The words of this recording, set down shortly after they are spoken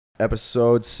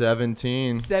Episode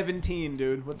 17. 17,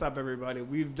 dude. What's up, everybody?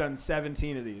 We've done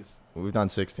 17 of these. We've done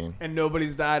 16. And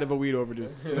nobody's died of a weed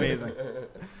overdose. It's amazing.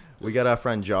 We got our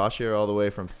friend Josh here all the way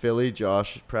from Philly.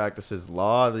 Josh practices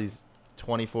law. He's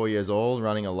 24 years old,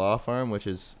 running a law firm, which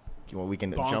is, we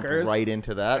can jump right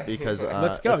into that because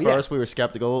Let's go, at first we were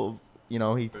skeptical. He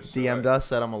DM'd us,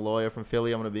 said, I'm a lawyer from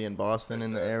Philly. I'm going to be in Boston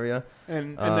in the area.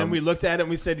 And then we looked at it and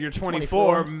we said, you're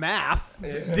 24. Math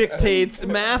dictates,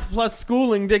 math plus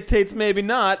schooling dictates maybe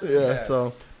not. Yeah,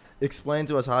 so explain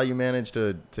to us how you managed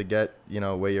to get,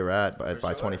 where you're at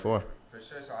by 24. For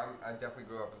sure. So I definitely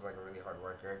grew up as like a really hard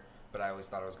worker, but I always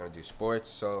thought I was going to do sports.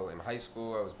 So in high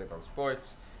school, I was big on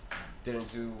sports.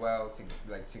 Didn't do well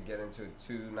to get into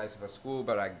too nice of a school,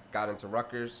 but I got into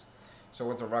Rutgers. So I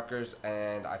went to Rutgers,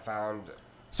 and I found...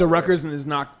 So Rutgers is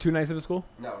not too nice of a school?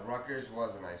 No, Rutgers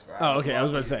was a nice school. Oh, okay. I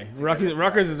was about to say.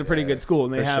 Rutgers is a pretty good school,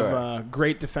 and they have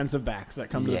great defensive backs that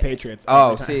come to the Patriots. I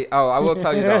will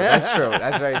tell you, though. That's true.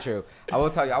 That's very true. I will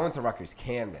tell you, I went to Rutgers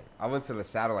Camden. I went to the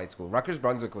satellite school. Rutgers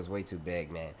Brunswick was way too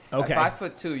big, man. Okay. At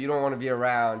 5'2", you don't want to be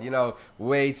around,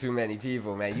 way too many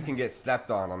people, man. You can get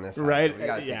stepped on this house. Right. So we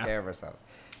got to take care of ourselves.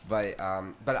 But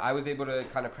I was able to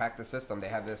kind of crack the system. They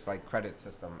have this credit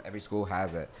system. Every school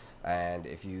has it. And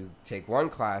if you take one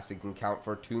class, it can count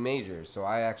for 2 majors. So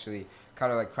I actually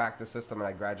kind of cracked the system, and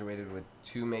I graduated with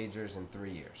 2 majors in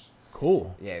 3 years.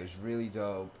 Cool. Yeah, it was really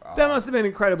dope. That must have been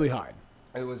incredibly hard.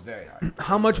 It was very hard.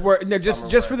 How much work? No,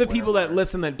 just for the people that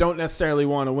listen that don't necessarily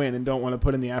want to win and don't want to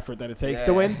put in the effort that it takes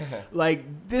to win.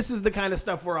 This is the kind of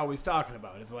stuff we're always talking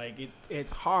about. It's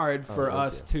it's hard for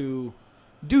us to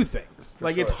do things.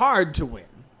 It's hard to win,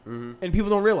 and people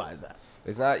don't realize that.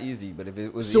 It's not easy, but if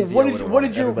it was so easy, what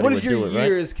did your it,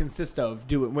 years consist of?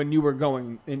 Do it when you were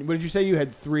going. And what did you say you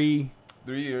had 3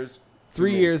 years?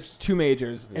 3 years, 2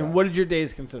 majors, and what did your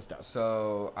days consist of?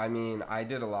 So I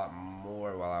did a lot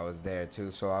more while I was there too.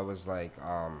 So I was I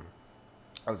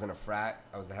was in a frat.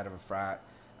 I was the head of a frat.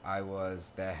 I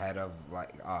was the head of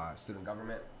student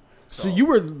government. So you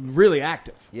were really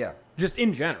active. Yeah. Just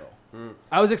in general.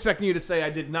 I was expecting you to say I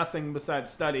did nothing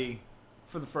besides study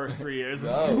for the first 3 years.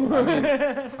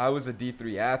 No, I was a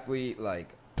D3 athlete.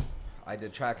 I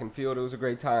did track and field. It was a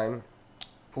great time.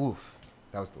 Oof,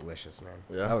 that was delicious, man.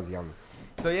 Yeah. That was yummy.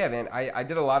 So yeah, man, I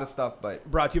did a lot of stuff, but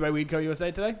brought to you by Weedco USA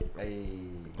today.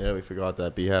 Yeah, we forgot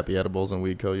that. Be Happy Edibles and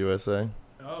Weedco USA.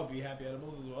 Oh, Be Happy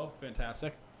Edibles as well.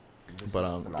 Fantastic. This is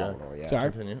phenomenal. Yeah. Sorry.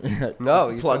 Continue.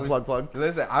 No, plug.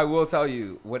 Listen, I will tell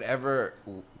you, whatever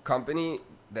company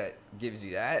that gives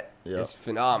you that is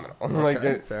phenomenal.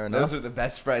 Okay, fair enough. Those are the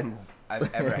best friends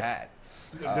I've ever had.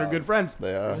 They're good friends.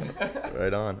 They are.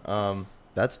 Right on.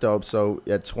 That's dope. So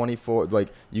at 24,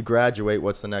 you graduate,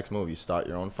 what's the next move? You start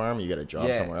your own firm? You get a job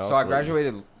somewhere else? So I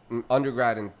graduated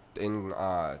undergrad in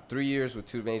 3 years with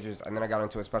 2 majors, and then I got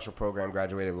into a special program,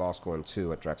 graduated law school in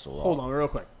 2 at Drexel Law. Hold on real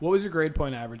quick. What was your grade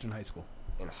point average in high school?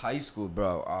 In high school,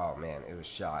 bro, oh man, it was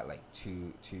shot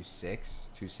 2.6,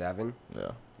 2.7.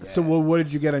 Yeah. So what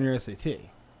did you get on your SAT?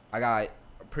 I got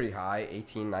pretty high,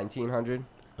 1900.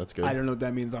 That's good. I don't know what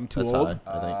that means. I'm too that's old.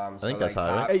 High, I think that's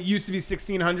high, right? It used to be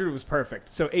 1600. It was perfect.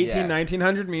 So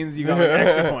 1900 means you got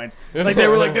extra points. They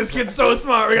were this kid's so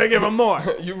smart. We got to give him more.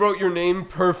 You wrote your name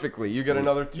perfectly. You get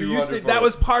another 200 that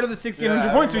was part of the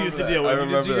 1600 points we used to deal with. You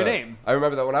just do your name. I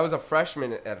remember that. When I was a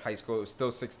freshman at high school, it was still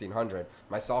 1600.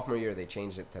 My sophomore year, they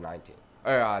changed it to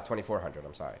 2400.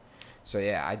 I'm sorry. So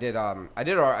yeah, I did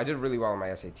really well on my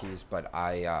SATs, but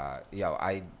I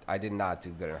did not do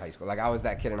good in high school. I was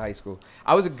that kid in high school.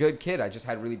 I was a good kid. I just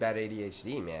had really bad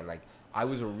ADHD, man. I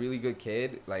was a really good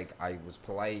kid. I was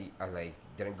polite. I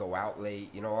didn't go out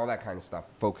late. All that kind of stuff.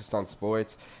 Focused on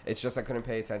sports. It's just I couldn't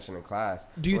pay attention in class.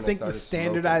 Do you think the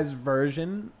standardized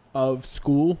version of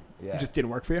school just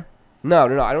didn't work for you? No.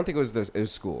 I don't think it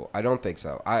was school. I don't think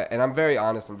so. And I'm very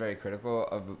honest. I'm very critical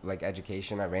of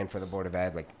education. I ran for the board of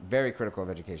ed. Very critical of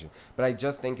education. But I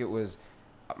just think it was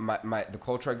the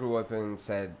culture I grew up in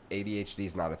said ADHD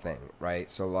is not a thing, right?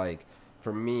 So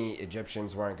for me,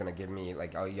 Egyptians weren't gonna give me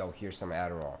here's some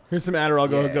Adderall. Here's some Adderall.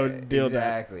 Go deal with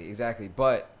that. Exactly.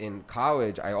 But in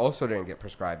college, I also didn't get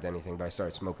prescribed anything, but I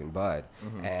started smoking bud,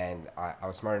 and I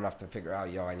was smart enough to figure out,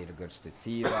 I need a good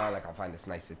sativa. I'll find this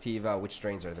nice sativa. Which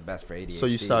strains are the best for ADHD? So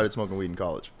you started smoking weed in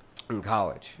college? In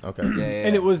college. Okay. Yeah.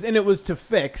 And it was to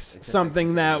fix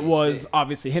something that was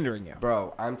obviously hindering you.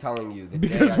 Bro, I'm telling you.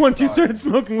 Because once you started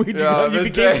smoking weed, you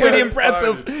became pretty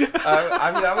impressive.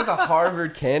 I was a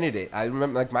Harvard candidate. I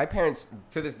remember, my parents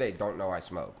to this day don't know I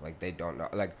smoke. They don't know.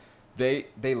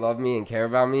 they love me and care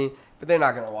about me, but they're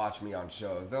not gonna watch me on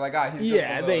shows. They're like, he's just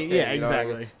a little kid,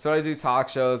 exactly. I mean? So when I do talk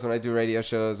shows, when I do radio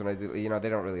shows, when I do, they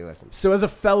don't really listen. So as a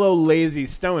fellow lazy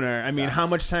stoner, I mean, how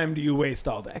much time do you waste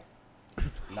all day?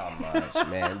 Not much,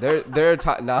 man. There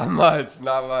are not much.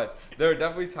 There are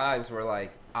definitely times where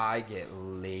like I get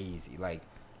lazy, like.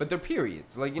 But they're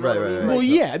periods, like, you know what I mean?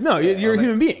 Right. Well, you're a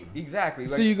human being. Exactly.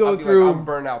 Like, so you go through. Like, I'm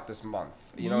burnt out this month.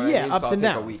 You know what I mean? Ups so I'll and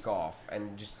take downs. a week off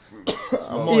and just.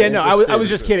 I was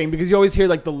just kidding because you always hear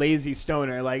like the lazy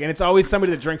stoner, like, and it's always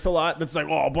somebody that drinks a lot. That's like,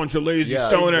 oh, a bunch of lazy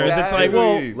stoners. Exactly. It's like,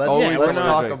 well, let's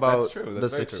talk about the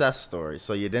success story.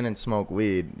 So you didn't smoke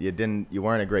weed. You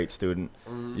weren't a great student.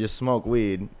 You smoke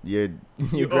weed. You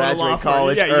graduate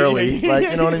college early. Like,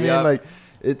 you know what I mean? Yep. Like.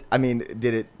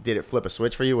 Did it flip a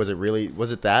switch for you? Was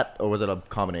it that, or was it a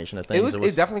combination of things?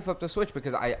 It definitely flipped a switch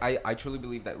because I truly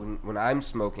believe that when I'm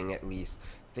smoking, at least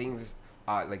things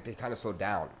like they kind of slow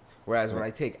down. Whereas when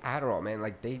I take Adderall, man,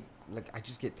 like I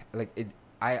just get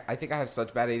I think I have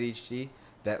such bad ADHD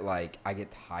that like I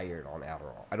get tired on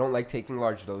Adderall. I don't like taking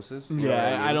large doses. You know what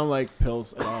I mean? I don't like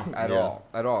pills at all.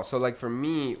 At all. So like for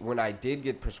me, when I did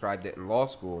get prescribed it in law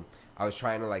school, I was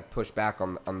trying to like push back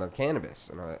on the cannabis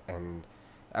and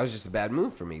that was just a bad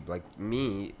move for me. Like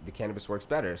me, the cannabis works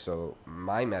better. So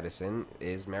my medicine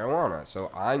is marijuana. So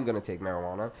I'm going to take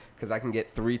marijuana because I can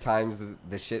get 3 times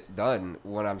the shit done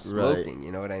when I'm smoking. Right.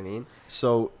 You know what I mean?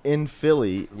 So in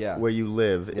Philly, where you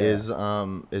live, is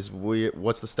weed,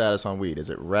 what's the status on weed? Is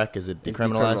it rec? Is it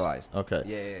decriminalized? It's decriminalized. Okay.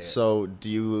 Yeah. So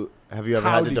have you ever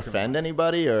had to defend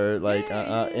anybody or like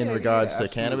in regards to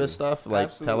cannabis stuff?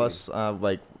 Like tell us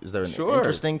like is there an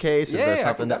interesting case? Is there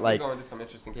something that like go into some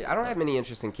interesting case? I don't have many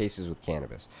interesting cases with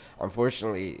cannabis.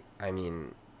 Unfortunately, I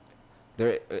mean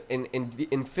there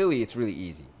in Philly it's really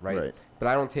easy, right? But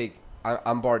I don't take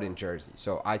I'm barred in Jersey.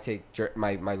 So I take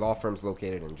my law firm's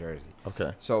located in Jersey.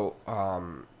 Okay. So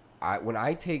when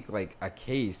I take like a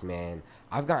case, man,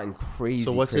 I've gotten crazy.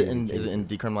 So what's crazy is it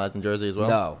decriminalized in Jersey as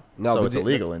well? No. So it's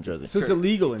illegal in Jersey. So it's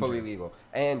illegal in fully Jersey. legal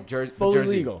and Jersey. Fully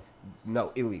legal.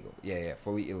 No, illegal. Yeah,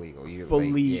 fully illegal.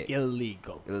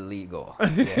 Illegal. Illegal.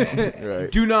 Yeah.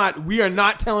 Right. We are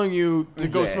not telling you to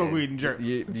go smoke weed in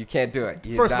Jersey. You can't do it.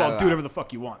 First of all, do whatever the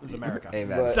fuck you want. This is America.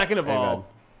 Amen. Second of all,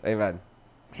 Amen.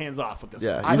 Hands off with this.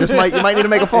 Yeah, you might need to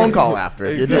make a phone call after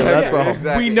if you do. That's all.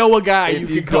 Exactly. We know a guy you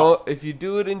can call. If you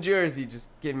do it in Jersey, just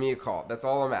give me a call. That's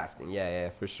all I'm asking. Yeah,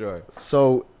 for sure.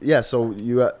 So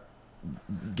you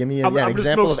give me an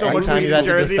example of any time you had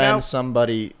to defend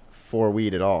somebody for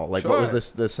weed at all. Like, what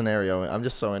was this scenario? I'm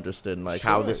just so interested in like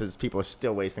how people are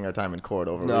still wasting their time in court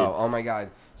over weed. Oh my God.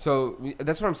 So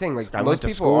that's what I'm saying. Like I went to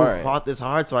school, fought this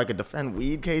hard so I could defend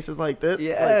weed cases like this.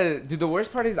 Yeah, dude. The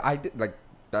worst part is I did like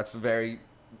that's very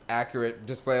accurate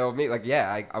display of me. Like,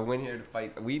 I went here to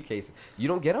fight weed cases. You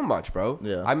don't get them much, bro.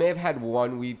 Yeah. I may have had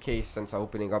one weed case since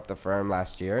opening up the firm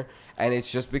last year, and it's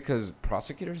just because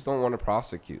prosecutors don't want to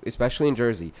prosecute, especially in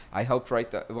Jersey. I helped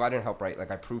write I didn't help write.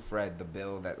 Like, I proofread the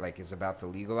bill that like is about to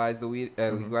legalize the weed,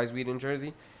 legalize weed in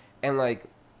Jersey, and like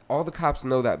all the cops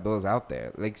know that bill's out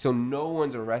there. Like, so no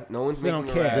one's making arrests.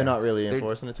 They're not really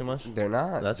enforcing it too much. They're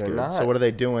not. That's good. Not. So what are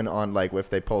they doing on like if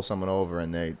they pull someone over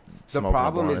and they? The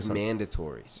problem is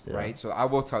mandatories, right? So I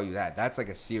will tell you that. That's like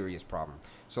a serious problem.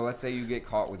 So let's say you get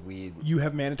caught with weed. You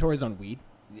have mandatories on weed?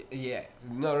 Yeah.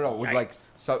 No. With like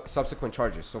subsequent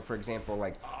charges. So for example,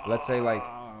 like let's say like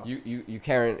you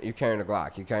carrying a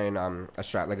Glock, you carrying a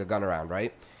strap, like a gun around,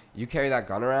 right? You carry that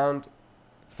gun around,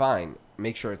 fine.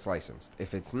 Make sure it's licensed.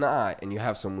 If it's not and you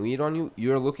have some weed on you,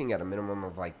 you're looking at a minimum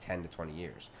of like 10 to 20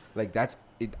 years. Like that's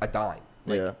a dime.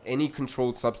 Like any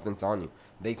controlled substance on you,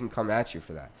 they can come at you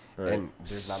for that. Right. And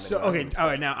there's not many. All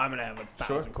right. Now I'm gonna have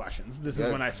 1,000 questions. This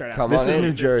is when I start asking. This is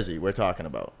New Jersey we're talking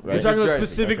about, right? We're talking about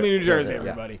specifically New Jersey,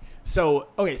 everybody. So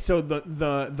so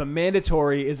the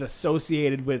mandatory is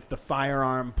associated with the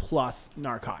firearm plus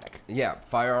narcotic. Yeah,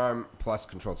 firearm plus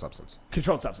controlled substance.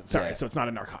 Controlled substance. Sorry, so it's not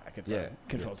a narcotic. It's a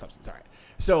controlled substance. All right.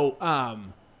 So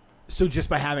so just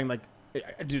by having like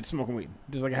a dude smoking weed,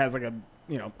 just like it has like a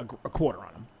quarter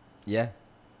on him. Yeah.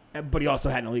 But he also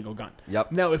had an illegal gun.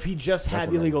 Yep. Now, if he just had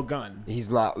the illegal gun, he's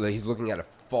not. He's looking at a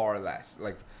far less.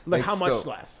 Like how much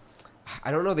less?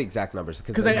 I don't know the exact numbers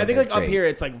because I think like up here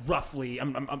it's like roughly.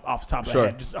 I'm off the top of my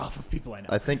head, just off of people I know.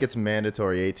 I think it's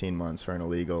mandatory 18 months for an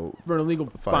illegal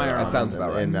firearm. That sounds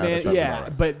about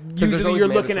right. But usually you're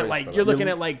looking at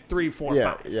like 3, 4,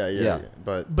 5. Yeah.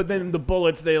 But then the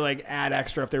bullets they like add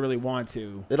extra if they really want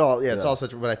to. It's all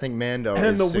such. But I think Mando and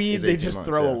then the weed they just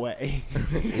throw away.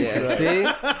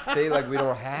 See, like we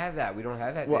don't have that.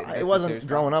 Well, it wasn't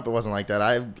growing up. It wasn't like that.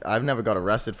 I've never got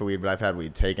arrested for weed, but I've had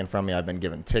weed taken from me. I've been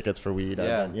given tickets for weed. weed.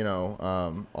 Yeah. I've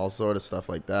been, all sort of stuff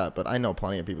like that. But I know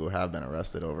plenty of people who have been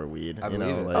arrested over weed. I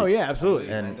believe it. Oh yeah, absolutely.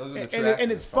 And those are the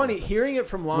and it's funny hearing it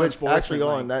from law enforcement. Actually,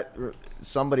 on that,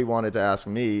 somebody wanted to ask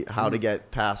me how to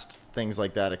get past things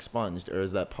like that expunged, or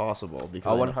is that possible?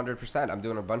 Because 100%. I'm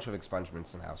doing a bunch of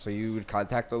expungements now. So you would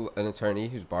contact an attorney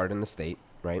who's barred in the state,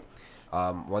 right?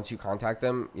 Once you contact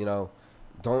them,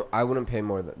 I wouldn't pay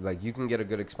more than, like, you can get a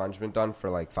good expungement done for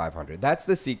like $500. That's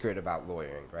the secret about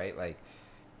lawyering, right? Like,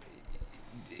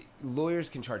 lawyers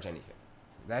can charge anything.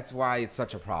 That's why it's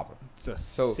such a problem. It's a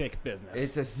sick business.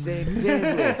 It's a sick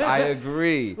business. I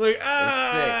agree. Like,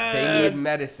 it's sick. They need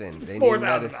medicine. They need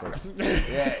medicine.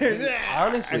 Yeah.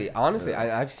 Honestly,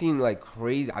 I've seen like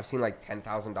crazy. I've seen like $10,000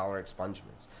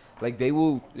 expungements. Like, they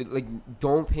will, like,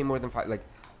 don't pay more than $5. Like,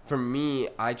 for me,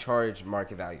 I charge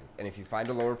market value, and if you find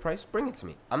a lower price, bring it to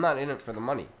me. I'm not in it for the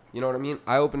money. You know what I mean?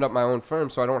 I opened up my own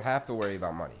firm, so I don't have to worry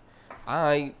about money.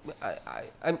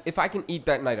 If I can eat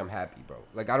that night, I'm happy, bro.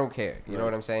 Like, I don't care. You know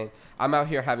what I'm saying? I'm out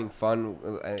here having fun.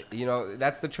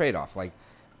 That's the trade-off. Like,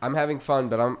 I'm having fun,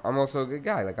 but I'm also a good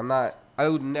guy. Like, I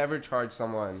would never charge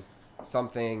someone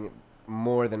something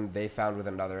more than they found with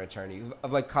another attorney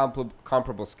of like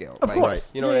comparable skill. Of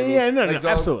course. You know what I mean? Yeah, no, like,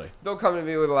 absolutely. Don't come to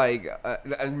me with like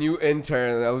a new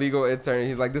intern, a legal intern.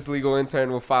 He's like, this legal intern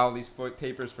will file these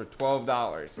papers for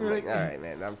 $12. I'm like, all right,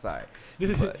 man, I'm sorry.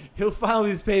 He'll file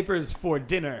these papers for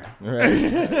dinner.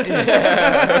 Right.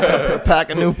 A pack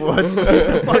of Newports. He's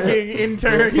a fucking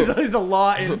intern. He's a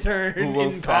law intern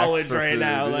in college right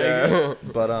now. Like,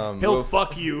 but he'll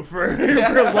fuck you for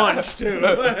lunch too.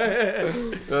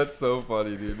 That's so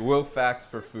funny, dude. We'll fax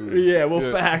for food. Yeah,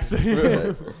 we'll fax.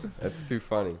 That's too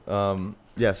funny.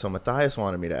 Yeah, so Matthias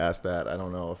wanted me to ask that. I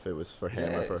don't know if it was for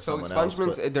him or for someone else. So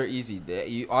expungements, they're easy.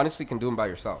 You honestly can do them by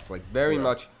yourself. Like, very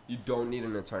much, you don't need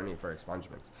an attorney for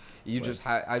expungements. You just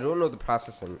have, I don't know the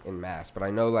process in Mass, but I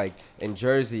know, like, in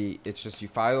Jersey, it's just you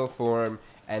file a form,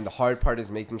 and the hard part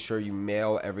is making sure you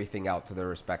mail everything out to their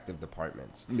respective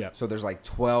departments. Yeah. So there's, like,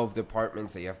 12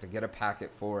 departments that you have to get a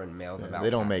packet for and mail them out.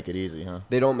 They don't make it easy, huh?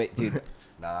 They don't make, dude,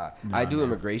 nah. I do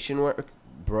immigration work.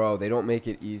 Bro, they don't make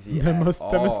it easy that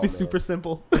must be super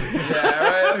simple. Yeah,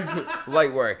 right?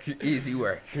 Light work, easy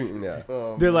work. Yeah.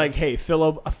 They're like, hey, fill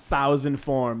up 1,000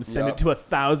 forms, send it to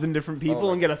 1,000 different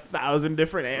people, and get 1,000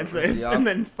 different answers, and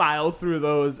then file through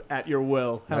those at your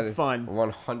will. Have fun.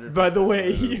 100%. By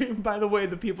the way,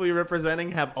 the people you're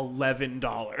representing have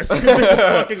 $11. They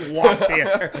fucking walked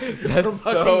here. That's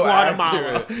so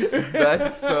Guatemala. Accurate.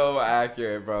 That's so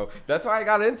accurate, bro. That's why I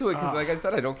got into it, because like I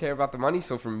said, I don't care about the money.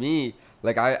 So for me,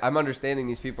 like, I'm understanding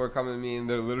these people are coming to me and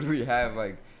they literally have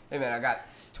like, hey man, I got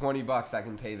 $20 I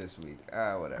can pay this week.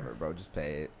 Whatever, bro, just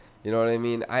pay it. You know what I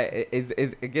mean?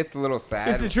 It gets a little sad.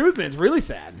 It's the truth, man. It's really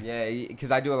sad. Yeah, because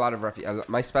I do a lot of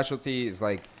my specialty is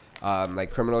like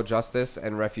criminal justice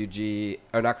and refugee,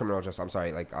 or not criminal justice. I'm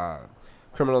sorry, like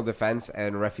criminal defense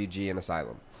and refugee and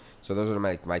asylum. So those are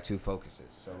my two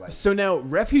focuses. So now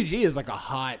refugee is like a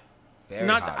hot.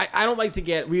 Hot. I don't like to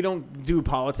get. We don't do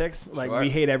politics. Like, we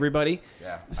hate everybody.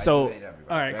 Yeah. So I do hate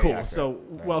everybody. all right, Very cool. accurate. So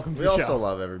welcome to the show. We also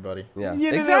love everybody. Yeah.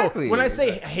 Exactly. When I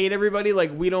say hate everybody,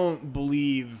 like, we don't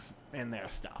believe in their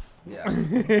stuff. Yeah.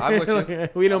 I'm with you.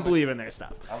 We don't believe in their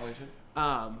stuff. I'm with you.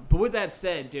 But with that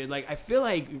said, dude, like, I feel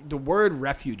like the word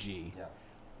refugee. Yeah.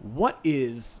 What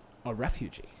is a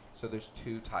refugee? So there's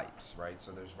two types, right?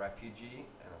 So there's refugee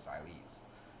and asylees.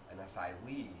 An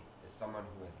asylee is someone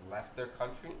who has left their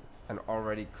country and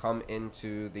already come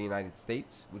into the United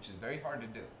States, which is very hard to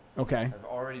do. Okay. I've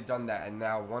already done that, and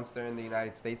now once they're in the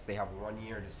United States, they have 1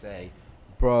 year to say,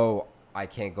 bro, I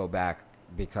can't go back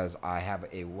because I have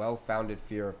a well-founded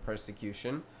fear of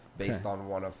persecution based on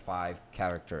one of 5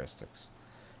 characteristics.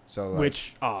 So, like,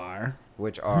 which are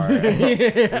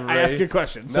I ask a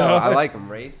question. No, I like them.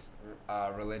 Race,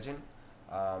 religion,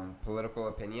 political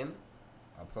opinion,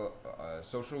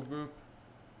 social group.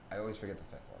 I always forget the 5th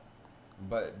one.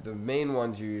 But the main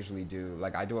ones you usually do,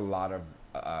 like, I do a lot of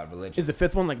religion. Is the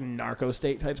 5th one like narco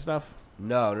state type stuff?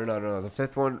 No. The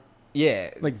 5th one,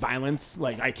 yeah. Like violence?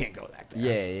 Like, I can't go back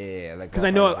there. Yeah. Because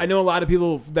I know a lot of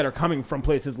people that are coming from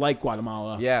places like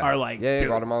Guatemala are like, dude,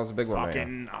 Guatemala's a big one.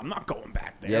 Fucking, I'm not going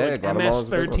back there. Yeah, like, Guatemala's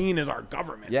MS-13 is our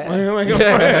government. Yeah. Like,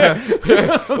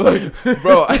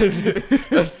 bro,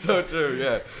 that's so true.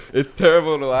 Yeah, it's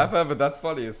terrible to laugh at, but that's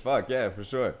funny as fuck. Yeah, for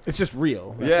sure. It's just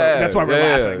real. That's why we're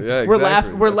laughing. Yeah,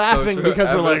 exactly. We're laughing so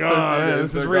because we're like, oh,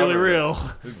 this is really real.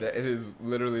 It is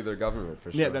literally their government for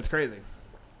sure. Yeah, that's crazy.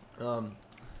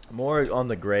 More on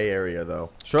the gray area, though.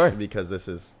 Sure.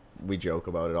 Because we joke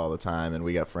about it all the time, and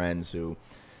we got friends who...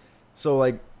 So,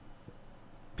 like,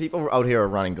 people out here are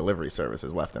running delivery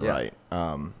services left and right.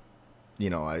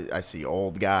 I see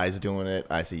old guys doing it.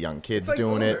 I see young kids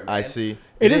doing Uber, it. Man. I see.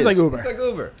 It is like Uber. It's like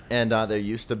Uber. And there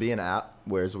used to be an app,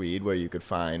 Where's Weed, where you could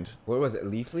find. What was it?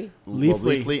 Leafly?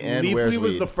 Leafly and Leafly Where's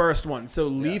was Weed. the first one. So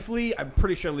Leafly, I'm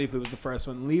pretty sure Leafly was the first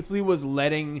one. Leafly was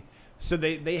letting. So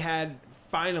they had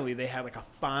like a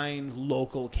fine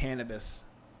local cannabis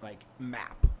like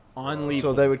map on Leafly.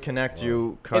 So they would connect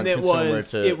you, and it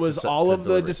was all of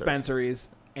the dispensaries. dispensaries,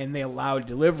 and they allowed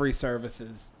delivery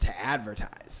services to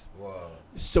advertise. Whoa.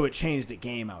 So it changed the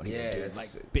game out here, dude. Like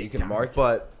big you can time. market.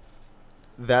 But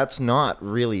that's not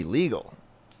really legal.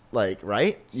 Like,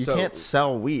 right? You can't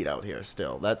sell weed out here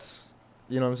still. That's,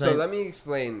 you know what I'm saying? So let me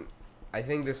explain. I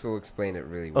think this will explain it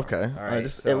really well. Okay. All right.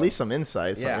 Just at least some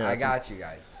insights. Yeah, I got you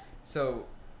guys. So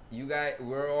you guys,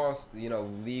 we're all,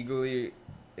 legally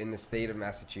in the state of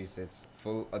Massachusetts,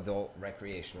 full adult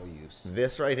recreational use.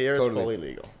 This right here is fully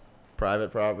legal.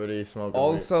 Private property, smoking.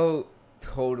 Also,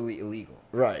 totally illegal.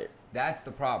 Right. That's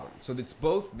the problem. So it's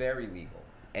both very legal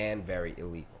and very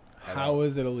illegal. How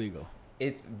is it illegal?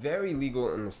 It's very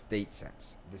legal in the state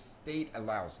sense. The state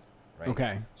allows it, right?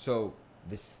 Okay. So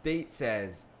the state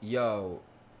says, "Yo,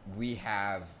 we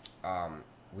have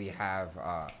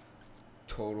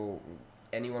total.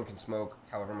 Anyone can smoke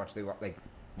however much they want. Like,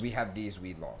 we have these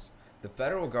weed laws." The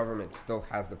federal government still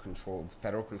has the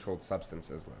federal controlled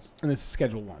substances list. And this is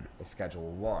Schedule 1. It's Schedule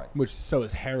 1. Which so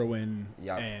is heroin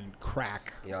Yep. and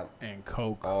crack and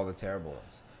coke. All the terrible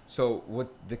ones. So what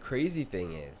the crazy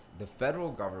thing is, the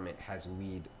federal government has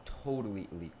weed totally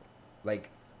illegal.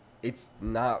 Like, it's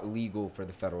not legal for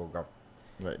the federal government.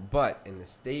 Right. But in the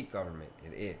state government,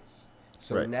 it is.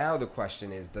 So Right. now the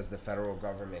question is, does the federal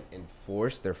government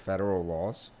enforce their federal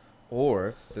laws?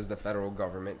 Or does the federal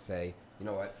government say, you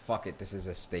know what, fuck it, this is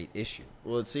a state issue?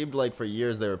 Well, it seemed like for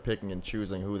years they were picking and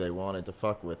choosing who they wanted to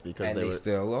fuck with because And they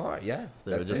still are, yeah.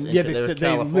 They were That's just it. Yeah, they they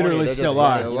were literally California. still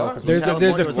are. There's a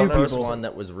California few was the first people. one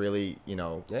that was really,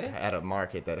 Yeah. had a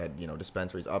market that had,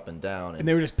 dispensaries up and down. And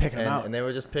they were just picking them out. And they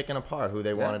were just picking apart who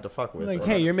they wanted to fuck with. Like,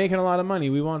 hey, you're making a lot of money.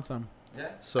 We want some. Yeah.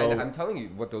 So- and I'm telling you,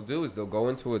 what they'll do is they'll go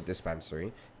into a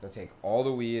dispensary, they'll take all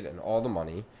the weed and all the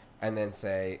money, and then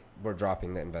say, we're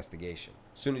dropping the investigation.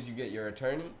 As soon as you get your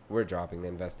attorney, we're dropping the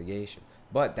investigation.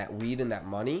 But that weed and that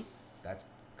money, that's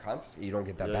confiscated. You don't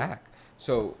get that back.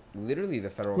 So literally, the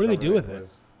federal What do they do with government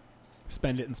it?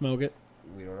 Spend it and smoke it?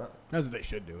 We don't know. That's what they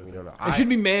should do with We it. don't know. It should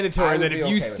be I mandatory would that be if you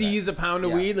okay with seize that. a pound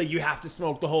of Yeah. weed, like you have to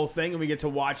smoke the whole thing, and we get to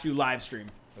watch you live stream.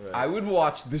 I would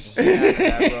watch the shit out of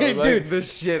that, bro. Like, Dude, the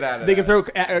shit out of They that.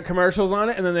 can throw commercials on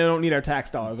it, and then they don't need our tax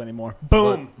dollars anymore.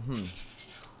 Boom.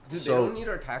 Dude, So- they don't need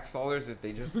our tax dollars if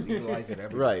they just legalize it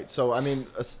everywhere. Right. So I mean,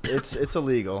 it's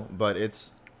illegal, but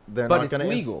they're But not it's going to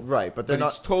legal. Right, but they're But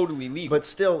it's not. totally legal. But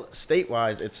still,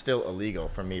 state-wise, it's still illegal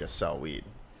for me to sell weed.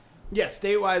 Yeah,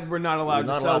 state-wise, we're not allowed We're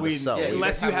not to sell allowed to weed sell yeah, weed.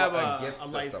 unless just you have a a gift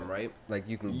license, system, right? Like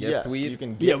you can gift Yes, weed. you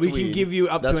can gift Yeah, we can weed. give you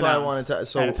up That's to an why I ounce wanted to.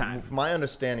 So at a time. my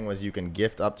understanding was you can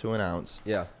gift up to an ounce.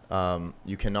 Yeah.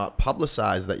 You cannot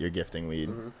publicize that you're gifting weed.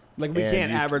 Like we And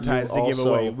can't you advertise to give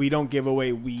also- away. We don't give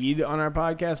away weed on our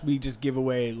podcast. We just give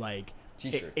away like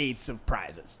T-shirts. eighths of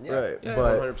prizes. Yeah. Right, Yeah,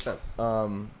 but-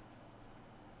 100%.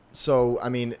 So I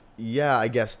mean, yeah, I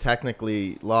guess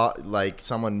technically, like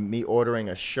me ordering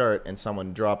a shirt and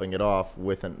someone dropping it off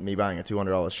with me buying a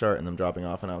 $200 shirt and them dropping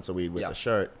off an ounce of weed with the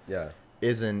shirt Yeah.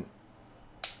 isn't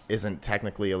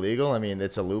technically illegal. I mean,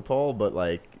 it's a loophole, but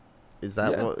like, is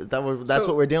that Yeah. that's So-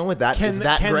 what we're dealing with? Is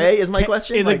that gray? Is my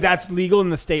question? Like that's legal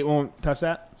and the state won't touch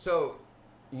that. So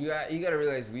you got to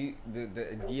realize the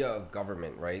idea of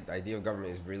government, right? The idea of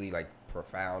government is really like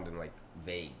profound and like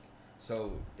vague.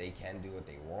 So they can do what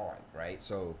they want, right?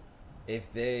 So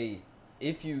if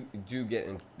you do get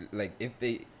in, like if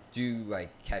they do like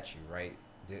catch you, right,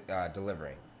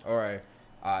 delivering, or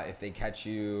if they catch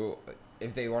you,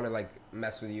 if they want to like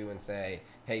mess with you and say,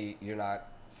 hey, you're not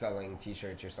selling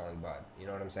T-shirts, you're selling bud. You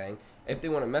know what I'm saying? If they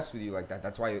want to mess with you like that,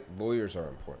 that's why lawyers are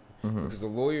important. Because the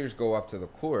lawyers go up to the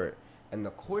court, and the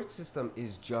court system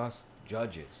is just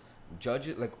judges.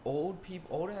 Judges, like old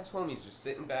ass homies just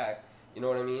sitting back, you know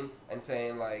what I mean? And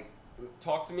saying like,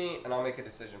 talk to me and I'll make a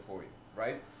decision for you,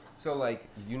 right? So like,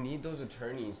 you need those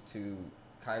attorneys to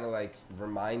kind of like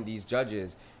remind these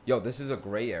judges, yo, this is a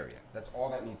gray area. That's all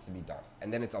that needs to be done.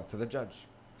 And then it's up to the judge.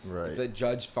 Right. If the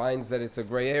judge finds that it's a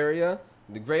gray area,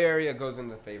 the gray area goes in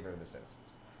the favor of the citizens.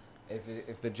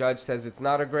 If the judge says it's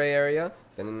not a gray area,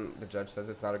 then the judge says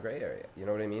it's not a gray area. You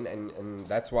know what I mean? And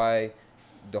that's why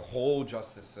the whole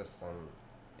justice system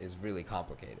is really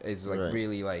complicated. It's like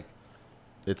really like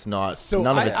It's not. So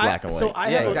none of it's black and white. So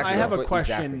I have a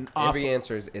question. Every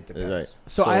answer is it depends.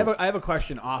 So I have a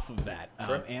question off of that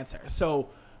answer. So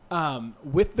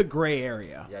with the gray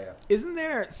area. Yeah. Isn't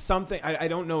there something, I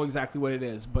don't know exactly what it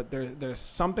is, but there's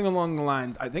something along the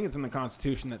lines, I think it's in the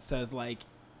Constitution, that says, like,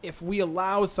 if we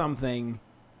allow something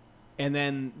and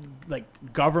then, like,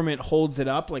 government holds it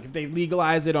up, like, if they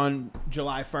legalize it on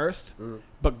July 1st,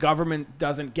 but government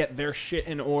doesn't get their shit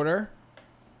in order,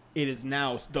 it is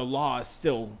now, the law is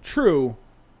still true,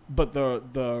 but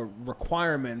the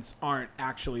requirements aren't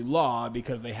actually law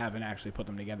because they haven't actually put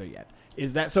them together yet.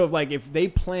 Is that so? If they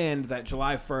planned that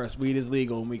July 1st weed is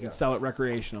legal and we can sell it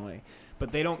recreationally,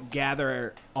 but they don't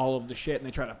gather all of the shit and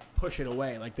they try to push it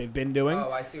away like they've been doing?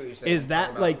 Oh, I see what you're saying. Is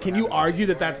that like? Can you argue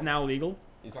that that's now legal?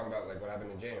 You're talking about like what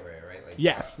happened in January, right? Like,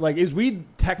 yes. Like, is weed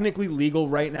technically legal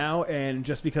right now? And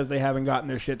just because they haven't gotten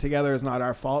their shit together is not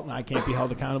our fault, and I can't be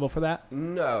held accountable for that?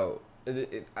 No.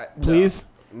 Please.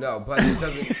 No, but it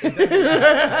doesn't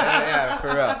yeah, for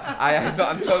real.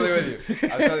 I'm totally with you.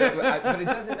 But it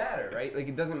doesn't matter, right? Like,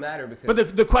 it doesn't matter because...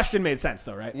 But the question made sense,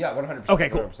 though, right? Yeah, 100%. Okay,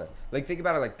 cool. 100%. Like, think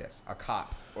about it like this. A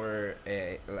cop or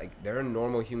they're a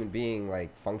normal human being,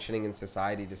 like, functioning in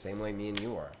society the same way me and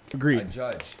you are. Agreed. A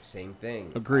judge, same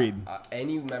thing. Agreed.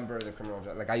 Any member of the criminal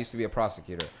justice... Like, I used to be a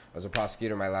prosecutor. I was a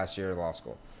prosecutor my last year of law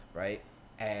school, right?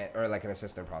 Or, like, an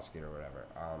assistant prosecutor or whatever.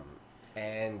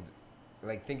 And...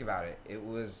 Like, think about it. It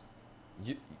was,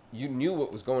 you knew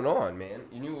what was going on, man.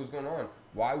 You knew what was going on.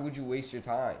 Why would you waste your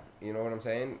time? You know what I'm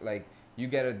saying? Like, you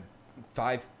get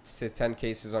 5 to 10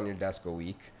 cases on your desk a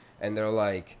week, and they're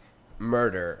like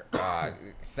murder,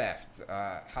 theft,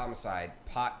 homicide,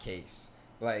 pot case.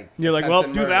 Like, you're like, well,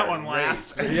 murder, do that one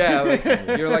last. Yeah, like,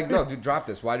 you're like, no, dude, drop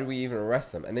this. Why did we even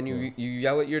arrest them? And then you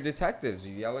yell at your detectives.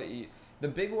 You yell at the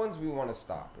big ones. We want to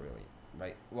stop, really,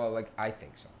 right? Well, like, I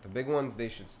think so. The big ones, they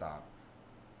should stop.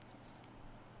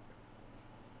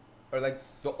 Or, like,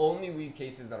 the only weed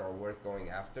cases that are worth going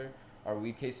after are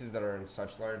weed cases that are in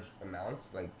such large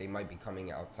amounts, like, they might be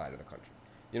coming outside of the country.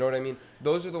 You know what I mean?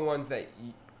 Those are the ones that,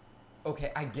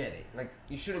 okay, I get it. Like,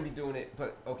 you shouldn't be doing it,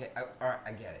 but, okay, all right,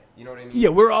 I get it. You know what I mean? Yeah,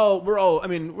 we're all, I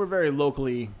mean, we're very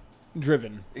locally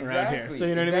driven around here. So,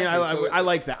 you know what I mean? I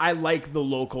like that. I like the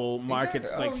local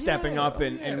markets, like, stepping up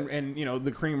and, you know,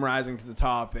 the cream rising to the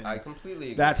top. And I completely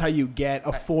agree. That's how you get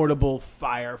affordable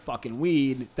fire fucking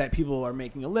weed that people are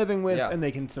making a living with and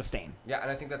they can sustain. Yeah,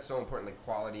 and I think that's so important, like,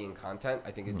 quality and content.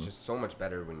 I think it's just so much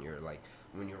better when you're, like,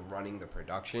 when you're running the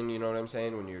production, you know what I'm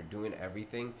saying? When you're doing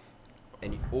everything.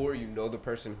 And or you know the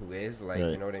person who is, like,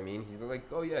 you know what I mean? He's like,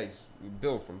 oh, yeah, he's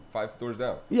Bill from 5 doors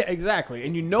down. Yeah, exactly.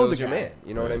 And you know Bill's the guy. your man.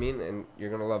 You know what I mean? And you're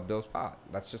going to love Bill's pot.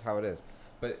 That's just how it is.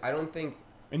 But I don't think...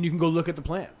 And you can go look at the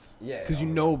plants. Yeah. Because you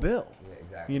know Bill. Yeah,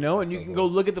 exactly. You know? That's and you can go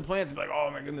look at the plants and be like, oh,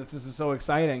 my goodness, this is so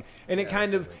exciting. And it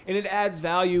kind of... And it adds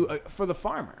value for the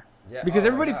farmer. Yeah. Because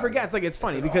everybody forgets. Like, it's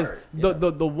funny. Because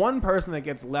the one person that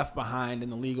gets left behind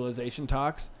in the legalization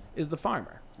talks is the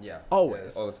farmer. Yeah.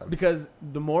 Always. All the time. Because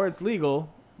the more it's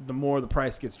legal... the more the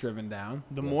price gets driven down.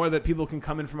 The more that people can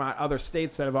come in from other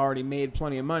states that have already made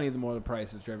plenty of money, the more the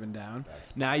price is driven down.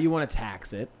 Now you want to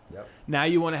tax it. Yep. Now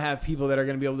you want to have people that are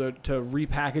going to be able to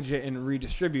repackage it and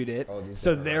redistribute it.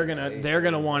 So they're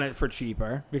gonna want it for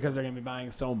cheaper because they're gonna be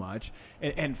buying so much.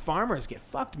 And farmers get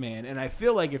fucked, man. And I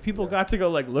feel like if people got to go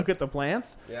like look at the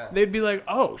plants, they'd be like,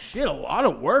 oh shit, a lot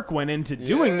of work went into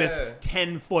doing this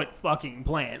 10-foot fucking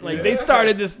plant. Like they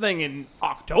started this thing in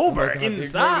October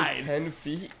inside. 10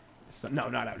 feet. So, no,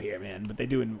 not out here, man. But they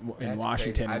do in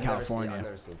Washington and California. I've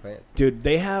never seen plants. Dude,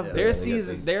 they have their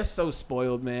season. They're so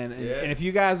spoiled, man. And if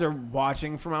you guys are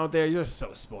watching from out there, you're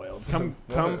so spoiled.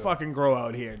 Come fucking grow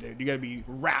out here, dude. You got to be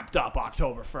wrapped up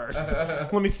October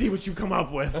 1st. Let me see what you come up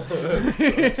with.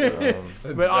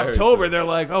 But October, they're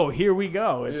like, oh, here we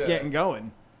go. It's getting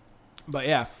going. But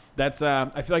yeah, that's.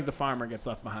 I feel like the farmer gets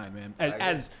left behind, man.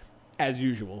 As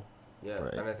usual. Yeah,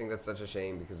 and I think that's such a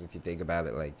shame because if you think about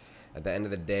it, like. At the end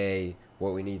of the day,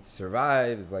 what we need to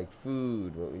survive is like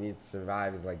food. What we need to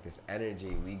survive is like this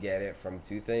energy. We get it from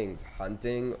 2 things: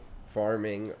 hunting,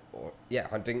 farming,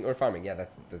 hunting or farming. Yeah,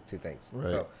 that's the 2 things. Right.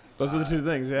 So those are the 2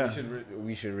 things. Yeah,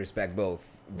 we should respect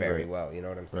both very well. You know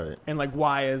what I'm saying? Right. And like,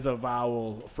 Y is a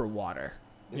vowel for water.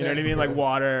 You know what I mean? Like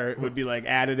water would be like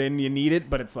added in. You need it,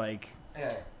 but it's like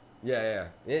yeah.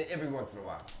 Every once in a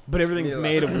while. But everything's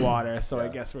made of water, so I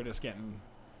guess we're just getting.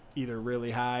 Either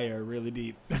really high or really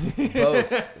deep.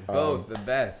 Both. The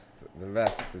best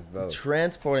is both.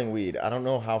 Transporting weed. I don't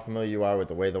know how familiar you are with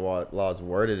the way the law is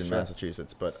worded in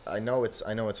Massachusetts, but I know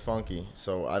it's funky.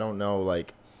 So I don't know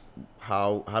like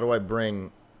how do I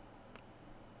bring.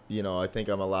 You know, I think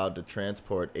I'm allowed to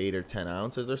transport 8 or 10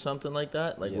 ounces or something like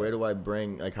that. Like, where do I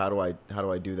bring? Like, how do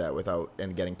I do that without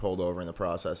and getting pulled over in the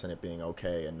process and it being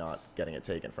okay and not getting it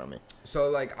taken from me? So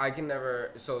like I can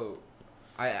never. So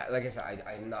like I said,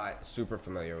 I'm not super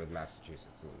familiar with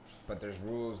Massachusetts loops, but there's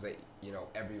rules that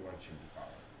everyone should be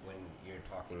following when you're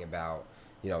talking about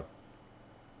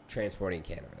transporting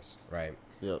cannabis, right?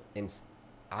 Yep.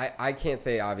 I can't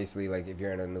say obviously like if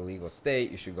you're in an illegal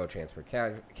state you should go transport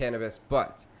cannabis,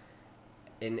 but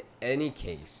in any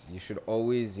case you should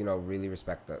always really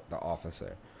respect the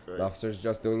officer. Right. The officer's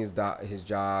just doing his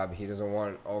job. He doesn't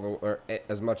want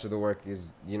as much of the work as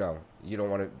you don't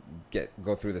want to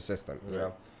go through the system,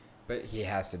 but he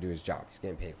has to do his job. He's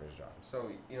getting paid for his job.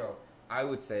 So I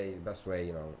would say the best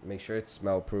way, make sure it's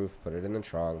smell proof, put it in the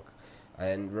trunk,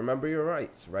 and remember your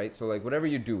rights, right? So like whatever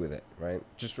you do with it, right,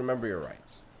 just remember your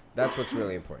rights. That's what's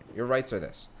really important. Your rights are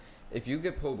this: if you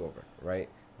get pulled over, right,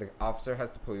 the officer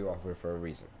has to pull you over for a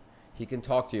reason. He can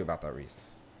talk to you about that reason.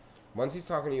 Once he's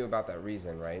talking to you about that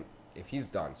reason, right, if he's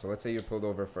done, so let's say you're pulled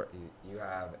over for, you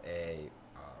have a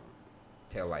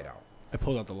tail light out. I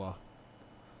pulled out the law.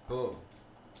 Boom.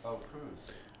 Oh, Cruz.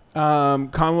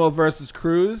 Commonwealth versus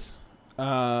Cruz.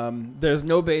 There's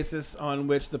no basis on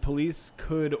which the police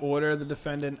could order the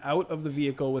defendant out of the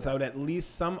vehicle without at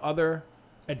least some other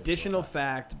additional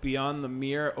fact beyond the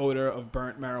mere odor of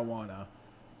burnt marijuana.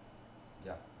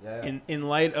 Yeah. In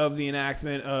light of the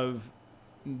enactment of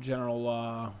general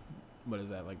law, what is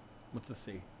that, like, what's the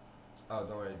C? Oh,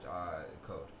 don't worry,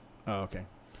 code. Oh, okay.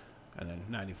 And then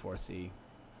 94C.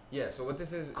 Yeah, so what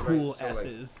this is... Cool right, so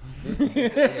S's. Like,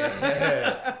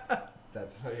 yeah.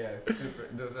 That's, super...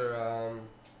 Those are,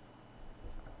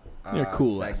 they're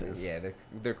cool S's. Yeah,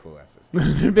 they're cool S's.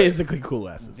 They're basically cool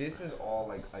S's. This is all,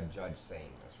 like, a judge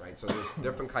saying this, right? So there's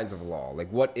different kinds of law.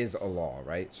 Like, what is a law,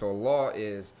 right? So a law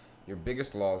is... Your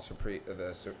biggest law,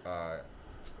 the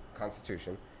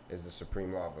Constitution, is the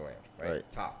supreme law of the land,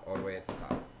 right? Top, all the way at the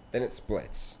top. Then it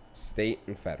splits, state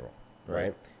and federal,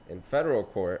 right? In federal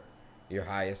court, your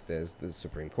highest is the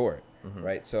Supreme Court,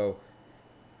 right? So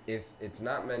if it's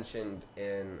not mentioned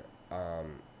in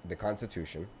the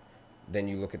Constitution, then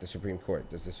you look at the Supreme Court.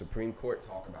 Does the Supreme Court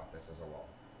talk about this as a law?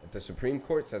 If the Supreme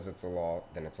Court says it's a law,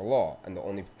 then it's a law. And the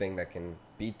only thing that can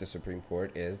beat the Supreme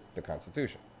Court is the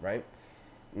Constitution, right?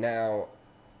 Now,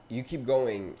 you keep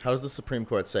going. How does the Supreme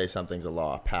Court say something's a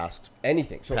law? Past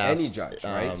anything. So any judge,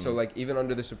 right? So like even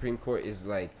under the Supreme Court is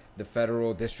like the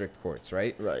federal district courts,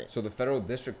 right? Right. So the federal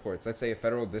district courts, let's say a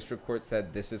federal district court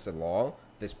said this is a law,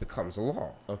 this becomes a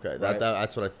law. Okay, right?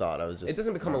 that's what I thought. I was just. It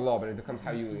doesn't become a law, but it becomes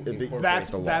how you incorporate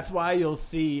the law. That's why you'll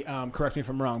see. Correct me if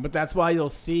I'm wrong, but that's why you'll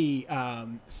see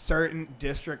certain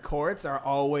district courts are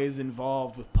always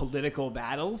involved with political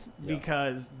battles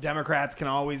because Democrats can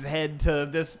always head to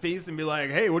this piece and be like,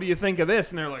 "Hey, what do you think of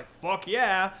this?" And they're like, "Fuck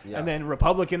yeah!" And then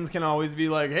Republicans can always be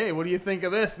like, "Hey, what do you think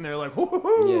of this?" And they're like,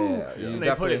 "Woo-hoo-hoo!" Yeah, you and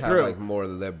definitely put it have through. Like more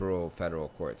liberal federal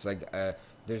courts, like.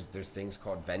 There's things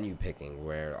called venue picking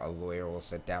where a lawyer will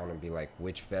sit down and be like,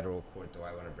 which federal court do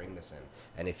I want to bring this in?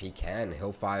 And if he can,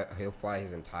 he'll fly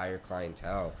his entire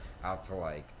clientele out to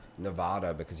like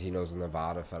Nevada because he knows the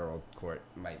Nevada federal court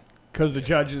might. Because the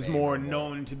judge is more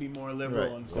known to be more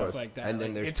liberal and stuff like that. And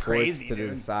then there's it's courts crazy, to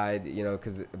decide,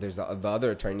 because there's the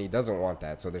other attorney doesn't want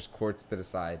that. So there's courts to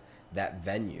decide that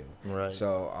venue. Right.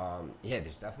 So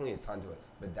there's definitely a ton to it.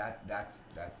 But that's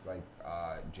like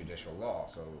judicial law.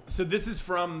 So this is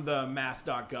from the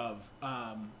mass.gov.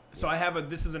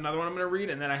 This is another one I'm going to read,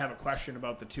 and then I have a question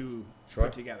about the two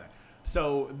put together.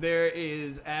 So there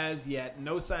is as yet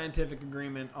no scientific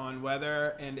agreement on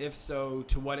whether, and if so,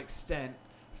 to what extent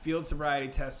field sobriety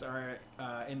tests are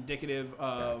indicative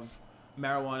of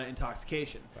marijuana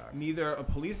intoxication. Facts. Neither a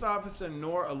police officer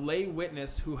nor a lay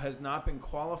witness who has not been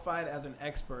qualified as an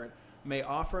expert may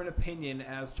offer an opinion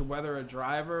as to whether a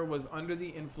driver was under the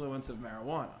influence of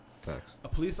marijuana. Facts. A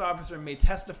police officer may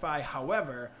testify,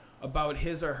 however, about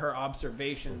his or her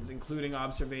observations, including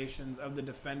observations of the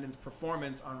defendant's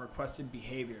performance on requested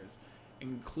behaviors.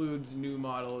 Includes new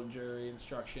model jury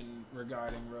instruction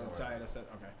regarding roadside assessment.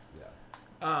 Okay.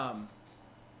 Yeah.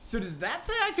 So does that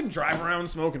say I can drive around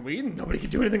smoking weed and nobody can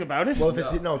do anything about it? Well,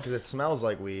 because it smells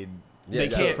like weed. Yeah, they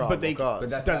can't, but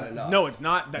that's not enough. No, it's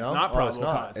not. That's not probable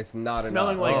cause. It's not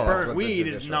smelling enough. like burnt weed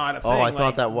is not a thing. I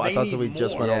thought that we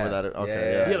just went over that.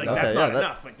 Okay, that's not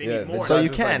enough. Like they need more. So you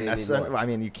can. I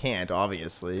mean, you can't.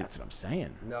 Obviously, that's what I'm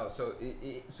saying. No. So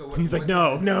he's like,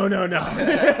 no.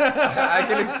 I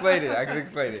can explain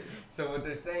it. So what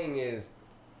they're saying is,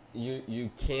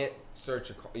 you can't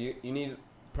search a car. You need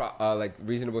like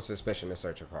reasonable suspicion to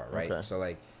search a car, right? Okay. So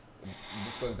like.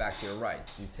 This goes back to your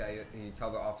rights. You tell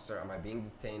the officer, am I being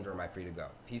detained or am I free to go?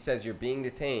 If he says you're being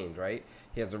detained, right,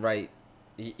 he has the right,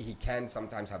 he can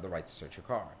sometimes have the right to search your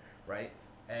car, right?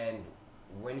 And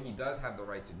when he does have the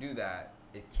right to do that,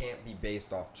 it can't be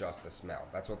based off just the smell.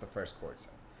 That's what the first court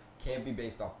said. can't be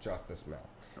based off just the smell.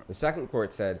 The second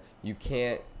court said you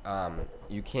can't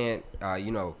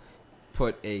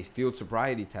put a field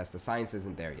sobriety test. The science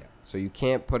isn't there yet, so you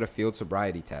can't put a field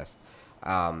sobriety test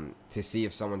to see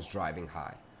if someone's driving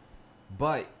high.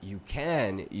 But you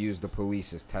can use the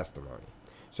police's testimony.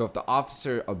 So if the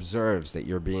officer observes that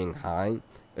you're being high,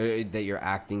 that you're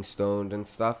acting stoned and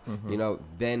stuff,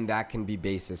 then that can be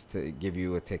basis to give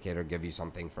you a ticket or give you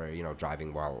something for,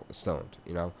 driving while stoned,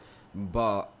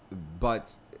 But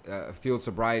a field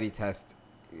sobriety test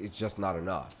is just not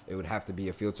enough. It would have to be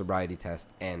a field sobriety test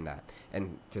and that.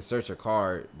 And to search a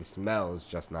car, the smell is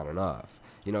just not enough.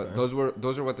 Those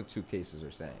are what the two cases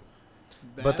are saying.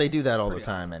 But they do that all the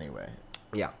time anyway.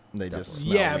 Yeah, they just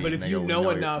but if you know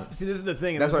enough, see, this is the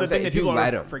thing. That's what I'm saying. If you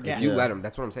let him, forget. If you let him,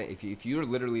 that's what I'm saying. If you're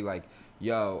literally like,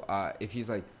 yo, if he's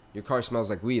like, your car smells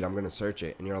like weed, I'm gonna search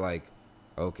it, and you're like,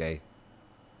 okay,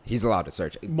 he's allowed to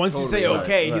search it. Once you say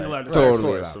okay, he's allowed to search.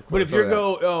 Totally allowed. But if you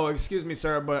go, oh, excuse me,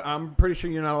 sir, but I'm pretty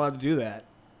sure you're not allowed to do that.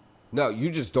 No, you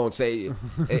just don't say,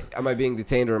 am I being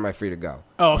detained or am I free to go?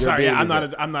 Oh, sorry. Yeah, I'm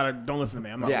not. Don't listen to me.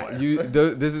 I'm not a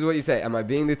lawyer. This is what you say. Am I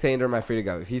being detained or am I free to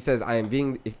go? If he says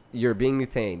if you're being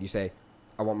detained, you say,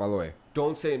 I want my lawyer.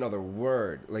 Don't say another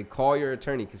word. Like, call your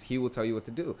attorney because he will tell you what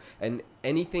to do. And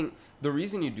the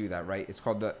reason you do that, right, it's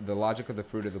called the logic of the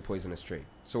fruit of the poisonous tree.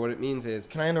 So what it means is...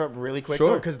 Can I interrupt really quick?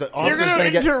 Sure. Because the officer's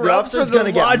going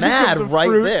to get mad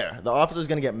right there. The officer's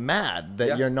going to get mad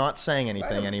that you're not saying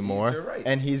anything anymore. You're right.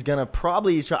 And he's going to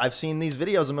probably try... I've seen these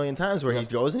videos a million times where he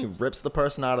goes and he rips the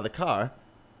person out of the car.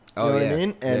 You know what I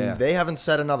mean? And they haven't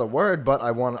said another word, but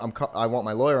I want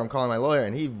my lawyer. I'm calling my lawyer,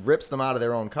 and he rips them out of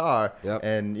their own car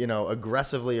and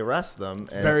aggressively arrests them.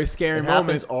 It's a very scary it moment.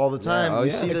 Happens all the time.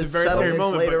 You see the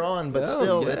settlements later on, but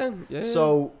still.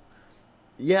 So.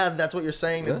 Yeah, that's what you're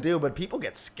saying to do, but people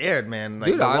get scared, man.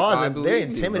 Like, the laws, they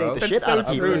intimidate the shit out of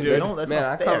people. They don't. That's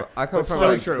not fair. I come from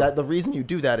so true. The reason you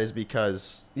do that is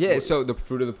because so the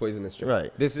fruit of the poisonous tree.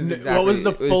 Right. This is exactly what was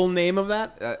the full name of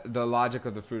that? The logic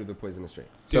of the fruit of the poisonous tree.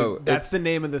 Dude, so that's the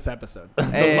name of this episode.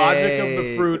 The logic of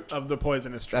the fruit of the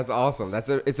poisonous tree. That's awesome.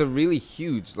 It's a really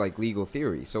huge legal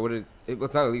theory. So what it's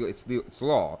not illegal. It's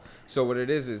law. So what it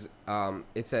is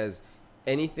it says.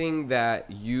 Anything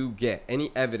that you get,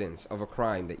 any evidence of a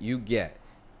crime that you get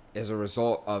as a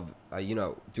result of,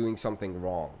 doing something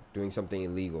wrong, doing something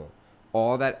illegal,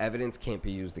 all that evidence can't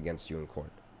be used against you in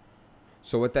court.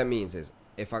 So what that means is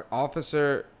if an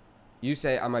officer, you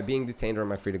say, am I being detained or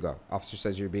am I free to go? Officer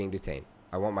says you're being detained.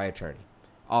 I want my attorney.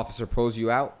 Officer pulls you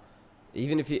out,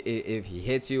 even if he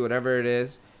hits you, whatever it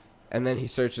is, and then he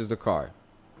searches the car.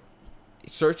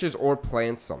 Searches or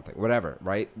plants something, whatever,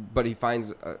 right? But he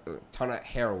finds a ton of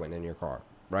heroin in your car,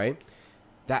 right?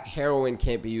 That heroin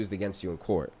can't be used against you in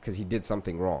court because he did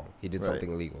something wrong. He did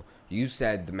something illegal. You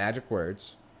said the magic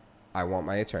words, I want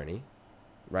my attorney,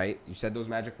 right? You said those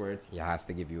magic words. He has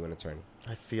to give you an attorney.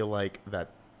 I feel like that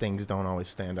things don't always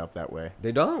stand up that way.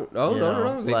 They don't. No.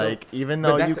 Like, even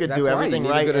though you could do everything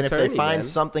right, and if they find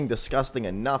something disgusting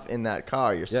enough in that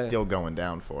car, you're still going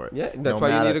down for it. Yeah, that's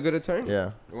why you need a good attorney.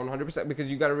 Yeah. 100%, because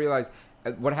you got to realize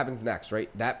what happens next, right?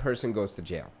 That person goes to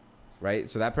jail, right?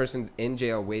 So that person's in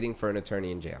jail waiting for an attorney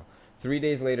in jail. 3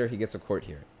 days later, he gets a court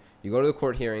hearing. You go to the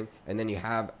court hearing, and then you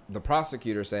have the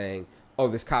prosecutor saying, oh,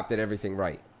 this cop did everything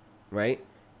right?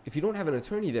 If you don't have an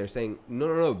attorney there saying,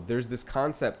 no, there's this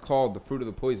concept called the fruit of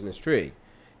the poisonous tree.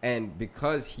 And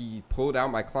because he pulled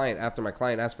out my client after my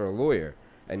client asked for a lawyer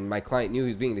and my client knew he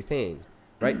was being detained,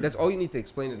 right? That's all you need to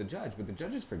explain to the judge, but the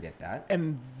judges forget that.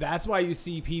 And that's why you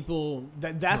see people,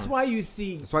 that's why you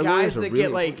see guys that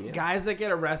get guys that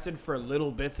get arrested for little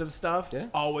bits of stuff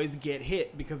always get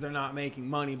hit because they're not making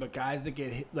money. But guys that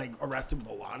get hit, arrested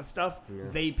with a lot of stuff,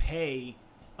 they pay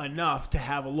enough to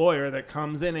have a lawyer that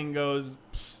comes in and goes,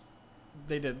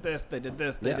 they did this, they did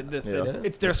this, they did this.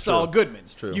 It's their Saul Goodman.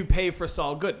 It's true. You pay for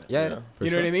Saul Goodman. You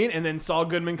know what I mean? And then Saul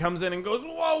Goodman comes in and goes,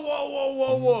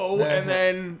 whoa. And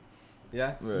then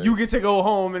you get to go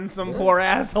home and some poor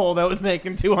asshole that was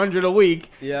making $200 a week.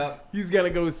 He's going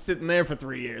to go sitting there for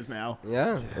 3 years now.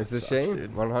 It's a shame.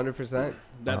 Dude. 100%.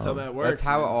 That's how that works. That's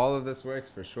how all of this works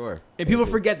for sure. And people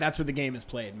forget that's where the game is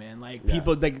played, man. Like,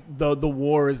 people, the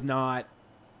war is not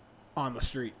on the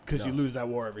street because you lose that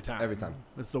war every time.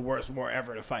 It's the worst war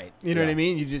ever to fight. You know what I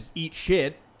mean? You just eat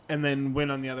shit and then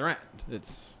win on the other end.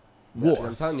 It's war.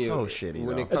 I'm telling you, so shitty.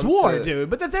 Though. It's war, dude.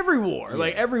 But that's every war.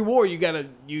 Like every war, you gotta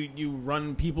you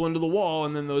run people into the wall,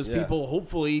 and then those people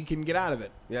hopefully can get out of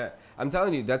it. I'm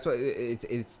telling you, that's what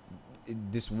it's.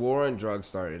 This war on drugs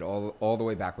started all the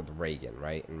way back with Reagan,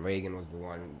 right? And Reagan was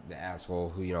the asshole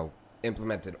who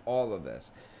implemented all of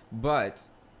this, but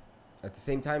at the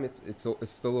same time, it's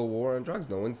still a war on drugs.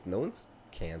 No one's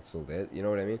canceled it. You know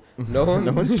what I mean? No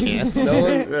one's canceled. No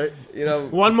one, right? You know,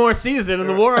 one more season and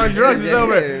the war on drugs is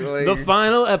over. The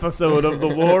final episode of the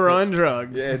war on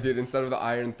drugs. Yeah, dude. Instead of the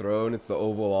Iron Throne, it's the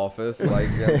Oval Office. Like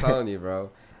I'm telling you, bro.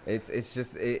 It's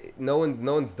just no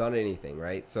one's done anything,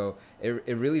 right? So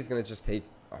it really is gonna just take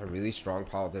a really strong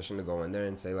politician to go in there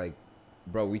and say like,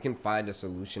 bro, we can find a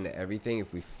solution to everything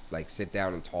if we like sit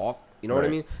down and talk. You know what I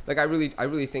mean? Like I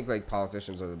really think like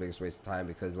politicians are the biggest waste of time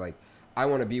because like I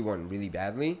want to be one really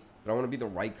badly, but I want to be the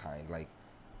right kind. Like,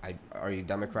 are you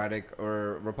Democratic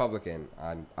or Republican?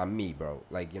 I'm me, bro.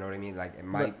 Like, you know what I mean? Like,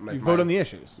 you vote on the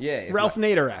issues. Yeah, Ralph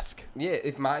Nader-esque. Yeah,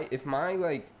 if my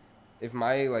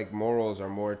morals are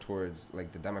more towards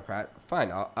like the Democrat,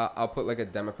 fine. I'll put like a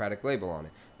Democratic label on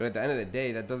it. But at the end of the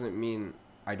day, that doesn't mean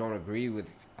I don't agree with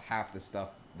half the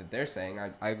stuff that they're saying.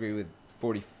 I agree with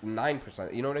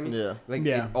 49%. You know what I mean? Yeah. Like,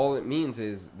 all it means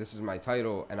is this is my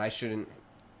title, and I should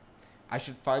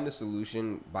find the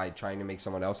solution by trying to make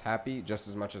someone else happy just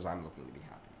as much as I'm looking to be happy.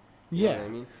 You know what I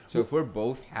mean? So if we're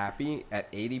both happy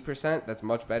at 80%, that's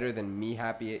much better than me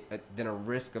happy than a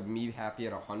risk of me happy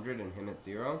at 100 and him at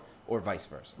 0, or vice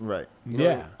versa. Right. You know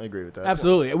what I mean? I agree with that.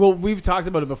 Absolutely. Well, we've talked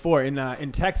about it before.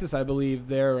 In Texas, I believe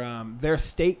their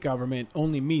state government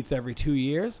only meets every 2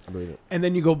 years. I believe it. And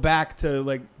then you go back to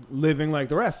like living like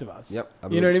the rest of us. Yep.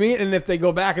 You know what I mean? And if they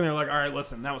go back and they're like, all right,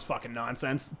 listen, that was fucking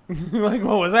nonsense. Like,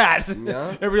 what was that?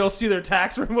 Yeah. Everybody will see their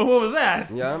tax. What was that?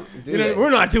 Yeah. Dude, You know, we're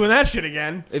not doing that shit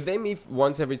again. if they meet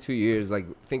once every 2 years, like,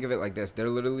 think of it like this. They're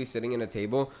literally sitting in a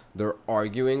table. They're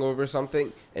arguing over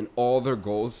something, and all their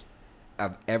goals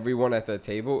of everyone at the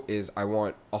table is I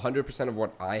want 100% of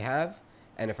what I have,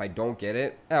 and if I don't get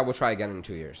it, we'll try again in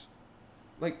 2 years.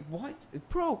 Like, what?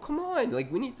 Bro, come on.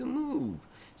 Like, we need to move.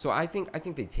 So I think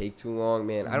they take too long,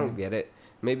 man. I don't get it.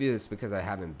 Maybe it's because I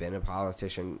haven't been a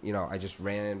politician. You know, I just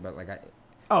ran in, but, like,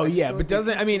 Oh, I just yeah, feel but like they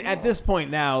doesn't, take I mean, too at long. this point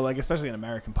now, like, especially in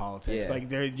American politics, Yeah. like,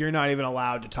 you're not even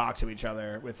allowed to talk to each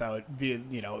other without,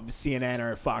 CNN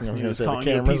or Fox I was News gonna say, calling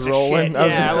the you a camera's piece rolling. of I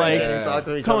was shit. gonna Yeah, say, like, can't talk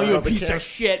to each calling other you a about the piece camera. of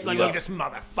shit. Like, Yeah. look, this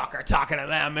motherfucker talking to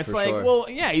them. It's For like, sure. well,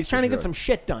 yeah, he's trying to get sure. some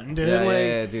shit done, dude. Yeah, like,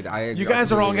 yeah, dude. I agree. you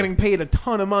guys are all completely getting paid a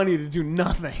ton of money to do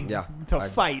nothing. Yeah, to I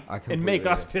fight and make completely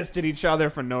us agree. pissed at each other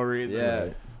for no reason.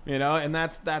 Yeah. And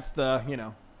that's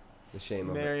the, the shame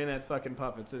of it. marionette fucking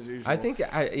puppets as usual. I think, But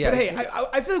hey,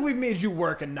 I feel like we've made you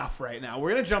work enough right now.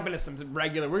 We're gonna jump into some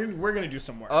regular. We're gonna do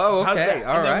some work. Oh, How's okay. that?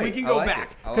 All and then right. we can I go like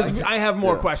back it. I because like it. I have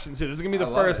more Yeah. questions too. This is gonna be the I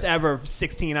love first it. ever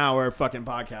 16-hour fucking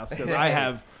podcast because I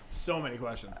have so many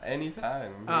questions.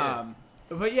 Anytime.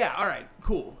 But yeah, all right,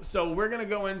 cool. So we're gonna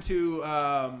go into. What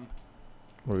are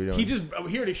we doing?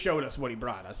 He already showed us what he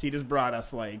brought us. He just brought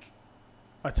us like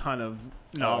a ton of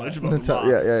knowledge about the law.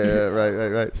 Yeah.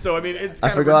 Right. So I mean, it's I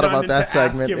kind of forgot redundant about that to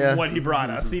segment, ask him yeah. what he brought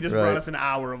us. He just brought Right. us an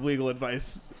hour of legal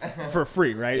advice for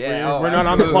free, right? Yeah, we're not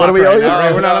on the absolutely. clock. What do we right owe you? now, right?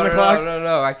 No, We're not no, on the no, clock.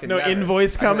 No, I can No never.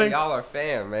 invoice I mean, coming? y'all are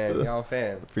fan, man. Y'all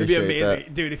fan. It'd be Appreciate amazing,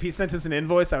 that. dude. If he sent us an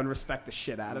invoice, I would respect the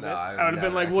shit out of No, it. I I would have been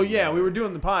never. like, I "Well, could yeah, never. we were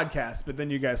doing the podcast, but then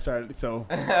you guys started." So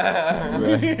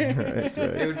Right.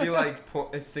 It would be like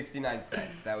 69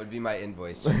 cents. That would be my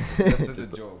invoice, just as a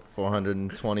joke.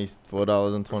 $424.20.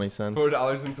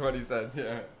 $4.20.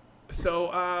 Yeah.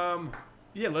 So,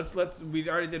 yeah, let's. We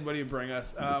already did. What do you bring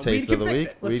us? Taste Weed of the Can Fix week.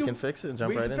 It. Let's We do- can fix it. Jump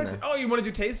Weed right Can in Fix there. It. Oh, you want to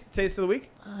do taste of the week?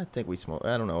 I think we smoke.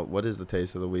 I don't know. What is the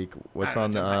taste of the week? What's I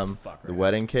on don't the know. Let's fuck the around.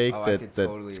 wedding cake Oh, I that could that's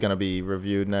totally- gonna be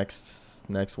reviewed next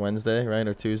Wednesday, right,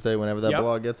 or Tuesday, whenever that Yep.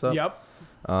 blog gets up. Yep.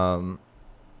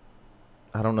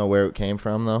 I don't know where it came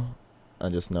from though. I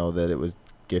just know that it was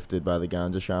gifted by the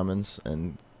Ganja Shamans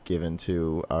and given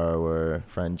to our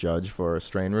friend Judge for a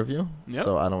strain review. Yep.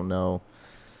 So I don't know.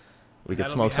 We could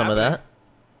That'll smoke be some of happening. that.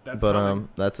 That's But coming.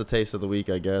 that's the taste of the week,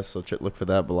 I guess. So look for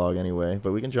that blog anyway.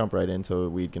 But we can jump right into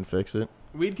Weed Can Fix It.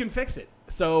 Weed Can Fix It.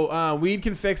 So Weed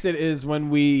Can Fix It is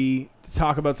when we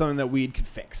talk about something that weed could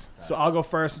fix. So I'll go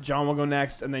first, John will go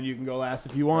next, and then you can go last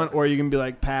if you want, or you can be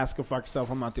like, pass, go fuck yourself.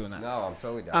 I'm not doing that. No, I'm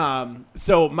totally down.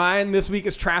 So mine this week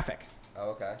is traffic.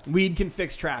 Oh, okay. Weed can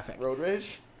fix traffic. Road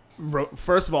rage?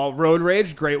 First of all, road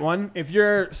rage, great one. If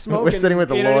you're smoking, We're sitting with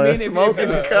the you know what I lawyer mean? If- smoking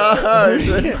the cars.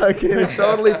 And fucking it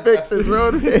totally fixes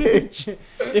road rage.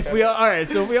 If we all right,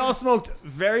 so if we all smoked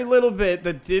very little bit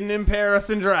that didn't impair us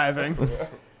in driving,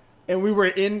 and we were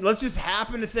in, let's just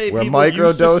happen to say We're people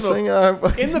used to smoke.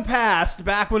 microdosing our In the past,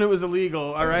 back when it was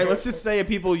illegal, all right, let's just say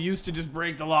people used to just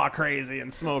break the law crazy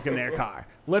and smoke in their car.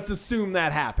 Let's assume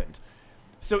that happened.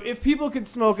 So if people could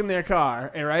smoke in their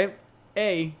car, all right,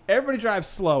 everybody drives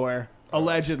slower,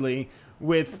 allegedly,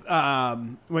 with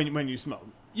when you smoke.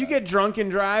 You get drunk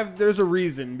and drive, there's a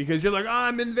reason. Because you're like,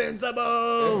 I'm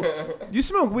invincible. You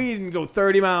smoke weed and go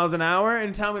 30 miles an hour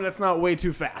and tell me that's not way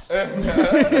too fast.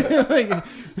 Like,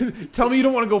 tell me you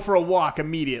don't want to go for a walk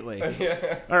immediately.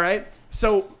 All right?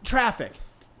 So, traffic.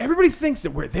 Everybody thinks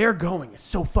that where they're going is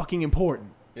so fucking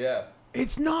important. Yeah.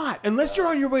 It's not. Unless you're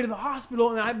on your way to the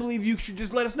hospital, and I believe you should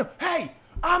just let us know, hey,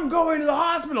 I'm going to the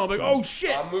hospital. I'm like, oh,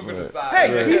 shit. I'm moving aside.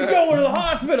 Hey, he's going to the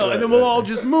hospital. And then we'll all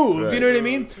just move. You know what I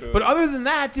mean? But other than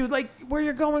that, dude, like, where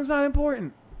you're going is not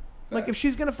important. Like, if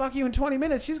she's going to fuck you in 20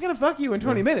 minutes, she's going to fuck you in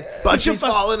 20 minutes. But she's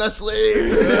falling asleep.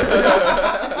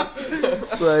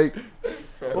 It's like...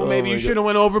 Well, maybe you should have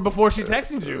went over before she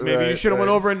texted you. Maybe you should have went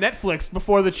over and Netflixed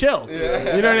before the chill.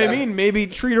 Yeah. You know what I mean? Maybe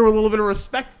treat her with a little bit of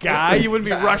respect, guy. You wouldn't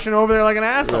be rushing over there like an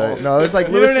asshole. Right. No, it's like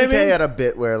Louis C.K. had a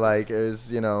bit where, like,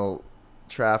 is, you know...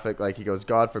 traffic, like he goes,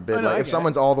 God forbid, like if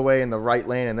someone's all the way in the right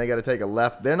lane and they got to take a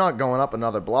left, they're not going up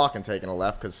another block and taking a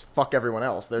left because fuck everyone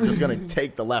else. They're just going to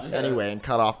take the left anyway and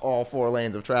cut off all 4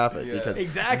 lanes of traffic because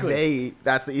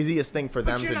that's the easiest thing for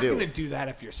them to do. But you're not going to do that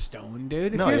if you're stoned,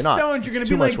 dude. If no, you're stoned, you're going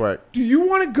to be like, work. Do you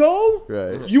want to go?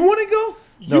 Right. You want to go?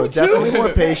 No, definitely more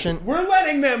patient. We're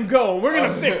letting them go. We're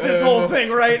going to fix this whole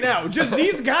thing right now. Just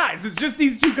these guys. It's just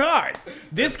these 2 cars.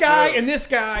 This guy and this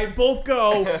guy both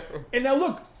go. And now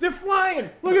look, they're flying.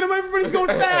 Look at them. Everybody's going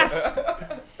fast.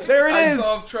 There it is. I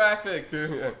solve traffic.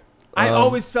 I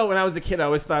always felt when I was a kid, I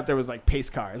always thought there was like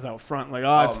pace cars out front. Like,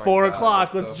 oh, it's 4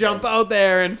 o'clock. Let's jump out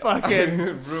there and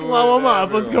fucking slow them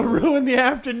up. Let's go ruin the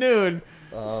afternoon.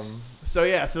 So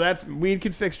yeah, so that's weed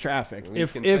could fix traffic.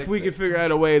 If we could figure out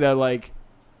a way to like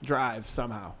drive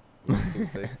somehow. We can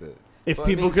fix it. If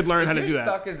people could learn how to do that. If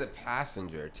you're stuck as a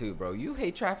passenger too, bro, you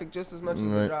hate traffic just as much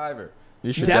as the driver.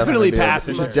 You should definitely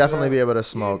be able to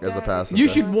smoke as a passenger. You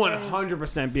should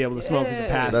 100% be able to smoke as a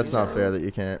passenger. That's not fair that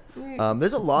you can't.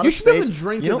 There's a lot of states. You should be able to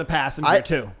drink as a passenger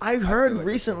too. I heard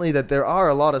recently that there are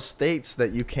a lot of states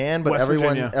that you can, but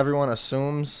everyone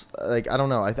assumes, like, I don't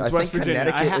know. I think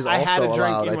Connecticut is also allowed. I had a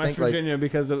drink in West Virginia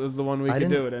because it was the one we could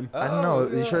do it in. I don't know.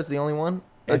 Are you sure it's the only one?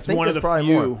 It's one of the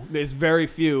few. More. There's very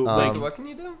few. So what can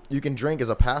you do? You can drink as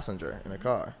a passenger in a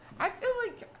car. I feel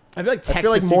like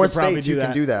Texas, more states you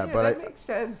can do that. Yeah, but that makes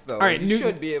sense, though. All right, you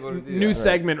should be able to do that. New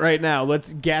segment right now. Let's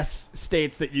guess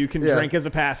states that you can drink as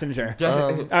a passenger.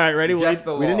 All right, ready? We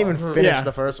didn't even finish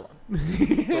the first one.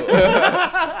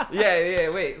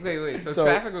 Wait. So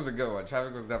traffic was a good one.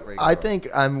 Traffic was definitely a good one. I think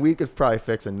we could probably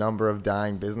fix a number of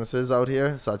dying businesses out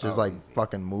here, such as like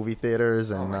fucking movie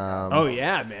theaters and oh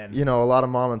yeah, man. You know, a lot of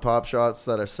mom and pop shops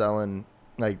that are selling.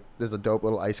 Like, there's a dope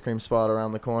little ice cream spot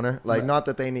around the corner. Like, not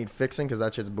that they need fixing because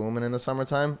that shit's booming in the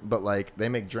summertime, but, like, they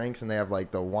make drinks and they have, like,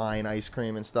 the wine ice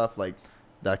cream and stuff. Like,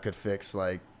 that could fix,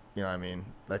 like, you know what I mean?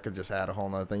 That could just add a whole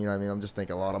nother thing. You know what I mean? I'm just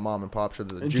thinking a lot of mom and pop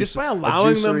shops. Just by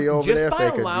allowing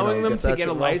them to get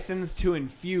a license to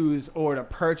infuse or to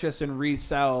purchase and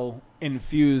resell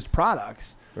infused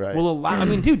products. Right. Will allow. I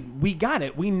mean, dude, we got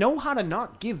it. We know how to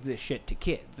not give this shit to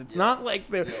kids. It's not like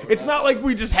it's not like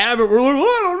we just have it. We're like,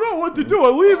 I don't know what to do.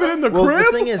 I leave it in the crib.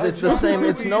 The thing is, it's the same.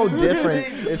 It's no different.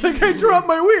 It's like I dropped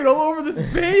my weed all over this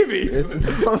baby.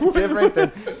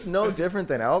 It's no different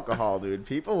than alcohol, dude.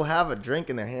 People have a drink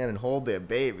in their hand and hold their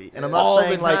baby. And I'm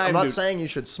not saying you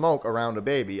should smoke around a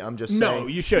baby. I'm just saying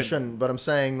you shouldn't. But I'm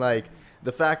saying like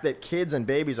the fact that kids and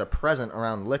babies are present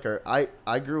around liquor.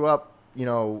 I grew up, you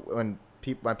know, when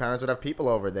my parents would have people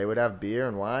over. They would have beer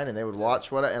and wine, and they would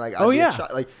watch what. And like,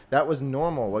 like that was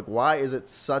normal. Like, why is it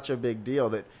such a big deal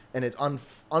that? And it's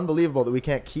unbelievable that we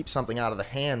can't keep something out of the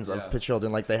hands of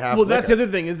children like they have. Well, that's the other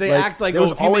thing is they act like,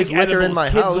 if you make edibles, in my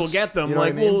kids house, will get them. You know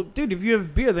like, well, dude, if you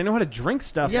have beer, they know how to drink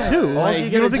stuff too.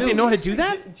 Like, you don't think they know how to do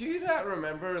that? Do you not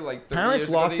remember like parents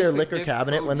lock their liquor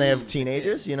cabinet when they have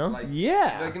teenagers? You know? Like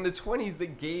in the 20s, they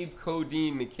gave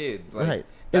codeine to kids. Like, right.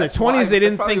 In the 20s, they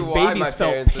didn't think babies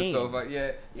felt pain.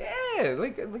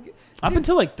 Like up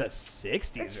until like the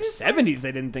 60s or 70s,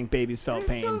 they didn't think babies felt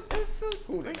pain.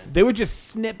 They were just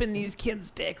snipping these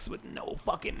kids' dicks with no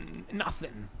fucking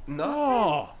nothing.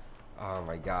 Oh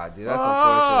my god, dude, that's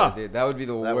unfortunate, dude. That would be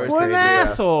the worst thing. What an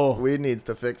asshole. Weed needs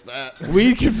to fix that.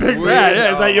 Weed can fix that.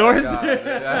 Yeah, is that yours?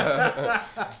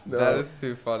 No. That is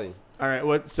too funny. All right,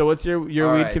 what's your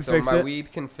weed can fix it? My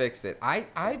weed can fix it.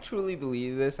 I truly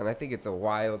believe this, and I think it's a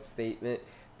wild statement,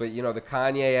 But you know, the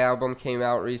Kanye album came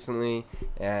out recently,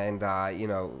 and you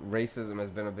know, racism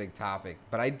has been a big topic.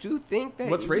 But I do think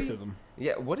that what's racism?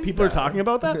 Yeah, what is people that? are talking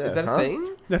about that? Yeah, is that a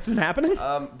thing? That's been happening?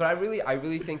 But I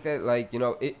really think that, like, you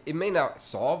know, it may not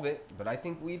solve it, but I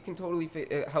think weed can totally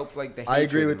help, like, the hatred. I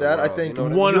agree with that. World, I think you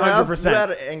know 100%. You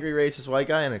had an angry racist white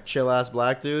guy and a chill ass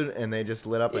black dude, and they just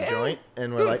lit up a joint,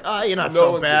 and we're like, you're not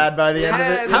so bad by the end of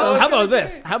it. How about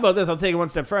this? How about this? I'll take it one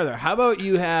step further. How about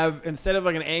you have, instead of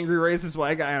like an angry racist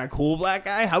white guy and a cool black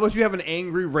guy, how about you have an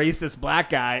angry racist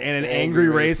black guy and an angry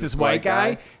racist white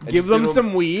guy? Give them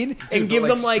some weed and give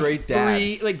them like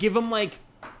 3, like give them like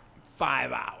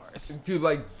 5 hours. Dude,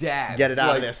 like dabs. Get it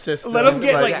out of their system. Let them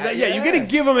get you gotta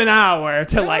give them an hour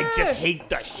to like just hate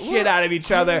the shit out of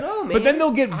each other. But then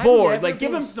they'll get bored. Like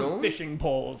give them some fishing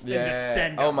poles and just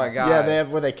send them. Oh my god. Yeah, they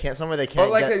have where they can't. Somewhere they can't.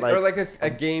 Or like a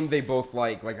game they both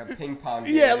like a ping pong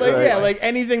game. Yeah, like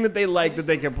anything that they like that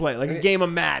they can play, like a game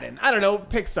of Madden. I don't know,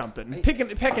 pick something. Pick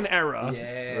an era.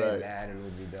 Yeah, Madden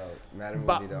would be dope.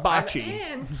 Bocce.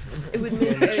 And it would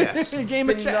make a game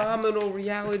of chess. Phenomenal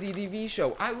reality TV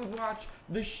show. I would watch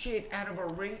the shit out of a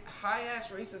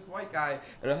high-ass racist white guy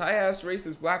and a high-ass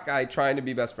racist black guy trying to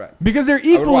be best friends. Because they're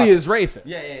equally as racist.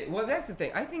 Yeah. Well, that's the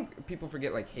thing. I think people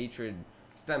forget, like, hatred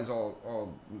stems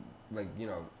all like, you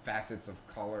know, facets of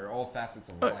color, all facets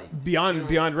of life. Beyond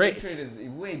race. Hatred is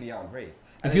way beyond race.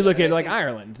 If you look at, like,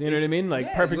 Ireland, you know what I mean?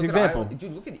 Like, perfect example.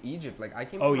 Dude, look at Egypt. Like, I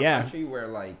came from a country where,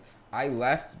 like, I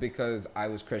left because I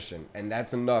was Christian, and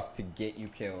that's enough to get you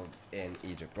killed in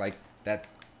Egypt. Like,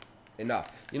 that's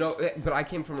enough. You know, but I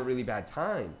came from a really bad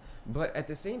time. But at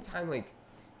the same time, like,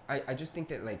 I just think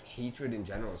that, like, hatred in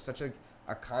general is such a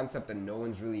concept that no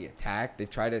one's really attacked. They've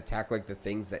tried to attack, like, the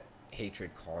things that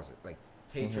hatred causes. Like,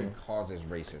 hatred causes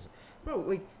racism. Bro,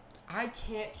 like, I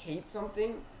can't hate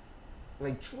something,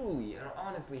 like, truly and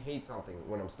honestly hate something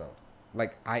when I'm stoned.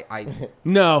 Like, I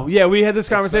No, yeah, we had this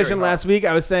conversation last week.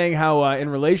 I was saying how in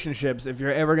relationships, if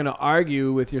you're ever going to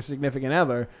argue with your significant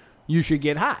other, you should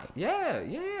get high. Yeah,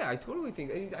 I totally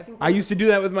think. I used to do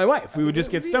that with my wife. We would just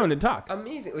get stoned and talk.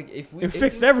 Amazing. Like it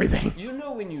fixed everything. You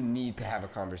know when you need to have a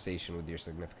conversation with your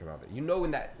significant other. You know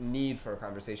when that need for a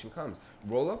conversation comes.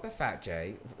 Roll up a fat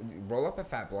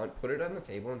blunt, put it on the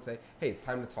table, and say, "Hey, it's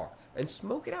time to talk." And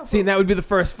smoke it out. See, and that would be the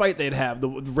first fight they'd have. The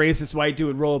racist white dude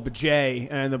would roll up a J,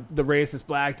 and the racist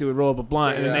black dude would roll up a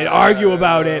blunt, and then they'd argue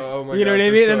about it. You know what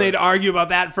I mean? And they'd argue about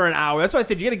that for an hour. That's why I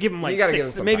said you got to give them like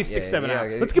 6-7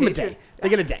 hours. Let's give them a day. They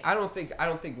get a day. I don't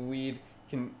think weed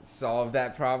can solve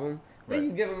that problem. Then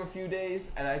you give them a few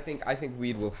days, and I think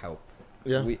weed will help.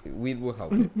 Yeah, weed will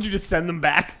help. You just send them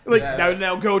back. Like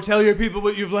now go tell your people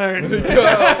what you've learned.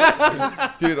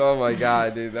 Dude, oh my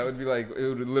god, dude, that would be like it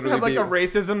would literally have like a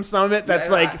racism summit that's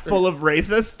full of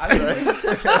racists.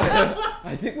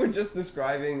 I think we're just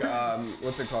describing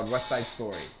what's it called, West Side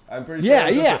Story. I'm pretty sure.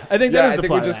 Yeah. I think that is the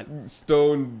plot. I think we just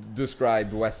stone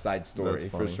described West Side Story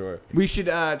for sure. We should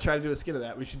try to do a skit of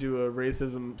that. We should do a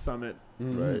racism summit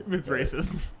with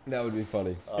racists. That would be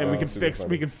funny. And we can fix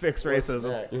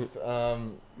racism. Next?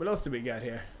 What else do we got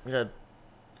here? We had.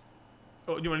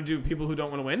 Oh, do you want to do people who don't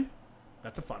want to win?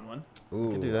 That's a fun one. Ooh,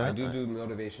 we can do that. I do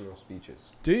motivational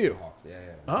speeches. Do you? Talks. Yeah.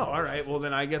 Oh, all right. Well,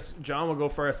 then I guess John will go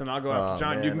first, and I'll go after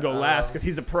John. Man. You can go last because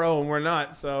he's a pro and we're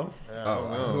not. So.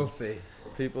 We'll see.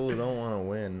 People who don't want to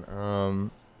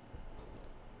win.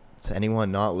 To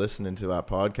anyone not listening to our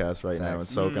podcast right now and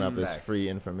soaking up this free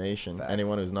information,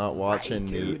 anyone who's not watching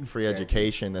the free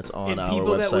education that's on our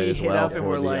website as well, and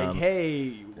we're like,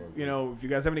 hey, you know, if you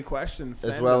guys have any questions,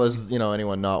 as well as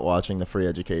anyone not watching the free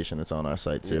education that's on our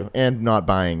site too, and not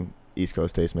buying East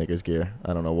Coast Tastemakers gear.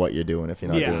 I don't know what you're doing if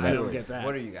you're not doing that. I don't get that.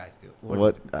 What are you guys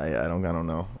doing? I don't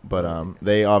know, but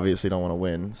they obviously don't want to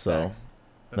win, so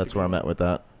that's where I'm at with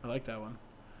that. I like that one.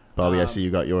 Bobby, I see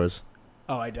you got yours.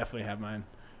 Oh, I definitely have mine.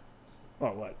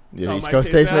 Oh, what? East Coast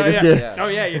Tastemakers gear? Yeah. Oh,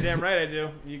 yeah, you're damn right I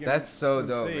do. That's so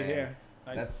dope, man. Here.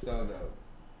 That's so dope.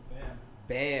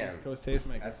 Bam. East Coast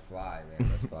Tastemakers. That's fly, man.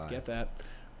 That's fly. Let's get that.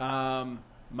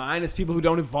 Mine is people who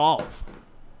don't evolve.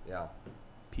 Yeah.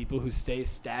 People who stay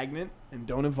stagnant and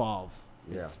don't evolve.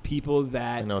 Yeah. It's people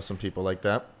that... I know some people like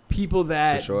that. People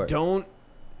that don't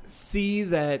see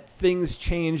that things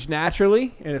change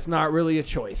naturally, and it's not really a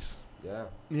choice. Yeah.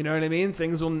 You know what I mean?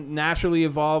 Things will naturally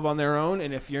evolve on their own,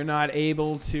 and if you're not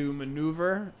able to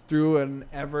maneuver through an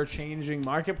ever-changing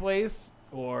marketplace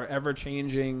or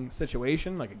ever-changing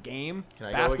situation, like a game,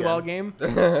 basketball game, you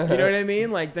know what I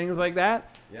mean? Like things like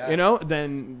that, you know,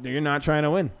 then you're not trying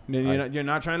to win. You're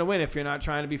not trying to win if you're not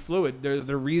trying to be fluid. There's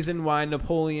a reason why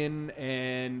Napoleon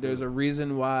and there's a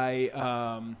reason why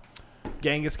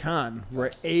Genghis Khan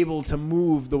were able to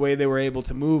move the way they were able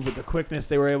to move with the quickness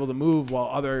they were able to move, while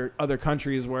other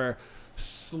countries were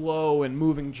slow and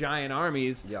moving giant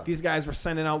armies. Yeah. These guys were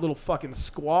sending out little fucking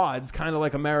squads, kind of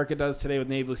like America does today with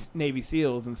Navy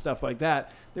SEALs and stuff like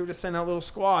that. They were just sending out little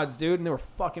squads, dude, and they were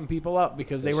fucking people up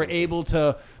because they were able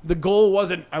to. The goal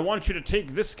wasn't, I want you to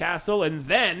take this castle and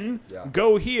then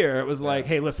go here. It was like,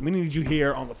 hey, listen, we need you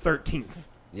here on the 13th.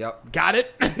 Yep. Got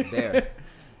it? There.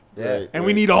 Yeah. And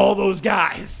we need all those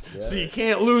guys, so you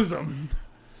can't lose them.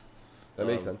 That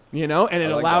makes sense. You know, and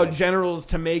it allowed generals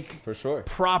to make for sure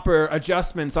proper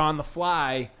adjustments on the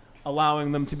fly,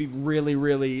 allowing them to be really,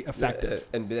 really effective.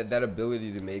 Yeah, and that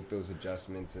ability to make those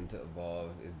adjustments and to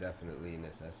evolve is definitely a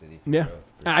necessity for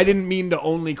growth. For I didn't mean to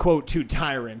only quote two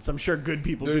tyrants. I'm sure good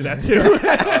people do that too.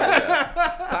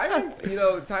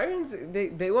 Tyrants,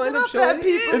 they wind up showing bad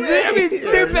people.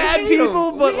 They're bad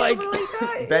people, but like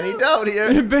Benny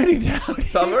Dowdy. Benny Dowdy.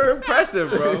 Some are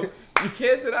impressive, bro. You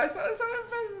can't deny some impressive.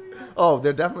 Oh,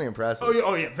 they're definitely impressive.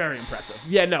 Oh yeah, very impressive.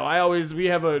 Yeah, no, we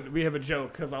have a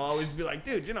joke because I'll always be like,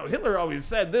 dude, Hitler always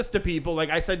said this to people. Like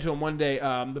I said to him one day,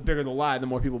 the bigger the lie, the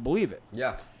more people believe it.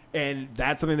 Yeah. And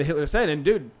that's something that Hitler said. And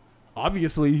dude,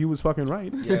 obviously he was fucking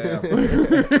right. Yeah.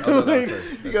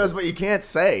 He goes, but you can't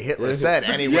say Hitler said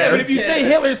anywhere. Yeah, but if you say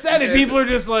Hitler said it, people are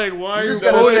just like, why are you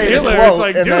quoting Hitler? It's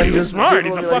like, dude, he was smart.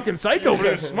 He's a fucking psycho, but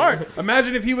he was smart.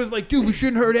 Imagine if he was like, dude, we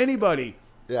shouldn't hurt anybody.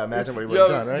 Yeah, imagine what he would have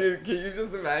done, right? Dude, can you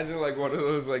just imagine like one of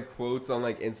those like quotes on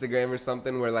like Instagram or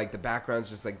something where like the background's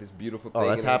just like this beautiful thing. Oh,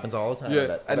 that happens all the time.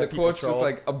 Yeah, and the quote's just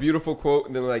like a beautiful quote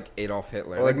and then like Adolf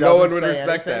Hitler. Or like no one would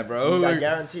respect that, bro. I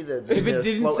guarantee that if it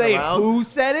didn't say who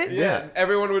said it, yeah,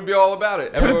 everyone would be all about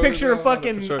it. Put a picture of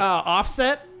fucking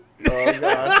Offset. Oh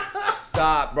god.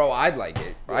 Stop, bro. I'd like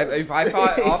it. If I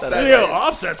thought Offset,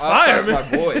 Offset's fire,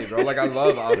 Offset's my boy, bro. Like I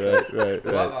love Offset. Right.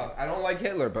 Love Offset. I don't like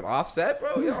Hitler, but Offset,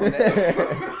 bro.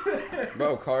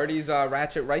 Bro, Cardi's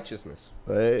Ratchet Righteousness.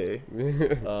 Hey.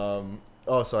 So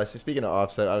I see. Speaking of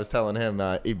Offset, I was telling him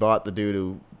he bought the dude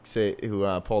who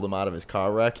pulled him out of his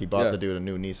car wreck. He bought the dude a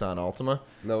new Nissan Altima.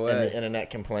 No way. And the internet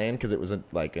complained because it was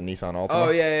like a Nissan Altima. Oh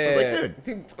yeah. I was like,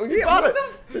 dude, he bought it.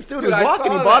 This dude was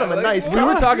walking. He bought him a nice car. We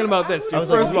were talking about this, dude. I was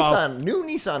First like, of all, new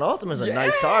Nissan Altima is a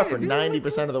nice car for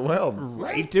 90% of the world.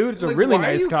 Right, dude. It's a really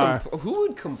nice car. Who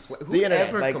would complain? The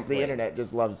internet, the internet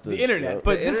just loves the internet.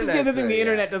 But this is the other thing the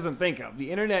internet doesn't think of. The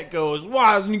internet goes,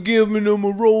 why doesn't you give me no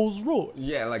more Rolls Royce?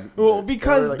 Yeah, like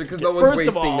because no one's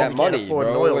wasting that money,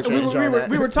 bro.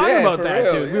 We were talking about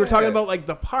that, dude. We were talking about like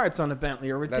the parts on a Bentley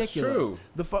are ridiculous.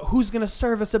 That's true. Who's gonna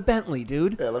service a Bentley,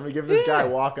 dude? Yeah, let me give this guy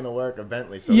walking to work a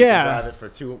Bentley so he can drive it for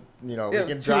we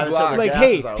can drive it till the gas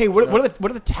is out. Hey, what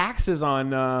are the taxes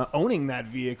on owning that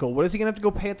vehicle? What is he gonna have to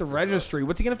go pay at the registry?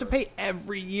 What's he gonna have to pay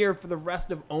every year for the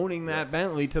rest of owning that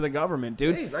Bentley to the government,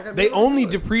 dude? They only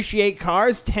depreciate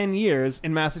cars 10 years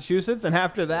in Massachusetts, and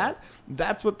after that,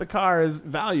 that's what the car is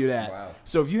valued at. Wow.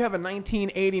 So if you have a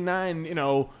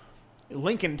 1989,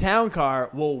 Lincoln Town Car,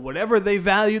 well, whatever they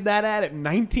valued that at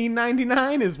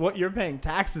 $19.99 is what you're paying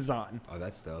taxes on. Oh,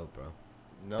 that's dope, bro.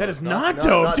 No, that is not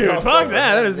dope, dude. Fuck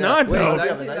that. That is not dope.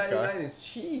 $19.99 is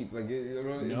cheap. Like,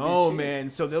 no, man.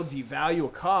 So they'll devalue a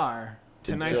car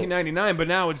to $19.99, but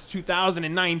now it's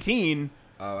 2019.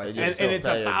 Oh, I see. And it's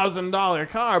a $1,000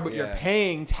 car, but you're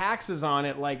paying taxes on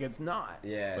it like it's not.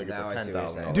 Yeah, like it's a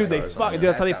 $10,000. Dude, they fuck. Dude,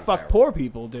 that's how they fuck poor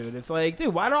people, dude. It's like,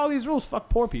 dude, why do all these rules fuck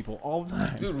poor people all the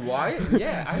time? Dude, why?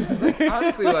 Yeah,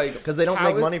 honestly, like, because they don't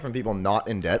make money from people not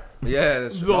in debt. Yeah,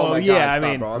 that's true. Oh my God,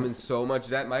 stop, bro. I'm in so much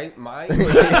debt. My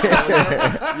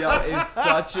it's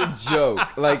such a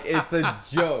joke. Like, it's a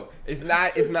joke. It's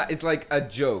not. It's like a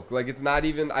joke. Like, it's not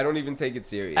even. I don't even take it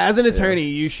serious. As an attorney,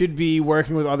 you should be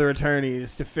working with other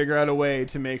attorneys to figure out a way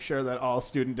to make sure that all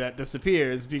student debt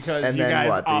disappears, because and you then guys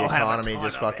what? all the economy have a ton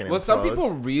just of fucking. it. Well, some people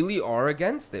really are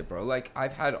against it, bro. Like,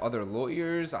 I've had other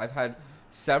lawyers. I've had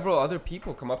several other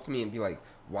people come up to me and be like,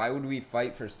 "Why would we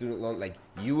fight for student loan? Like,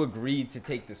 you agreed to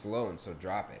take this loan, so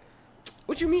drop it."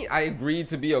 What you mean? I agreed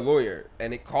to be a lawyer,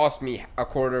 and it cost me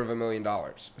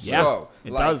 $250,000. Yeah, so,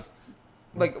 it does.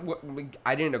 Like,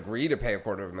 I didn't agree to pay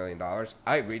 $250,000.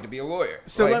 I agreed to be a lawyer.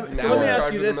 So, like, let me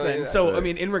ask you this then. So, I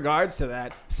mean, in regards to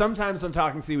that, sometimes on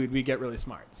Talking Seaweed, we get really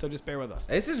smart. So just bear with us.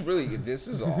 This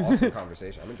is an awesome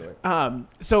conversation. I'm enjoying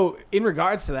it. So in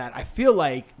regards to that, I feel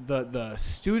like the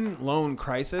student loan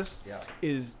crisis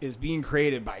is being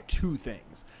created by two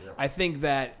things. Yeah. I think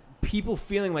that people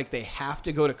feeling like they have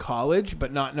to go to college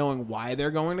but not knowing why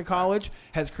they're going to college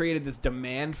has created this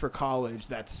demand for college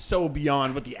that's so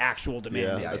beyond what the actual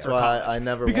demand is. That's why I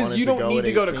never because wanted you don't need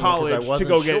to go to college to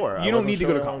go get. You don't need to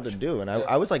go to college to do, and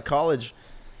I was like college.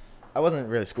 I wasn't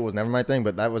really, school was never my thing,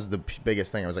 but that was the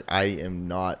biggest thing. I was like, I am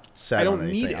not set on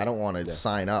anything. I don't want to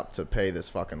sign up to pay this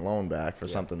fucking loan back for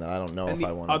something that I don't know if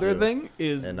I want to do. The other thing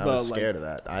is, and I was scared of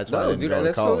that. That's why I didn't go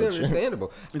to college. Totally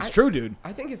understandable. It's true, dude.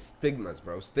 I think it's stigmas,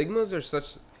 bro. Stigmas are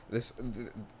such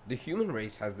the human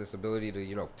race has this ability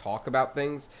to talk about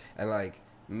things and like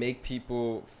make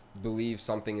people believe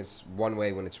something is one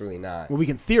way when it's really not. Well, we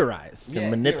can theorize. You can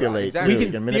manipulate. Exactly. We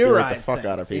can manipulate the fuck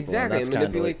out of people. Exactly, and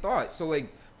manipulate thought. So,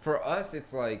 like, for us,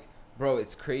 it's like, bro,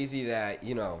 it's crazy that,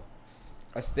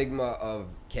 a stigma of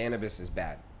cannabis is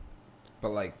bad.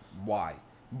 But, like, why?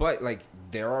 But, like,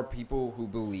 there are people who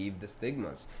believe the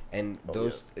stigmas. And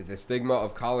the stigma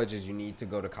of college is you need to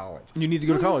go to college. You need to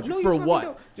go to college? For what?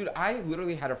 Don't. Dude, I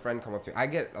literally had a friend come up to me. I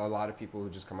get a lot of people who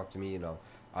just come up to me,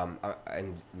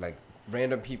 and like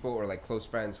random people or like close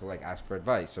friends who like ask for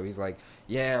advice. So he's like,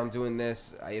 yeah, I'm doing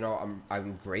this.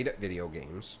 I'm great at video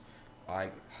games.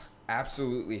 I'm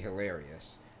absolutely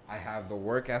hilarious. I have the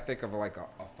work ethic of like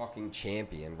a fucking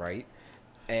champion, right?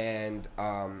 And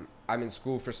I'm in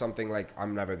school for something like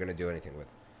I'm never gonna do anything with.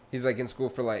 He's like in school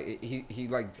for like he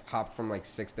like hopped from like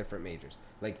 6 different majors.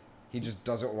 Like he just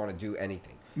doesn't want to do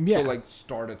anything. Yeah. So, like,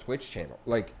 start a Twitch channel.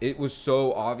 Like, it was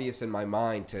so obvious in my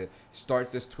mind to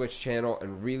start this Twitch channel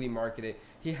and really market it.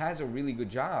 He has a really good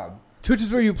job. Twitch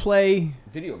is where you play...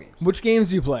 video games. Which games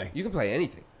do you play? You can play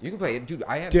anything. You can play it. Dude,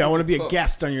 I want to be a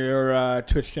guest on your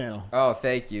Twitch channel. Oh,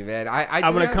 thank you, man.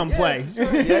 I'm going to come play. For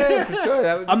sure. Yeah, for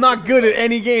sure. I'm not good at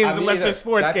any games unless they're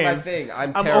sports games. That's my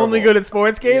thing. I'm only good at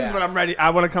sports games, but I'm ready.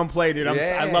 I want to come play, dude.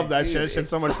 I love that shit. It's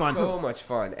so much fun. So much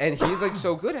fun. And he's, like,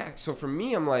 so good at it. So, for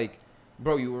me, I'm like...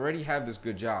 Bro, you already have this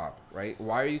good job, right?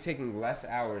 Why are you taking less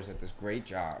hours at this great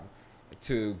job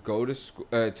to go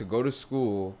to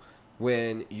school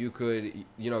when you could,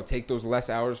 take those less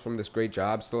hours from this great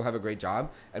job, still have a great job,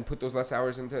 and put those less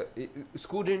hours into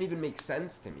school? Didn't even make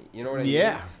sense to me. You know what I mean?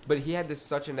 Yeah. But he had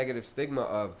such a negative stigma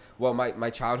of, well,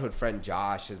 my childhood friend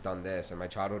Josh has done this, and my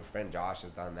childhood friend Josh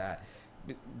has done that.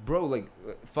 Bro, like,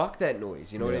 fuck that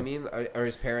noise. You know what I mean? Or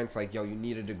his parents like, yo, you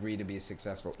need a degree to be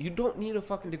successful. You don't need a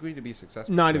fucking degree to be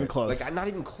successful. Not even close. Like, not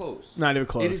even close. Not even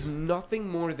close. It is nothing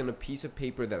more than a piece of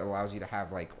paper that allows you to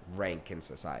have, like, rank in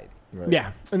society. Right.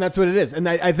 Yeah, and that's what it is. And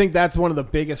I think that's one of the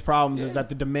biggest problems is that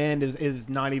the demand is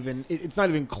not even, it's not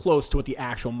even close to what the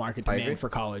actual market demand for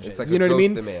college is. Like you know what I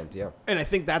mean? Demand, yeah. And I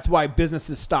think that's why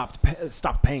businesses stopped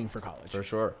paying for college. For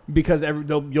sure. Because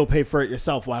you'll pay for it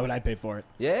yourself. Why would I pay for it?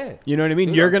 Yeah. You know what I mean?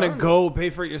 Dude, you're going to go pay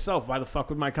for it yourself. Why the fuck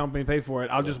would my company pay for it?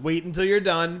 I'll just wait until you're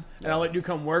done, and I'll let you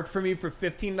come work for me for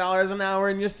 $15 an hour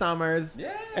in your summers.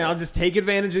 Yeah. And I'll just take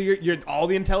advantage of your all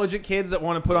the intelligent kids that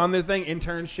want to put on their thing,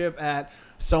 internship at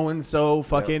so-and-so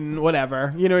fucking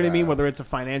whatever. You know what I mean? Whether it's a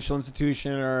financial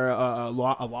institution or a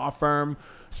law firm,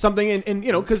 something. And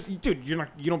because, dude, you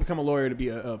don't become a lawyer to be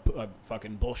a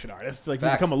fucking bullshit artist. Like, you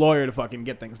become a lawyer to fucking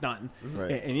get things done.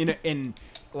 Right. And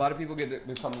a lot of people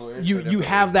become lawyers. You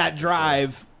have that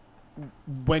drive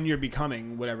when you're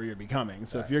becoming whatever you're becoming.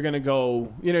 So if you're going to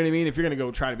go, you know what I mean? If you're going to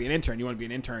go try to be an intern, you want to be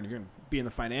an intern. If you're going to be in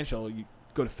the financial, you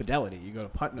go to Fidelity, you go to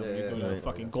Putnam, you go to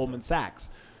fucking Goldman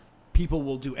Sachs. People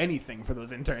will do anything for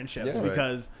those internships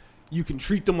because you can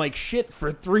treat them like shit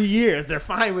for 3 years. They're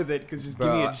fine with it because just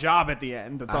give me a job at the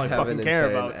end. That's all I fucking care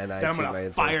about. And then I'm going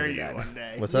to fire you one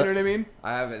day. What's that? You know what I mean?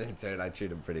 I have an intern. I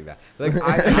treat him pretty bad. Like,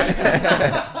 I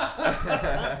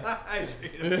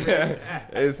treat him pretty bad.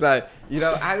 It's not,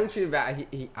 I don't treat him bad.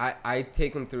 I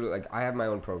take him through, like, I have my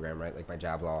own program, right? Like my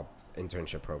Job Law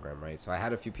internship program, right? So I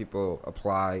had a few people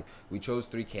apply. We chose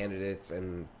 3 candidates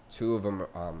and 2 of them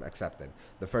accepted.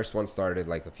 The first one started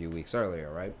like a few weeks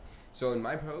earlier, right? So in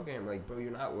my program, like, bro,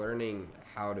 you're not learning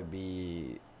how to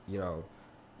be, you're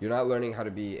not learning how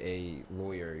to be a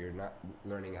lawyer. You're not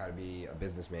learning how to be a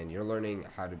businessman. You're learning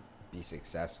how to be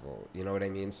successful. You know what I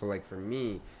mean? So, like, for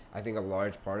me, I think a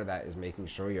large part of that is making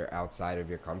sure you're outside of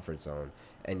your comfort zone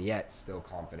and yet still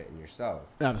confident in yourself.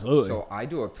 Absolutely. So I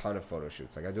do a ton of photo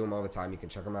shoots. Like, I do them all the time. You can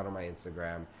check them out on my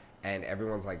Instagram. And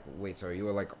everyone's like, wait, so are you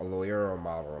a lawyer or a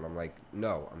model? And I'm like,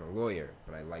 no, I'm a lawyer,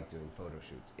 but I like doing photo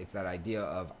shoots. It's that idea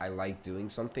of I like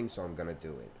doing something, so I'm going to do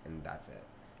it. And that's it.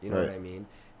 You know what I mean?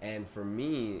 And for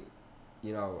me,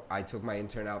 I took my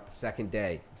intern out the second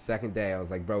day. I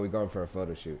was like, bro, we're going for a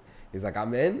photo shoot. He's like,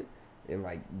 I'm in. And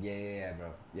like, yeah,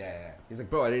 bro. Yeah. He's like,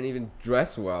 bro, I didn't even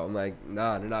dress well. I'm like,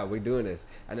 no, we're doing this.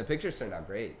 And the pictures turned out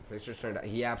great.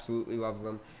 He absolutely loves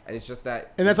them. And it's just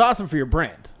that. And that's awesome for your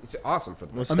brand. It's awesome for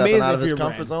the brand. Stepping out of his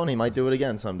comfort zone, he might do it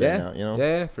again someday now,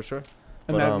 Yeah, for sure.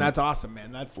 And that's awesome,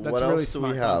 man. That's what really else do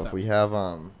smart we have?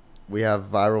 concept. We have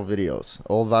viral videos.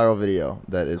 Old viral video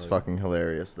that is fucking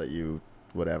hilarious that you,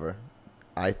 whatever.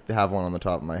 I have one on the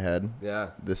top of my head.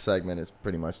 Yeah. This segment is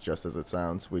pretty much just as it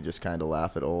sounds. We just kind of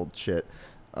laugh at old shit.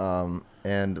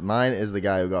 And mine is the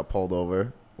guy who got pulled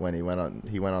over when he went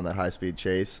on that high-speed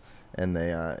chase, and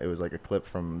it was like a clip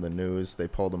from the news. They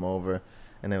pulled him over,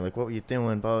 and they were like, "What were you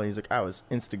doing, Bo?" He's like, "I was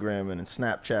Instagramming and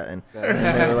Snapchatting." And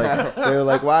they were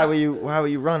like, "Why were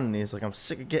you running?" And he's like, "I'm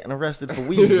sick of getting arrested for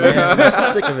weed, man.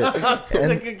 I'm sick of it. I'm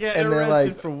sick of getting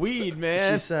arrested for weed,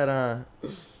 man."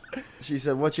 She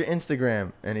said, "What's your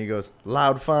Instagram?" And he goes,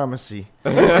 "Loud Pharmacy."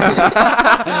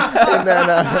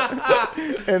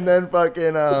 and then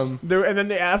fucking and then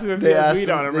they asked him if he has weed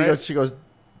on him, right? She goes,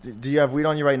 "Do you have weed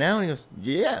on you right now?" And he goes,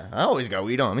 "Yeah, I always got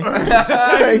weed on me." He's like,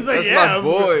 That's yeah, my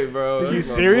boy, bro. Are you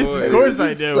serious? Of course I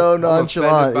do. So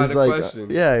nonchalant. He's He's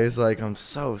like, he's like, "I'm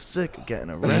so sick of getting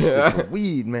arrested for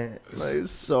weed, man." Like,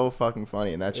 it's so fucking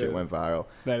funny, and that shit went viral.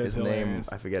 That is his hilarious. name,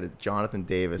 I forget it, Jonathan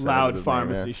Davis. Loud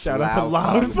Pharmacy. Shout out to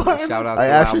Loud Pharmacy. Shout out I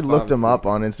to actually Loud looked him Pharmacy. up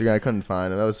on Instagram. I couldn't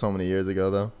find him. That was so many years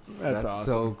ago, though. That's awesome.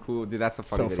 So cool, dude. That's a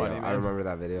funny So video. funny, man. I remember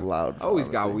that video. Loud I always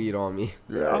got Pharmacy. weed on me.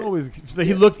 Right. Always,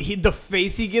 the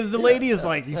face he gives the lady is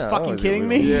like, "You fucking always kidding got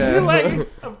weed me?" on me. Yeah. Like,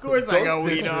 of course I got Don't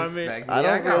weed on me. disrespect I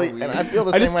don't got really, weed. and I feel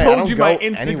the I same just way. I told don't you go my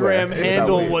anywhere Instagram without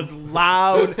handle weed. was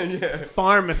Loud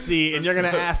Pharmacy, and you're gonna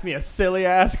ask me a silly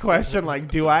ass question like,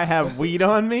 "Do I have weed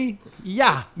on me?"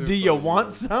 Yeah. Do you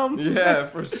want some? Yeah,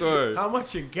 for sure. How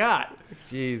much you got?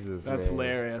 Jesus, That's man.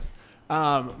 hilarious.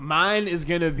 Mine is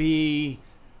gonna be.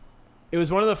 It was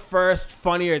one of the first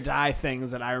Funny or Die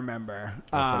things that I remember.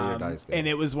 Funny or Die is good. And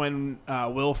it was when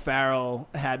Will Ferrell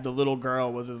had the little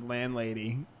girl was his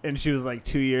landlady, and she was like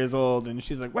 2 years old, and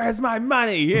she's like, "Where's my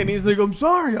money?" And he's like, "I'm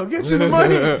sorry, I'll get you the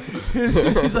money."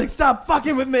 And she's like, "Stop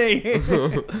fucking with me."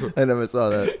 I never saw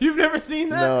that. You've never seen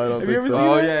that? No, I don't Have you think ever so. seen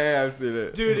Oh that? yeah, I've seen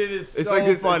it. Dude, it is It's so like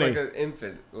this, funny. It's like an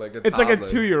infant, like a It's like a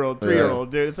toddler. 2-year-old, 3-year-old,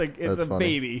 dude. It's like it's That's a funny.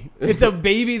 baby. It's a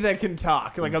baby that can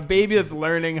talk, like a baby that's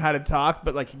learning how to talk,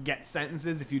 but like can get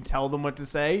sentences if you tell them what to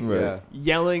say. Right. Yeah,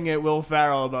 Yelling at Will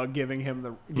Ferrell about giving her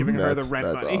the rent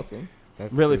that's money. Awesome.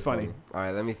 that's Really too funny. All right,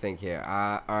 let me think here.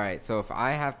 All right, so if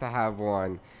I have to have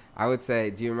one, I would say,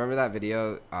 do you remember that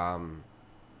video?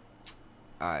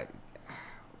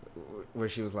 Where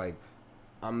she was like,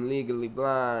 "I'm legally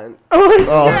blind."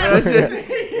 Oh,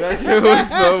 That shit was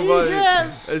so funny.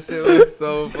 Yes. That shit was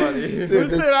so funny. Dude, Who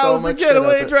there's said I so was a much shit out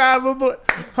getaway there. driver, but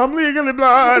I'm legally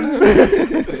blind?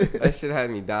 That shit had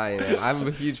me dying, man. I'm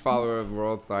a huge follower of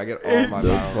World Star. I get all my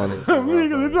That's viral funny. videos from I'm World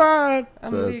legally Star. blind.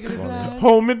 I'm That's legally funny. blind.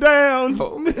 Hold me down.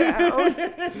 Hold me down.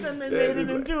 Then they made it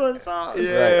into a song.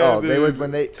 Yeah, Right. Oh, they dude. would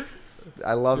when they.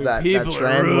 I love Dude, that people are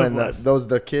trend when ruthless.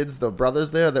 the kids, the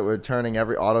brothers there that were turning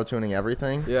auto tuning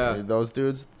everything. Yeah. I mean, those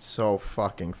dudes, so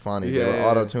fucking funny. Yeah, They were yeah,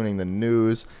 auto tuning the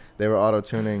news. They were auto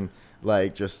tuning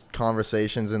like just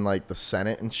conversations in like the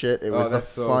Senate and shit. It Oh, was the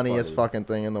that's so funniest funny. fucking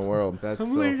thing in the world. That's I'm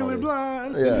so legally funny.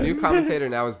 blind. Yeah. The new commentator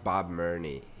now is Bob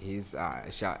Murney. He's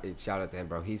shout out to him,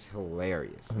 bro. He's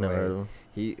hilarious. I've never heard of him.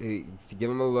 He to give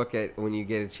him a look at when you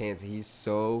get a chance. He's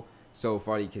so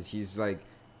funny because he's like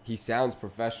he sounds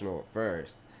professional at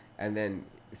first, and then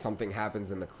something happens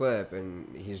in the clip,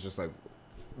 and he's just like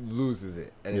loses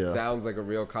it, and it Yeah. sounds like a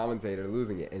real commentator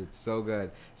losing it, and it's so good.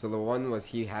 So the one was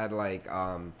he had like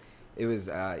it was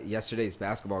yesterday's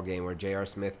basketball game where J.R.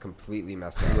 Smith completely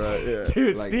messed up. Right, yeah.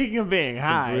 Dude, Like, speaking of being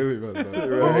high. Completely messed up.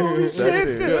 Holy That shit,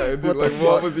 dude. dude. Yeah, dude, What the like fuck?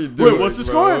 what was he doing? what's the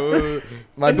bro?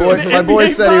 My In boy, the my boy NBA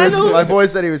said he was. finals? My boy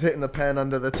said he was hitting the pen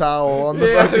under the towel on the.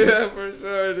 Yeah, fucking- yeah, for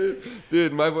sure, dude.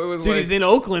 Dude, my boy was Dude, like, he's in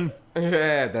Oakland.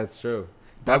 yeah, that's true.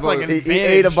 That's My boy- like an He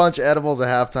ate a advantage. bunch of edibles at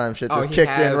halftime. Shit Oh, just he kicked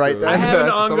had in right to. there. I have an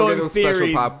Someone give ongoing him special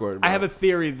theory. popcorn, bro. I have a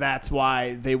theory that's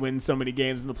why they win so many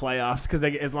games in the playoffs because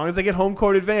as long as they get home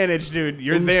court advantage, dude,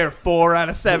 you're there 4 out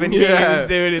of 7 Yeah. games,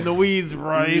 dude, in the weeds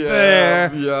right Yeah,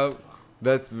 there. Yep.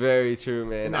 That's very true,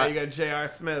 man. And now you got J.R.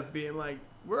 Smith being like,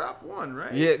 "We're up 1,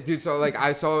 right?" Yeah, dude. So like,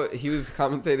 I saw he was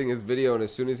commentating his video, and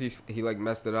as soon as he like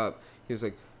messed it up, he was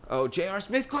like, "Oh, J.R.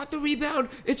 Smith caught the rebound.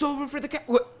 It's over for the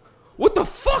What the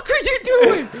fuck are you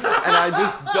doing?" And I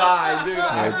just died, dude.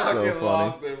 I That's so fucking funny.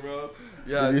 lost it, bro.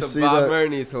 Yeah, Did you so see Bob the-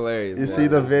 Murney's hilarious. You man. see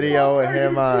the video of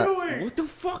him? What the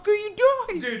fuck are you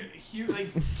doing? Dude, like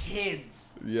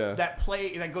kids Yeah. that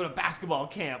go to basketball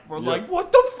camp were Yeah. like,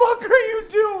 "What the fuck are you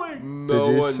doing?" No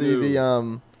Did you one see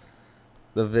knew.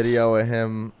 the video of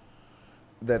him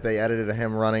that they edited of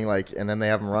him running and then they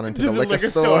have him run into To the the liquor liquor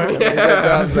store store. and then he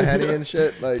grabs the Henny and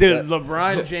shit like Dude, that.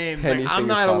 LeBron James. Like, Anything I'm is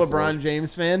not a possible. LeBron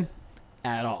James fan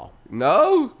at all.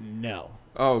 No. No.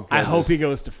 Oh, I hope he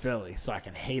goes to Philly so I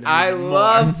can hate him. I even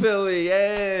love more. Philly.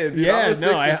 Yeah, dude, yeah. I'm a No,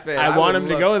 Sixers fan. I want him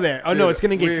to go there. Oh dude, no, it's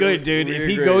gonna get good, dude. we If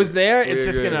he agree. goes there, We it's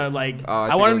just agree. gonna like. Oh, I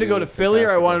think want him it'll to go be to Philly, or I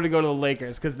fantastic. want him to go to the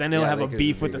Lakers, because then he'll Yeah, have a Lakers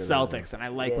beef would with be the good, Celtics, and I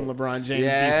like when LeBron James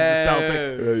Yeah. beefs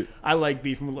with the Celtics. Right. I like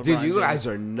beefing with LeBron. Dude, you James. guys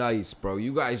are nice, bro.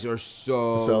 You guys are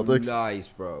so Celtics? nice,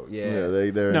 bro. Yeah,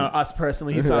 Yeah. they're No, us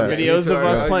personally. He saw Yeah. videos of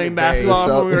us Yeah. playing Yeah. basketball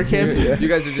The when we were kids. You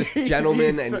guys are just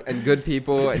gentlemen He's so- and good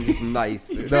people and just nice.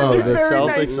 No, are the very Celtics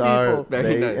nice are. people. Very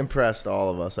They nice. impressed all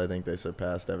of us. I think they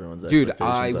surpassed everyone's Dude,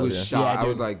 expectations. I was of shocked. Yeah, I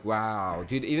was dude. like, wow.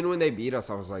 Dude, even when they beat us,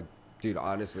 I was like, dude,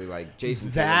 honestly, like, Jason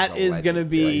That Tatum's a is legend. gonna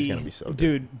be, Yeah, he's gonna be so good.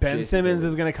 dude. Ben Jason Simmons Tatum.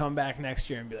 is gonna come back next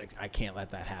year and be like, I can't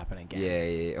let that happen again.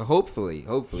 Yeah. Hopefully.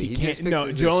 He just can't. fixed No,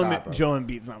 his Joel shot, bro.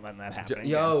 Embiid's not letting that happen.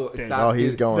 Yo, again. Dude. stop. Oh,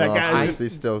 he's Dude, going that off. guy's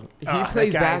He's still. He that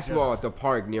plays guy's basketball just- at the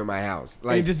park near my house. And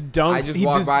Like, he just dunks. I just he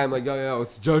walk by. I'm like, yo,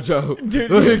 it's JoJo. dude.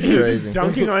 Like, He's crazy. just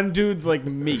dunking on dudes like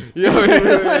me. Yo, he really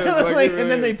is, Like, he and then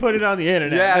really they is. put it on the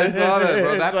internet. Yeah, I saw that,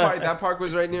 bro. It's That park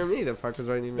was right near me.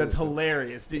 That's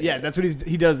hilarious, dude. Yeah, that's what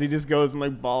he does. He just goes and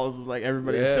like balls with like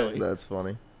everybody in Yeah. Philly. That's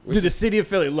funny. Dude, the city of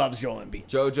Philly loves Joel Embiid.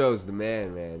 JoJo's the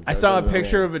man. I saw a JoJo's the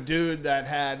picture man. of a dude that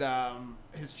had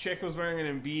his chick was wearing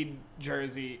an Embiid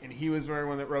jersey, and he was wearing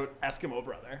one that wrote Eskimo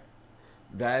Brother.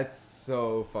 That's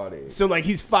so funny. So like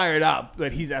he's fired up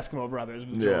that he's Eskimo Brothers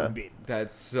with Joel Yeah. Embiid.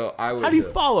 That's so. I would. How do you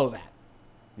follow that?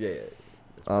 Yeah.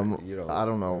 You don't. I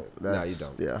don't know. No, That's, you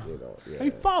don't. Yeah. You don't. Yeah. How do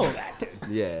you follow that,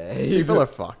 dude? Yeah. People are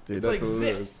fucked, dude. It's That's like a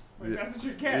this. Like, that's what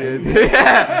you get.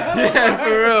 yeah,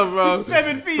 for real, bro. He's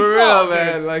 7 feet For tall, real,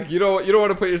 man. dude. Like you don't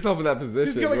want to put yourself in that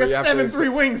position. He's got like where a you have to 7'3"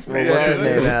 accept- wingspan. What's his Yeah.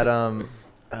 name?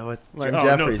 Had what's Like, Jim oh,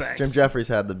 no Jeffries? thanks. Jim Jeffries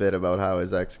had the bit about how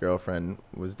his ex-girlfriend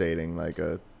was dating like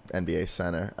a NBA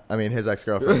center. I mean, his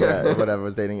ex-girlfriend, yeah, whatever,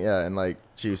 was dating, yeah, and like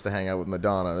she used to hang out with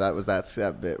Madonna. That was that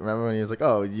bit. Remember when he was like,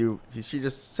 "Oh, she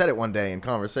just said it one day in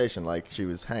conversation, like she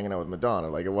was hanging out with Madonna,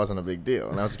 like it wasn't a big deal."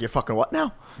 And I was like, "You fucking what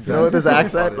now?" You know, with his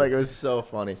accent, like it was so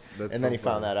funny. That's And then so he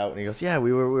found funny. that out, and he goes, "Yeah,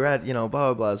 we were at blah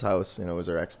blah blah's house. It was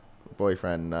her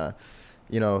ex-boyfriend."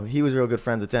 He was real good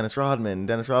friends with Dennis Rodman.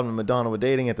 Dennis Rodman and Madonna were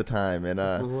dating at the time, and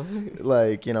we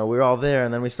were all there,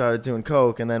 and then we started doing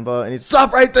coke, and then and he's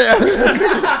stop right there.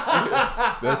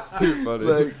 That's too funny.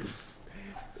 Like,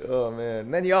 oh man!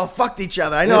 And then you all fucked each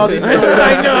other. I know all these stories.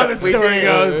 I know how the We story did.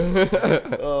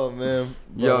 goes. Oh man!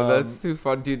 Yo, But, that's too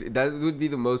fun, dude. That would be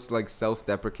the most like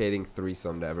self-deprecating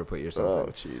threesome to ever put yourself oh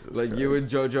in. Jesus! Like you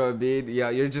Christ. and JoJo Embiid, yeah,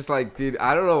 you're just like, dude,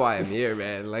 I don't know why I'm here,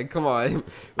 man. Like, come on.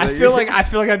 I feel like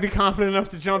I'd be confident enough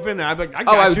to jump in there. I'd be like, I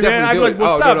got I would you, man. I'd be definitely like, do it.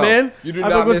 what's Oh, up, no. man? You do I'd be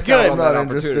not like, what's miss out good? on Not that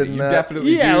interested opportunity. in You that.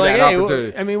 definitely Yeah, do like, that hey,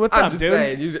 opportunity. I mean, what's I'm up, just dude?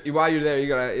 saying, while you're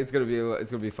there, it's gonna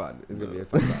be fun. It's gonna be a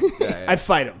fun time. Yeah, yeah. I'd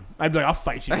fight him. I'd be like, I'll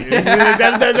fight you, dude.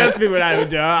 That's me what I would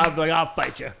do. I'd be like, I'll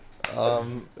fight you.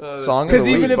 Song of Because the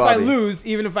week, even if Bobby.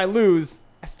 I lose,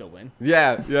 I still win.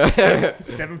 yeah.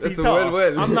 7 feet That's a tall.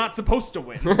 win-win. I'm not supposed to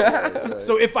win. Right.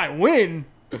 So if I win,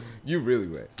 You really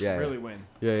win. Yeah. really win.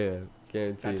 Yeah.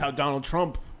 Guaranteed. That's how Donald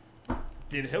Trump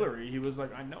did Hillary. He was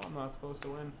like, I know I'm not supposed to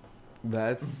win.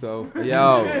 That's so. Yo,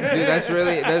 dude, that's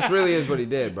really is what he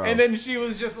did, bro. And then she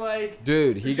was just like,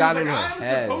 Dude, he she got was in like, her I'm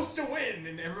head. supposed to win,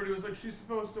 and everybody was like, she's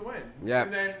supposed to win. Yeah.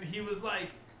 And then he was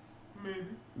like, maybe.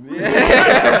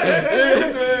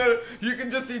 Yeah. You can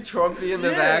just see Trumpy in the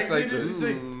back, like.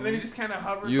 And then he just kind of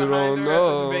hovered You behind don't her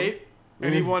know. at the debate,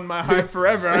 and he won my heart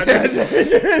forever on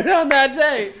that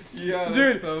day. Yeah,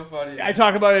 Dude, that's so funny. I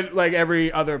talk about it like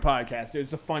every other podcast, dude.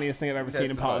 It's the funniest thing I've ever seen in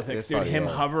That's funny. politics, It's dude. funny, Him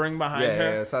yeah. hovering behind Yeah,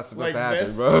 her. it's not supposed like to happen,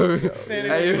 this, bro.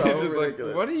 standing And he was so just ridiculous.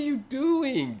 like, "What are you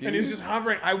doing, dude?" And he was just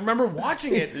hovering. I remember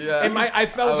watching it, Yeah. and I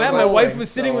felt I bad. was My wife rolling was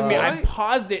sitting so with me. I hard.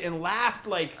 paused it and laughed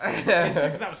like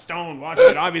because I was stoned watching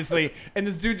it, obviously. And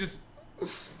this dude just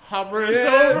hovering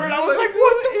over, and I was like,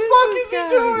 "What the fuck is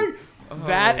he doing?"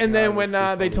 That and then God, when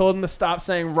that's so they funny. told him to stop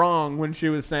saying wrong when she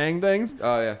was saying things,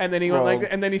 Oh yeah. and then he went like, Wrong.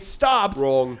 and then he stopped.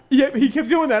 Wrong. Yeah, he kept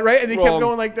doing that, right? And he kept Wrong.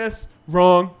 going like this,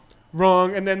 wrong,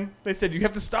 and then they said you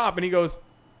have to stop, and he goes,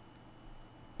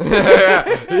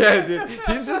 Yeah, dude.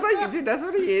 He's just like, dude. That's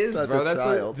what he is, Such bro. a That's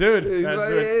child. dude, He's that's what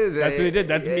what, he is. that's what he did.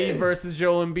 That's me Yeah. versus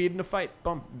Joel Embiid in a fight.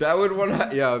 Boom. That would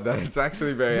want. Yeah, that's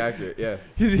actually very accurate. Yeah.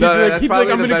 He'd No, be like, that's he'd be like,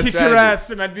 probably I'm the gonna best kick your strategy. ass,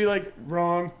 and I'd be like,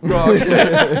 wrong. Wrong.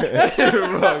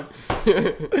 Wrong.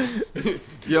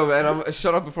 Yo, man,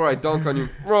 shut up before I dunk on you.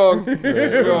 Wrong.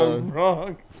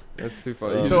 Wrong. That's too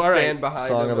funny. So, You just all right. stand behind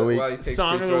Song him of the week. while he takes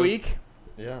Song free of the throws. week.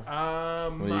 Yeah. My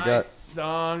What do you got?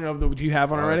 song of the. Do you have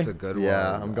one Oh, already? that's a good one.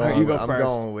 Yeah, I'm Alright, going. you go I'm first.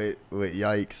 going with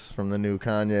 "Yikes" from the new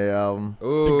Kanye album.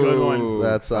 Ooh, It's a good one.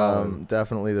 That's solid.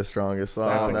 definitely the strongest song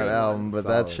That's on a that good album. one. But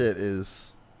that Solid. shit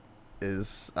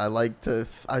is I like his.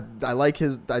 I like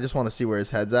his. I just want to see where his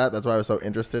head's at. That's why I was so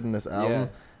interested in this album.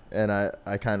 and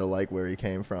I kind of like where he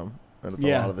came from. And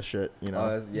a lot of the shit, you know.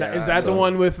 Is that the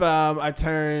one with I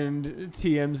turned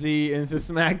TMZ into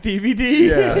Smack DVD?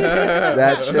 Yeah,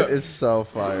 that shit is so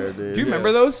fire, dude. Do you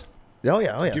remember those? Oh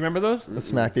yeah. Do you remember those? The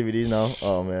Smack DVDs? No.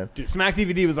 Oh man. Dude, Smack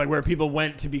DVD was like where people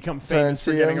went to become famous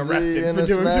for getting arrested for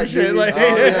doing some shit. shit. Like,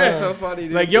 that's so funny,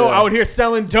 dude. Like, yo, out here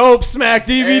selling dope, Smack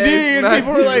DVD, and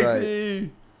people were like,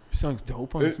 right. selling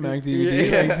dope on Smack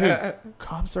DVD. Yeah. Like, dude,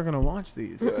 cops are gonna watch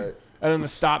these. Right. And then the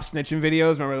Stop Snitching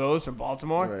videos. Remember those from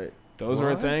Baltimore? Right. Those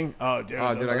were a thing. Oh, dude.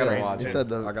 I gotta watch He them.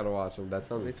 said I gotta watch them. That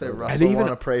sounds. They say so Russell want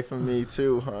to pray for me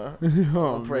too, huh?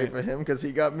 Oh, Pray for him because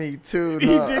he got me too. He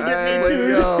did get me too.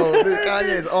 Yo, this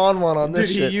Kanye's on one on this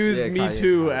Dude, shit. he used me Kanye's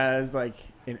too hot. as like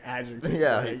an adjective.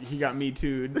 Yeah. Like, he got me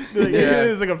too'd. Like, Yeah.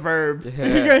 It was like a verb.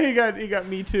 Yeah. He got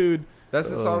me too'd. That's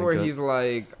the Oh song my where God. he's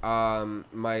like,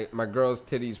 my girl's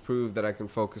titties prove that I can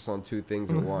focus on two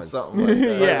things at once. Something like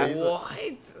that. Yeah. What?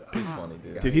 He's funny,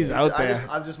 dude. Dude, he's out there.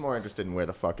 I'm just more interested in where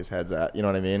the fuck his head's at. You know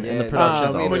what I mean? And Yeah, the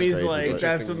production's when always when he's crazy. like, but-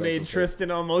 that's what made Interesting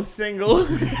Tristan almost single.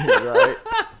 right?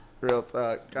 Real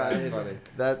talk. That's Kanye's- funny.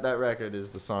 That record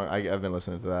is the song. I've been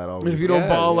listening to that all If week. you don't Yeah,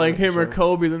 ball yeah, like for him or sure.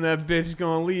 Kobe, then that bitch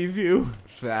gonna leave you.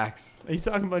 Facts, Are you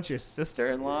talking about your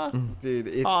sister-in-law? dude.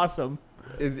 It's Awesome.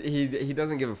 He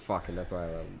doesn't give a fuck, and that's why I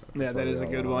love him. Yeah, That's why that is we a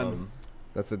all good love one. him.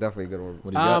 That's a definitely good one.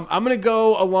 What do you got? I'm gonna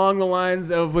go along the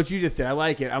lines of what you just did. I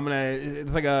like it.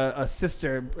 It's like a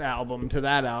sister album to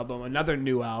that album, another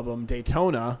new album,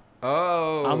 Daytona.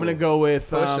 Oh, I'm gonna go with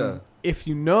Pusha. If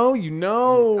You Know, You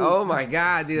Know. Oh my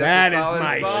god, dude, That that's a is solid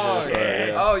my song.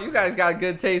 shit. Oh, you guys got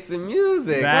good taste in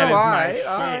music. That is all my right, shit.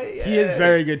 all right, He is yeah.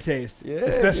 very good taste. Yeah,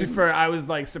 Especially dude. for, I was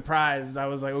like surprised. I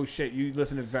was like, oh shit, you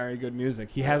listen to very good music.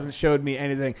 He hasn't showed me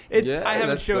anything. Yeah, I haven't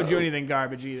that's showed you dope. anything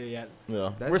garbage either yet.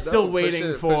 Yeah. That's We're still dope. waiting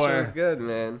Pusha- for- Pusha's good,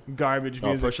 man. Garbage Oh,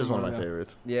 music. Push is from one of my them.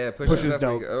 favorites. Yeah, Pusha's Pusha's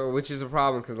definitely, dope. which is a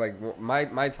problem because like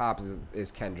my top is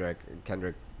Kendrick.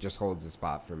 Kendrick just holds the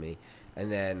spot for me. And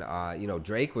then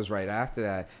Drake was right after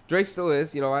that. Drake still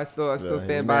is. I still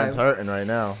stand by Man's him. hurting right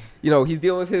now. He's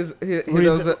dealing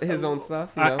with his own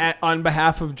stuff. On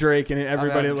behalf of Drake and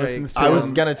everybody that Drake. listens to I him.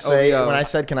 was gonna say yo. when I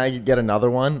said, "Can I get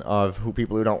another one of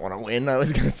people who don't want to win?" I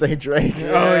was gonna say Drake. Oh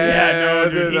yeah, no,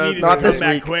 dude, he Yeah, needed not to come this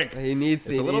back week. quick. He needs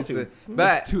It's a little too-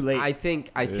 but it's too late. I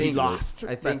think He lost.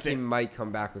 I think That's he it. might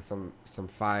come back with some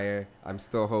fire. I'm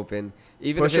still hoping.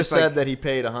 Even if Pusha it's said like, that he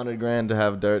paid $100,000 to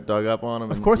have dirt dug up on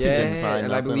him. Of course he yeah, did. didn't find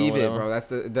and I nothing or believe it, whatever.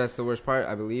 bro. That's the worst part.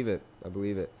 I believe it.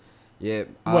 Yeah.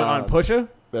 What, on Pusha?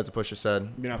 That's what Pusha said.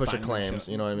 You're not Pusha finding claims.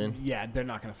 shit. You know what I mean? Yeah, they're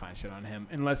not gonna find shit on him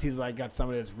unless he's like got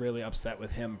somebody that's really upset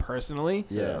with him personally.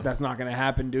 Yeah. That's not gonna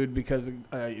happen, dude. Because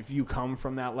if you come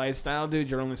from that lifestyle, dude,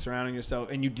 you're only surrounding yourself,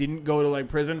 and you didn't go to like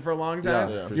prison for a long time.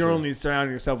 Yeah, for you're sure. only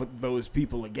surrounding yourself with those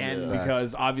people again Yeah.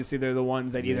 because obviously they're the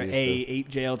ones that either used A, to. ate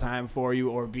jail time for you,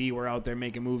 or B, were out there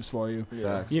making moves for you.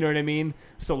 Facts. You know what I mean?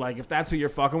 So like, if that's who you're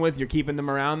fucking with, you're keeping them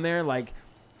around there. Like,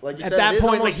 Like you At said, that it is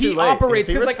point, almost like, he too late. operates-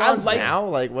 If he 'cause, like, I responds like- now.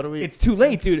 Like, what do we? it's too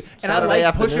late, dude. And Saturday I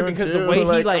like Pusha afternoon, because too. the way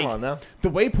he Come on now. the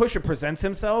way Pusha presents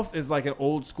himself is like an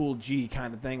old school G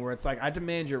kind of thing, where it's like, I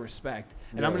demand your respect,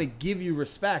 and I'm Yeah. gonna give you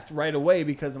respect right away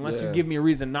because unless you Yeah. give me a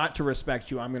reason not to respect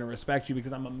you, I'm gonna respect you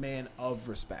because I'm a man of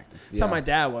respect. That's how Yeah. my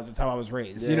dad was. It's how I was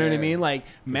raised. You know what I Yeah, mean? Like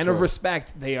men sure. of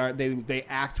respect, they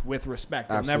act with respect.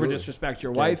 They'll never Absolutely. disrespect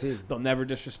your wife. Guaranteed. They'll never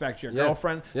disrespect your Yeah.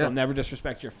 girlfriend. Yeah. They'll never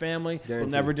disrespect your family. They'll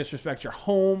Guaranteed. never disrespect your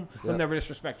home. They'll Yeah. never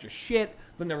disrespect your shit.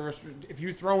 They'll never. If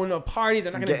you throw in a party,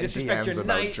 they're not I'm gonna getting disrespect DMs your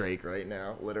about night. Drake right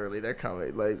now. Literally, they're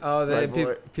coming. Like, Oh, my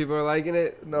boy, people are liking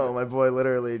it. no, my boy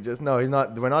literally just no. He's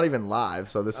not. We're not even live,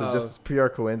 so this is Oh. just pure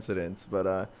coincidence. But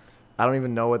I don't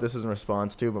even know what this is in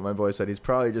response to. But my boy said he's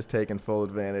probably just taking full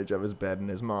advantage of his bed and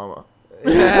his mama.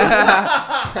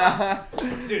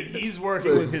 Dude, he's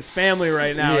working with his family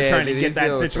right now, Yeah, trying to dude, get he's that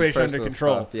dealing with some situation under personal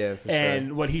control. stuff. Yeah, for and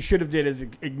sure. what he should have did is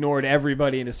ignored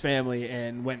everybody in his family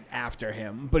and went after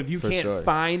him. But if you For can't sure.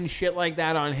 find shit like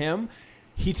that on him,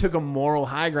 he took a moral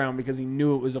high ground because he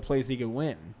knew it was a place he could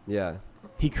win. Yeah.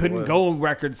 He couldn't What? go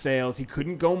record sales. He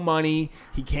couldn't go money.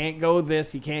 He can't go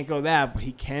this. He can't go that. But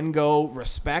he can go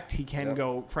respect. He can Yep.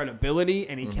 go credibility.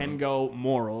 And he can go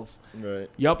morals.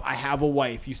 Right. Yup, I have a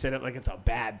wife. You said it like it's a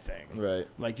bad thing. Right.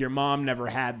 Like your mom never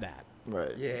had that.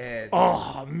 Right. Yeah.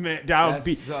 Oh man, that would That's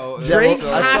be so- Drake that's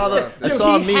so has I saw to. the- I yo,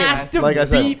 saw a he meme. has to Like I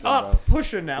said. beat up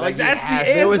Pusha now. Like he that's the has-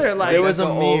 answer. There was like there was a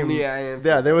that's the meme. only answer.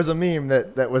 Yeah, there was a meme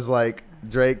that was like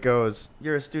Drake goes,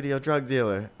 "You're a studio drug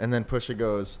dealer," and then Pusha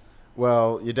goes,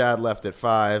 "Well, your dad left at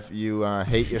 5. You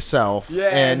hate yourself, Yeah,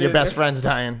 and your dude. best friend's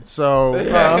dying." So,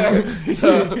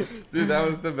 So, dude, that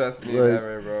was the best meme Like-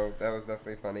 ever, bro. That was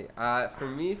definitely funny. For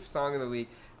me, song of the week,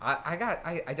 I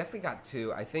definitely got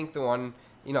two. I think the one,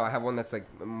 I have one that's like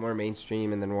more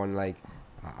mainstream, and then one like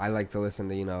I like to listen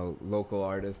to local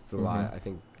artists a lot. I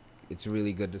think it's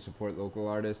really good to support local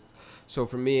artists. So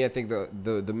for me, I think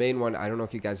the main one, I don't know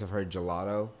if you guys have heard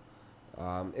Gelato.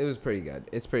 It was pretty good.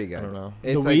 It's pretty good. I don't know.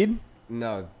 It's the weed?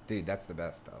 No, dude, that's the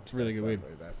best though. It's really good weed.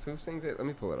 The best. Who sings it? Let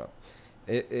me pull it up.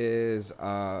 It is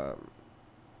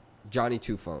Johnny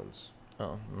Two Phones.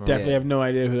 Oh, no. Definitely have no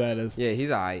idea who that is. Yeah, he's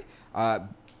alright.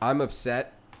 I'm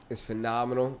Upset is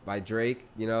phenomenal by Drake.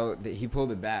 He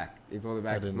pulled it back. It's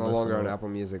no longer on Apple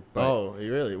Music. But oh,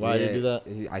 really? Why did he do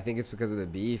that? I think it's because of the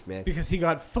beef, man. Because he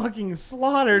got fucking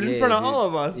slaughtered in front of all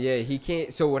of us. Yeah, he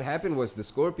can't. So what happened was the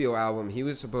Scorpio album, he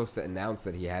was supposed to announce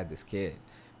that he had this kid,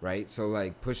 right? So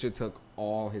like Pusha took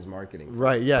all his marketing.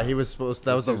 Right, yeah, he was supposed.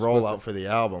 That was the rollout for the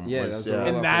album. Yeah,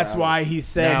 and that's why he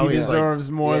said now he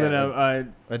deserves more than a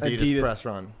Adidas press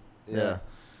run. Yeah.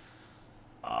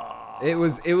 It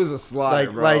was a slaughter,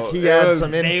 bro. Like he had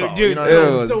some info. Dude,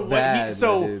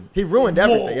 he ruined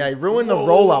everything. Yeah, he ruined the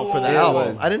rollout for the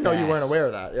album. I didn't know you weren't aware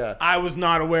of that. Yeah, I was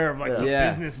not aware of the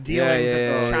business dealings that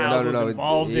this child was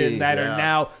involved in that are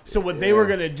now. So what they were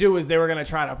gonna do is they were gonna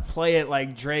try to play it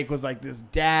like Drake was like this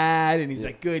dad and he's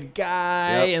a good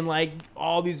guy and like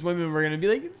all these women were gonna be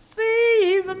like, see,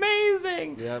 he's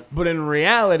amazing. Yep. But in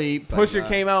reality, Pusha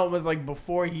came out and was like,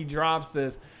 before he drops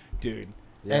this, dude.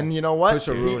 Yeah. And you know what?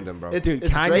 Pusha ruined him, bro. It's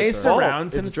Kanye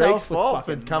surrounds himself. It's Drake's fault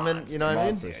with coming. monsters. You know what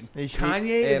I mean? Kanye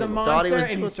is a monster,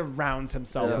 and he surrounds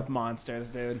himself with monsters,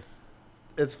 dude.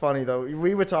 It's funny though.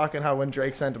 We were talking how when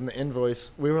Drake sent him the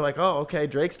invoice, we were like, "Oh, okay,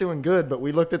 Drake's doing good." But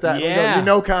we looked at that, and we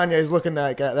go, Kanye's looking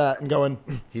at that and going,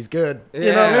 "He's good." Yeah.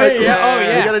 You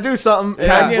know, we got to do something.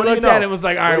 Kanye looked at it and was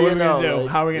like, "All right, what are we gonna do?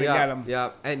 How are we gonna get him?"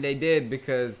 Yeah, and they did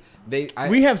because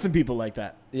we have some people like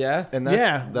that. Yeah, and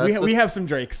we have some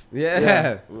Drakes.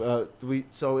 Yeah.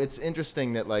 So it's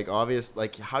interesting that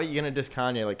how are you gonna diss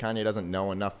Kanye? Like Kanye doesn't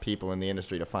know enough people in the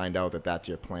industry to find out that that's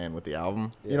your plan with the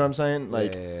album. You know what I'm saying?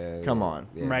 Like, come on,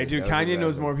 right, dude. Kanye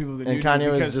knows more people than you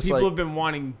do because people have been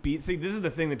wanting beats. See, this is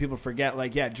the thing that people forget.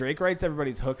 Like, yeah, Drake writes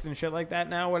everybody's hooks and shit like that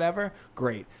now. Whatever,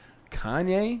 great.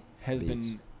 Kanye has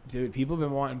been. Dude, people have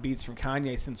been wanting beats from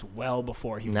Kanye since well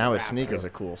before he was now a his rapper. Sneakers are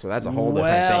cool, so that's a whole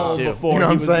different thing too. Before you know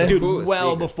what I'm saying? Dude,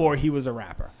 cool before he was a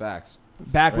rapper. Facts.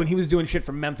 Back when he was doing shit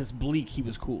from Memphis Bleak, he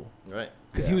was cool. Right.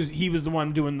 Because he was the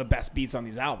one doing the best beats on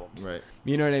these albums. Right.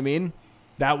 You know what I mean?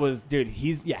 That was, dude,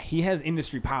 he has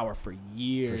industry power for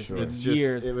years and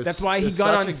years. That's why he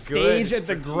got on stage at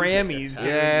the Grammys.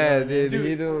 Yeah,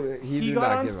 dude. He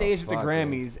got on stage at the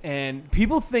Grammys, and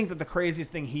people think that the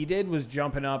craziest thing he did was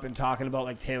jumping up and talking about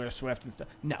like Taylor Swift and stuff.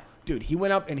 No, dude, he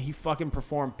went up and he fucking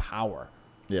performed Power.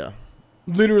 Yeah.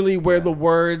 Literally where the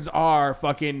words are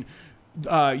fucking...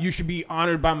 you should be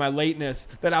honored by my lateness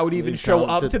that I would even show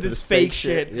up to this fake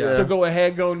shit. Yeah. So go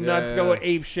ahead, go nuts, go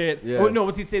ape shit. Yeah. Oh no,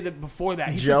 what's he say that before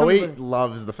that? Joey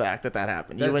loves the fact that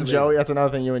happened. Joey, that's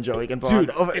another thing you and Joey can bond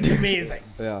over. It's amazing.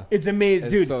 Yeah. It's amazing.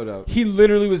 It's dude, so dope. He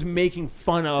literally was making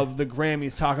fun of the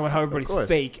Grammys, talking about how everybody's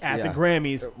fake at the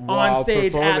Grammys, on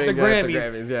stage at the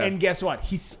Grammys. And guess what?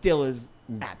 He still is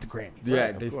at the Grammys.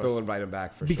 Yeah, they still invite him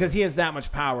back because he has that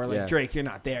much power. Like Drake, you're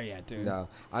not there yet, dude. No,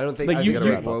 I don't think like you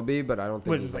will be, but I don't think.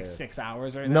 What is this, like 6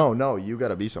 hours right now? No, you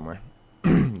gotta be somewhere.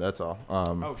 That's all.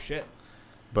 Oh shit.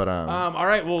 But all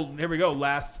right, well here we go.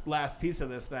 Last piece of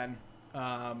this then.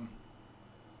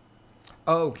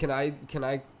 Oh, can I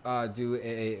do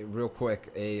a real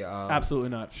quick absolutely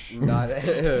not. Not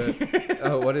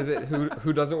what is it?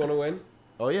 Who doesn't want to win?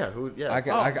 Oh yeah, who? Yeah.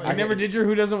 I never did your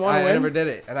Who Doesn't Want to Win. I never did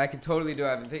it, and I could totally do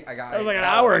it. That was like an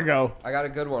hour ago. I got a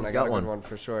good one. I got a good one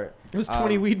for sure. It was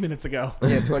 20 weed minutes ago.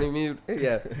 Yeah, 20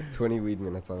 weed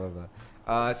minutes. I love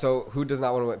that. So who does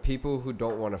not want to win? People who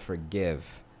don't want to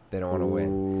forgive. They don't want to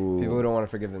win. People who don't want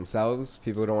to forgive themselves.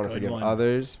 People who don't want to forgive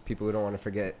others. People who don't want to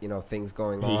forget, things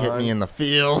going on. He hit me in the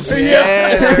feels.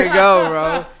 Yeah, there we go,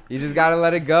 bro. You just got to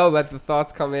let it go. Let the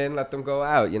thoughts come in. Let them go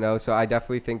out, So I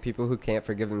definitely think people who can't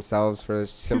forgive themselves for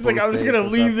simple He's like, I'm just going to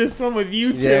leave this one with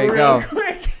you two real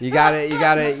quick. You got to,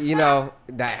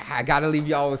 I got to leave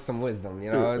y'all with some wisdom,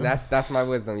 That's my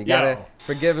wisdom. You got to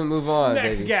forgive and move on,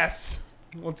 Next guest.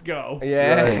 Let's go.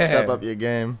 Yeah. Step up your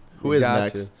game. Who is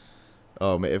next?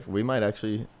 Oh, if we might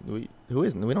actually, who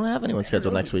isn't? We don't have anyone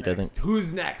scheduled next week. I think.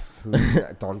 Who's next?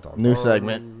 New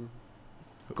segment.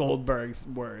 Goldberg's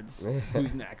words.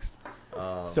 Who's next?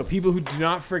 So people who do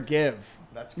not forgive.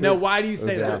 That's good. No, why do you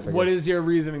say that? What is your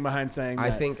reasoning behind saying that?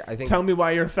 I think. Tell me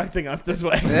why you're affecting us this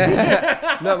way.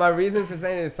 No, my reason for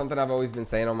saying it is something I've always been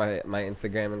saying on my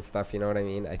Instagram and stuff. You know what I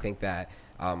mean? I think that.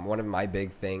 One of my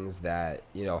big things that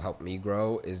helped me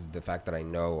grow is the fact that I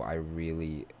know I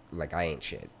really like I ain't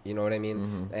shit. You know what I mean?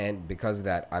 Mm-hmm. And because of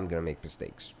that, I'm going to make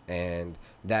mistakes. And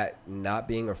that not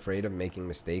being afraid of making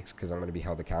mistakes because I'm going to be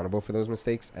held accountable for those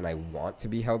mistakes, and I want to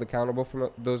be held accountable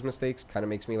for those mistakes, kind of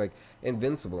makes me like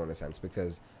invincible in a sense,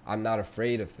 because I'm not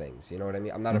afraid of things. You know what I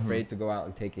mean? I'm not afraid to go out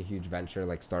and take a huge venture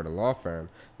like start a law firm,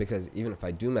 because even if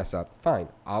I do mess up, fine,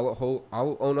 I'll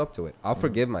own up to it. I'll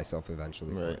forgive myself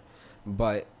eventually for it.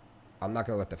 But I'm not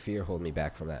going to let the fear hold me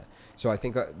back from that. So I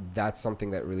think that's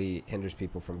something that really hinders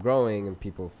people from growing and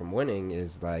people from winning,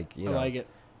 is like, you know, I like it.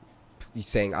 You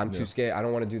saying I'm too scared. I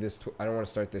don't want to do this. I don't want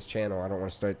to start this channel. I don't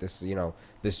want to start this, you know,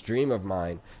 this dream of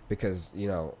mine, because, you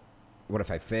know, what if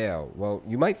I fail? Well,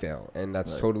 you might fail, and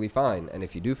that's totally fine. And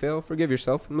if you do fail, forgive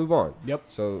yourself and move on. Yep.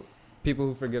 So people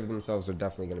who forgive themselves are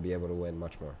definitely going to be able to win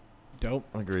much more. Dope.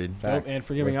 Agreed. Dope. And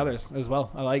forgiving others as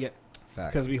well. I like it.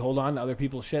 Facts. Because we hold on to other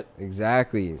people's shit.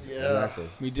 Exactly. Yeah. Exactly.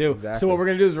 We do. Exactly. So what we're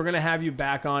going to do is we're going to have you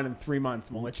back on in 3 months,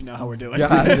 and we'll let you know how we're doing.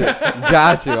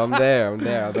 Got you. I'm there.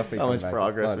 I'll definitely how come much back.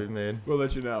 progress we've made. We'll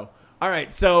let you know. All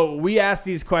right, so we ask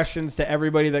these questions to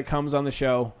everybody that comes on the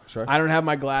show. Sure. I don't have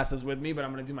my glasses with me, but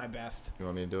I'm going to do my best. You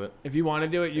want me to do it? If you want to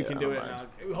do it, you can do it.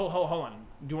 Mind. Hold on.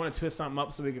 Do you want to twist something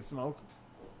up so we can smoke?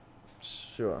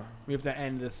 Sure. We have to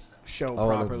end this show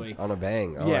properly. On a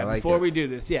bang. Oh, yeah, I like before it. we do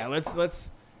this. Yeah,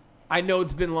 let's I know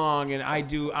it's been long, and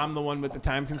I'm the one with the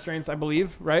time constraints, I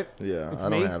believe, right? Yeah, It's I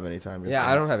don't me? have any time. Yeah,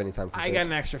 I don't have any time. I got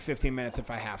an extra 15 minutes if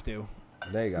I have to.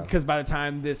 There you go. Because by the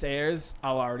time this airs,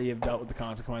 I'll already have dealt with the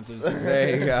consequences.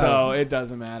 There you go. So it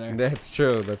doesn't matter. That's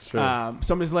true. That's true. So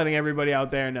I'm just letting everybody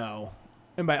out there know.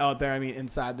 And by out there, I mean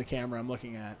inside the camera I'm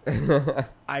looking at.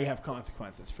 I have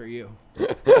consequences for you.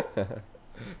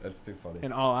 That's too funny.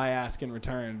 And all I ask in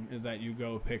return is that you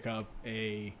go pick up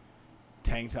a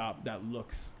tank top that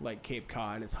looks like Cape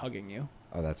Cod is hugging you.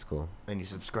 Oh, that's cool. And you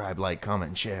subscribe, like, comment,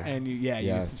 and share. And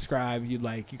you subscribe, you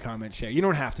like, you comment, share. You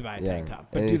don't have to buy a tank top,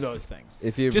 but and do those things.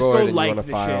 If you're just bored go and like you want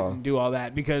the to file, shit and do all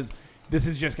that, because this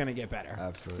is just gonna get better.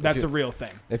 Absolutely. That's a real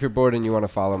thing. If you're bored and you want to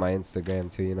follow my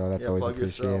Instagram too, you know, that's always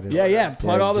appreciated. Yeah.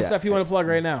 Plug all the stuff you want to plug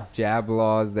right now. Jab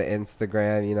Laws, the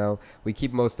Instagram, you know, we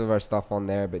keep most of our stuff on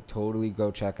there, but totally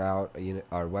go check out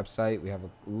our website. We have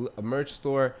a merch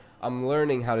store. I'm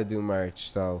learning how to do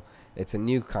merch, so it's a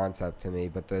new concept to me,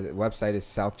 but the website is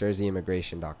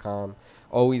southjerseyimmigration.com.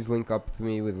 Always link up to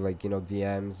me with, like, you know,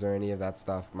 DMs or any of that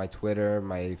stuff. My Twitter,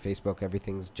 my Facebook,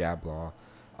 everything's Jab Law.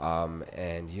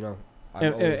 And, you know,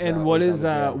 what is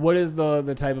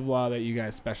the type of law that you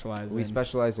guys specialize in? We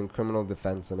specialize in criminal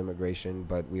defense and immigration,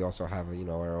 but we also have, you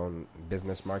know, our own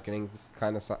business marketing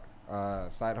kind of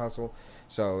side hustle.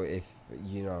 So if,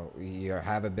 you know, you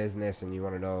have a business and you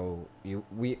want to know,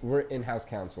 we're in-house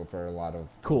counsel for a lot of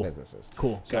businesses.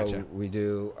 Cool. So Gotcha. we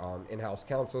do in-house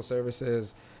counsel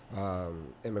services,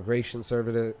 immigration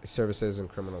services, and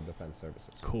criminal defense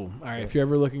services. Cool. All right. Yeah. If you're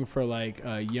ever looking for like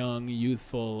a young,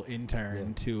 youthful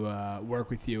intern to work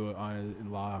with you on a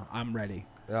law, I'm ready.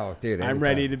 Oh, dude! I'm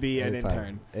ready to be an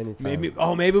intern. Anytime.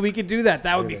 Maybe we could do that.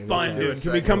 That would be fun,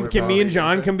 dude. Can me and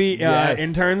John be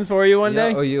interns for you one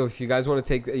day? Oh, if you guys want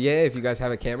to if you guys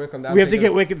have a camera, come down. We have to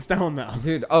get Wicked Stone though,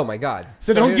 dude. Oh my God!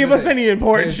 So don't give us any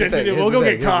important shit to do. We'll go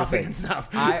get coffee and stuff.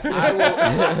 I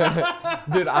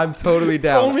will, dude. I'm totally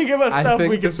down. Only give us stuff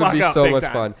we can fuck up. This would be so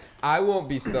much fun. I won't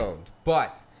be stoned,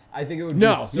 but I think it would be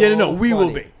we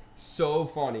will be so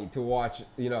funny to watch.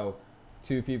 You know.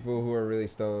 Two people who are really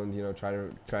stoned, you know, try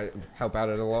to help out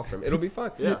at a law firm. It'll be fun.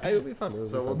 Yeah, it'll be fun.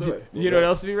 We'll do it. You know what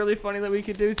else would be really funny that we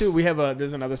could do too? We have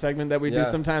there's another segment that we do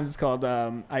sometimes. It's called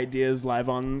Ideas Live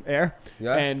on Air.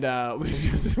 Yeah. And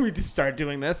we just start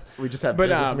doing this. We just have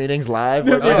business meetings live.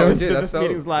 Business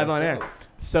meetings live on air.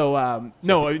 So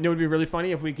it would be really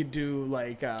funny if we could do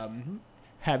like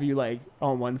have you like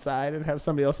on one side and have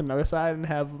somebody else on another side and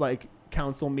have like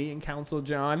counsel me and counsel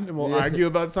John, and we'll argue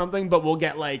about something, but we'll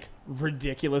get like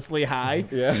ridiculously high.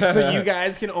 Yeah. So you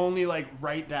guys can only like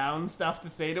write down stuff to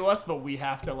say to us, but we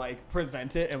have to like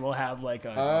present it, and we'll have like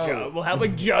we'll have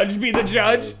like judge be the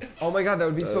judge. Oh my God, that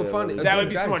would be so fun. That would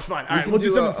be so much fun. All right, we'll do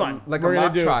something fun. Like a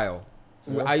mock trial.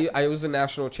 I was a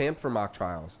national champ for mock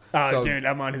trials. Oh, dude,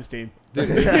 I'm on his team. Dude,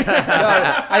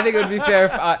 I think it would be fair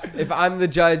if I'm the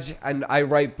judge and I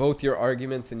write both your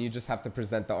arguments and you just have to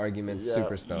present the arguments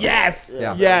super stoned. Yes.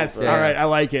 Yes. All right. I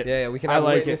like it. Yeah. We can have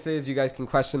witnesses. You guys can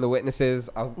question the witnesses.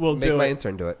 We'll make my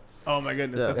intern do it. Oh my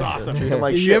goodness, that's awesome. Do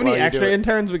you have any extra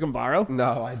interns we can borrow?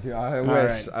 No, I do.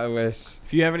 I wish.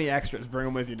 If you have any extras, bring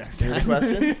them with you next time.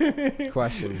 Questions?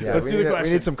 Questions. Yeah. Let's do the questions.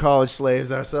 We need some college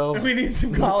slaves ourselves. We need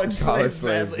some college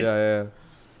slaves. Yeah.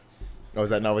 Oh, is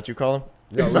that not what you call them?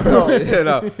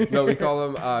 No, we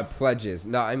call them pledges.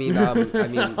 No, I mean, oh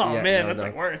man, that's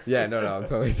like worse. Yeah, no, I'm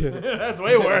totally. That's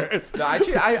way worse. No,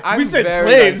 actually, I'm we said very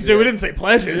slaves, nice dude. We didn't say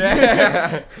pledges.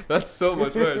 Yeah, that's so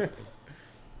much worse.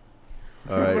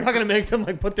 All right. We're not gonna make them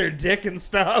like put their dick and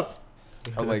stuff.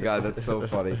 Oh my god, that's so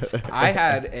funny. I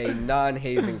had a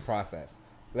non-hazing process,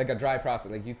 like a dry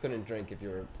process. Like you couldn't drink if you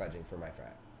were pledging for my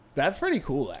frat. That's pretty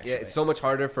cool, actually. Yeah, it's so much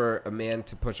harder for a man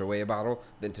to push away a bottle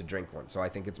than to drink one. So I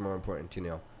think it's more important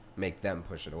to make them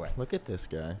push it away. Look at this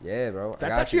guy. Yeah, bro.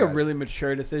 That's actually a really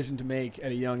mature decision to make at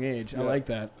a young age. Yeah. I like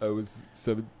that. I was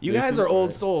 7. You guys are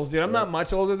old souls, dude. I'm not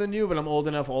much older than you, but I'm old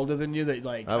enough older than you that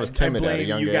like I was timid at a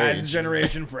young age. You guys'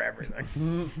 generation for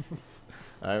everything.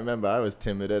 I remember I was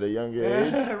timid at a young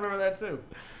age. I remember that too.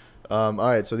 All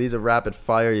right, so these are rapid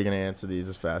fire. You're gonna answer these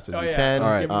as fast as you can. All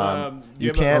right.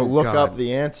 You can't look up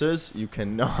the answers. You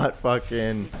cannot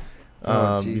fucking.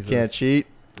 You can't cheat.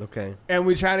 Okay. And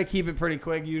we try to keep it pretty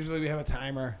quick. Usually we have a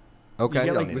timer. Okay.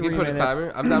 You get, We can put a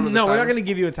timer. I'm down with No, the timer. we're not gonna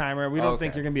give you a timer. We don't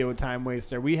think you're gonna be a time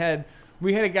waster. We had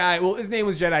a guy. Well, his name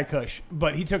was Jedi Kush,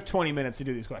 but he took 20 minutes to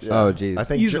do these questions. Oh, jeez. I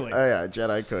think easily.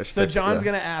 Jedi Kush. So John's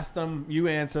gonna ask them. You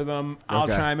answer them. I'll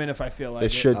chime in if I feel like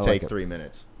this it. should take 3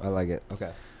 minutes. I like it.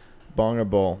 Okay. Bong or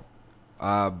bowl?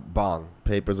 Bong.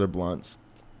 Papers or blunts?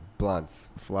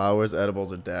 Blunts. Flowers,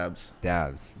 edibles, or dabs?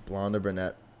 Dabs. Blonde or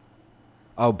brunette?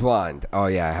 Oh, blonde. Oh,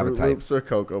 yeah, I have Fruit a type. Loops or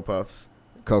Cocoa Puffs?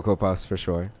 Cocoa Puffs for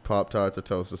sure. Pop-Tarts or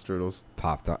toaster strudels?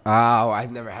 Pop-Tart. Oh,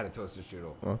 I've never had a toaster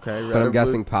strudel. Okay, red but or I'm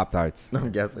guessing Pop-Tarts.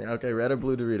 I'm guessing. Okay, red or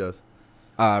blue Doritos?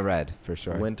 Red, for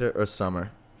sure. Winter or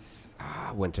summer?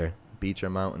 Winter. Beach or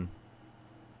mountain?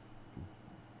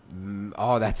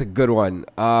 Oh, that's a good one.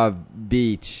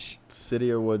 Beach.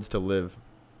 City or woods to live?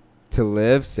 To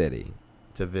live, city.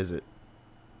 To visit?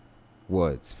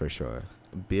 Woods, for sure.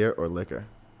 Beer or liquor?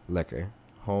 Liquor.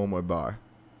 Home or bar?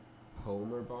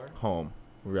 Home or bar? Home.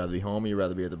 Would you rather be home or you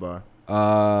rather be at the bar?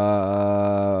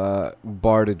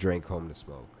 Bar to drink, home to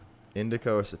smoke.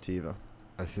 Indica or sativa?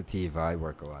 A sativa, I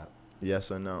work a lot.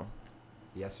 Yes or no?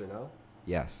 Yes or no?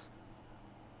 Yes.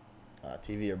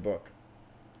 TV or book?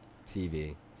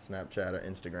 TV. Snapchat or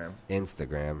Instagram?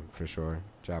 Instagram, for sure.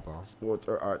 Chapel. Sports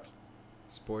or arts?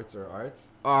 Sports or arts?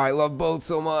 Oh, I love both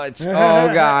so much. Oh,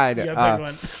 God. Yeah, big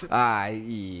one.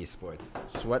 Sports.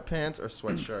 Sweatpants or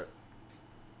sweatshirt?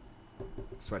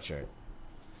 Sweatshirt.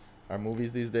 Are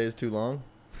movies these days too long?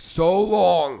 So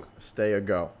long. Stay or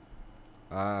go?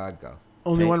 I'd go.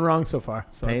 Only one wrong so far.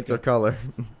 So Paint or color?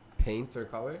 Paint or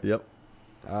color? Yep.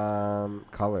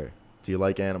 Color. Do you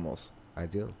like animals? I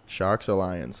do. Sharks or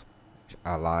lions?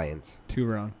 Lions. 2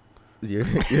 wrong. You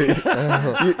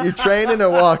training or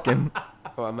walking?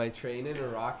 Oh, am I training or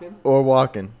rocking? Or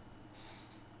walking?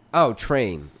 Oh,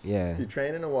 train. Yeah. You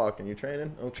training or walking? You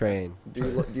training? Okay. Train.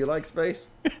 Do you like space?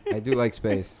 I do like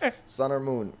space. Sun or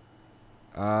moon?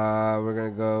 We're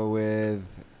gonna go with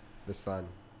the sun.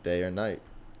 Day or night?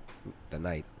 The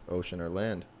night. Ocean or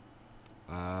land?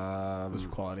 Those are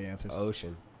quality answers.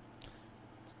 Ocean.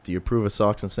 Do you approve of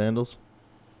socks and sandals?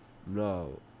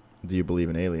 No. Do you believe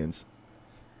in aliens?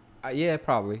 Yeah,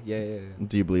 probably. Yeah.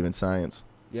 Do you believe in science?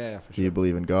 Yeah, for sure. Do you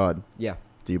believe in God? Yeah.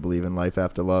 Do you believe in life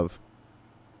after love?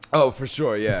 Oh, for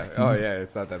sure. Yeah. Oh, yeah.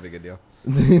 It's not that big a deal.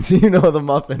 Do you know the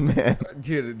Muffin Man?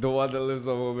 Dude, the one that lives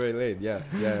on Mulberry Lane. Yeah.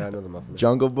 Yeah, I know the Muffin Man.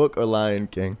 Jungle Book or Lion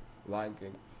King? Lion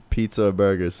King. Pizza or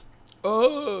burgers?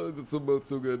 Oh, they're both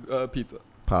so good. Pizza.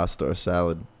 Pasta or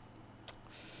salad?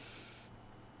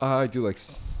 I do like.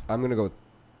 I'm gonna go with.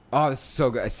 Oh, this is so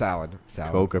good. Salad.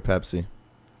 Coke or Pepsi?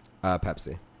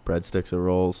 Pepsi. Breadsticks or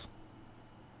rolls?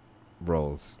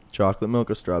 Rolls. Chocolate milk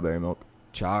or strawberry milk?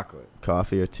 Chocolate.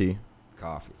 Coffee or tea?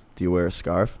 Coffee. Do you wear a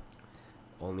scarf?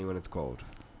 Only when it's cold.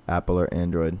 Apple or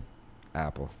Android?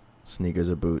 Apple. Sneakers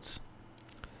or boots?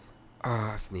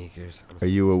 Sneakers. Are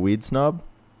you a weed snob?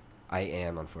 I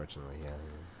am, unfortunately. Yeah.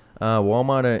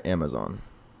 Walmart or Amazon?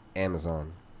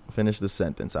 Amazon. Finish the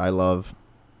sentence. I love.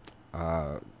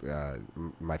 My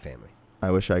family.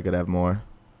 I wish I could have more.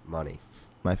 Money.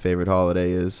 My favorite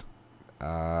holiday is.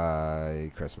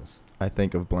 Christmas. I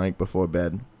think of blank before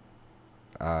bed.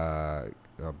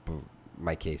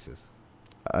 My cases.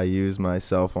 I use my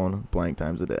cell phone blank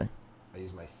times a day. I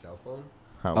use my cell phone?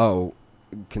 How? Oh,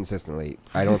 consistently.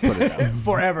 I don't put it down.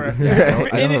 Forever. Yeah,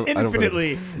 I don't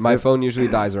Infinitely. My phone usually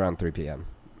dies around 3 p.m.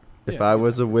 If I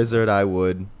was a wizard, I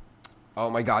would.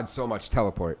 Oh my God, so much.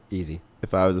 Teleport. Easy.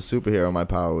 If I was a superhero, my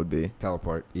power would be.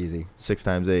 Teleport. Easy. 6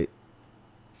 times 8.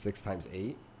 6 times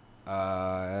 8?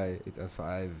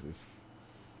 5 is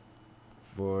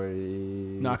 40.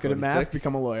 Not good at math.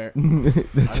 Become a lawyer.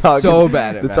 So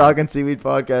bad at the math. Talking Seaweed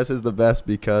podcast is the best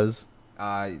because.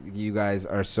 You guys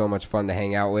are so much fun to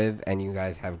hang out with, and you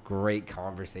guys have great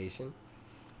conversation.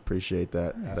 Appreciate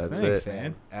that. That's thanks, it,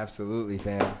 man. Absolutely,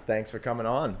 fam. Thanks for coming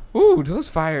on. Ooh,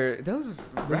 those are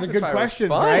good questions,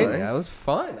 right? right? That was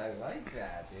fun. I like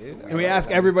that, dude. And we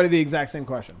ask everybody the exact same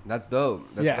question. That's dope.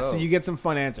 That's so you get some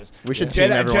fun answers. We should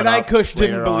team everyone Jedi up Kush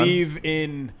didn't later on. believe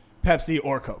in Pepsi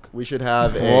or Coke. We should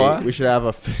have he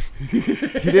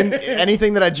didn't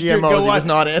anything that I GMOs. He was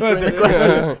not answering the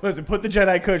question. Listen, put the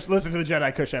Jedi Kush. Listen to the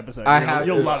Jedi Kush episode.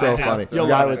 You'll It's love so it. funny. You'll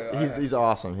The love guy he's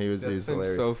awesome. He was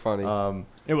hilarious. So funny.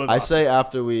 It was. I awesome. say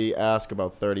after we ask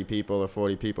about 30 people or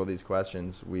 40 people these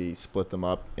questions, we split them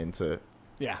up into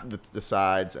the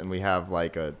sides, and we have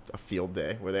like a field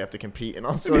day where they have to compete in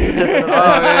all sorts of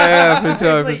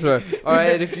different for sure. All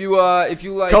right, if you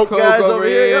like Coke guys over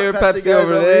here, Pepsi guys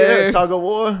over there, tug of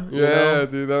war.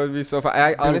 Dude, that would be so fun.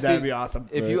 Honestly, that'd be awesome.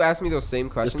 If you ask me those same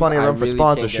questions, plenty of room for really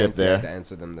sponsorship can't guarantee there. I'd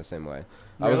answer them the same way.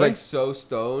 Really? I was like so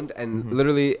stoned, and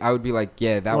literally, I would be like,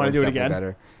 "Yeah, that one's do it definitely again?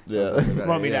 better." Yeah.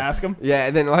 Want me to ask him? Yeah,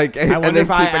 and then like, I wonder and then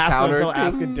if I keep a ask him counter. if he'll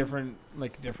ask a different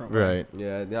way. Right.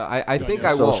 Yeah, no, I Doing think a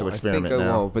I social won't. experiment I think I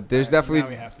now. won't. But there's Now we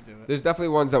definitely have to do it. there's definitely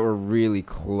ones that were really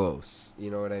close.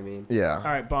 You know what I mean? Yeah. All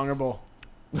right, bong or bowl?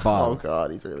 Oh Bomb.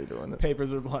 God, he's really doing it.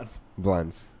 Papers or blunts?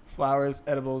 Blunts, Flowers,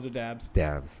 edibles or dabs?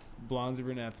 dabs, Blondes or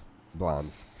brunettes?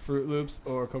 blondes, Fruit Loops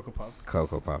or Cocoa Puffs?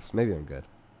 Cocoa Puffs. Maybe I'm good.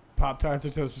 Pop Tarts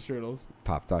or toasted strudels?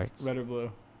 Pop Tarts. Red or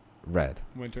blue? Red.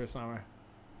 Winter or summer?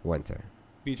 Winter.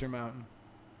 Beach or mountain?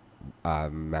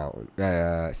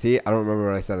 Mountain. See, I don't remember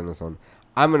what I said in this one.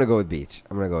 I'm gonna go with beach.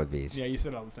 Yeah, you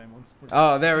said all the same ones.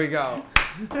 Oh, there we go.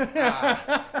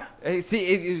 See,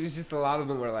 it was just a lot of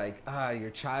them were like, your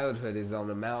childhood is on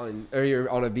a mountain or you're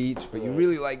on a beach, but you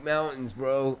really like mountains,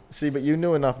 bro. See, but you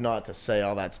knew enough not to say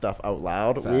all that stuff out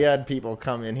loud. Fact. We had people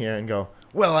come in here and go,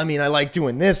 well, I mean, I like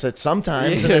doing this at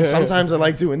sometimes, and then sometimes I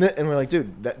like doing that. And we're like,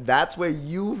 dude, that's where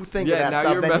you think of that now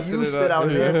stuff. you're Then messing you it spit up. out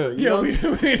an answer. You Yeah,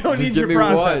 don't- we don't Just need give your me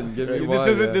process. one. Give me This one,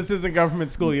 isn't yeah. this isn't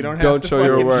government school. You don't have Don't to show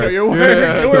your fucking work. show your work.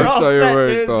 Yeah, We're don't all show your set, work,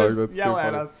 dude. dog. Just That's yell too at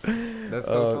funny. us. That's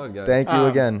so fun, guys. Thank you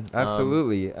again.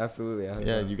 Absolutely.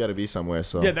 Yeah, you got to be somewhere.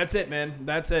 So Yeah, that's it, man.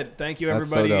 That's it. Thank you, That's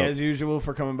so everybody, dope. as usual,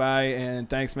 for coming by. And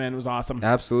thanks, man. It was awesome.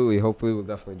 Absolutely. Hopefully, we'll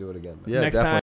definitely do it again. yeah, Next definitely. time.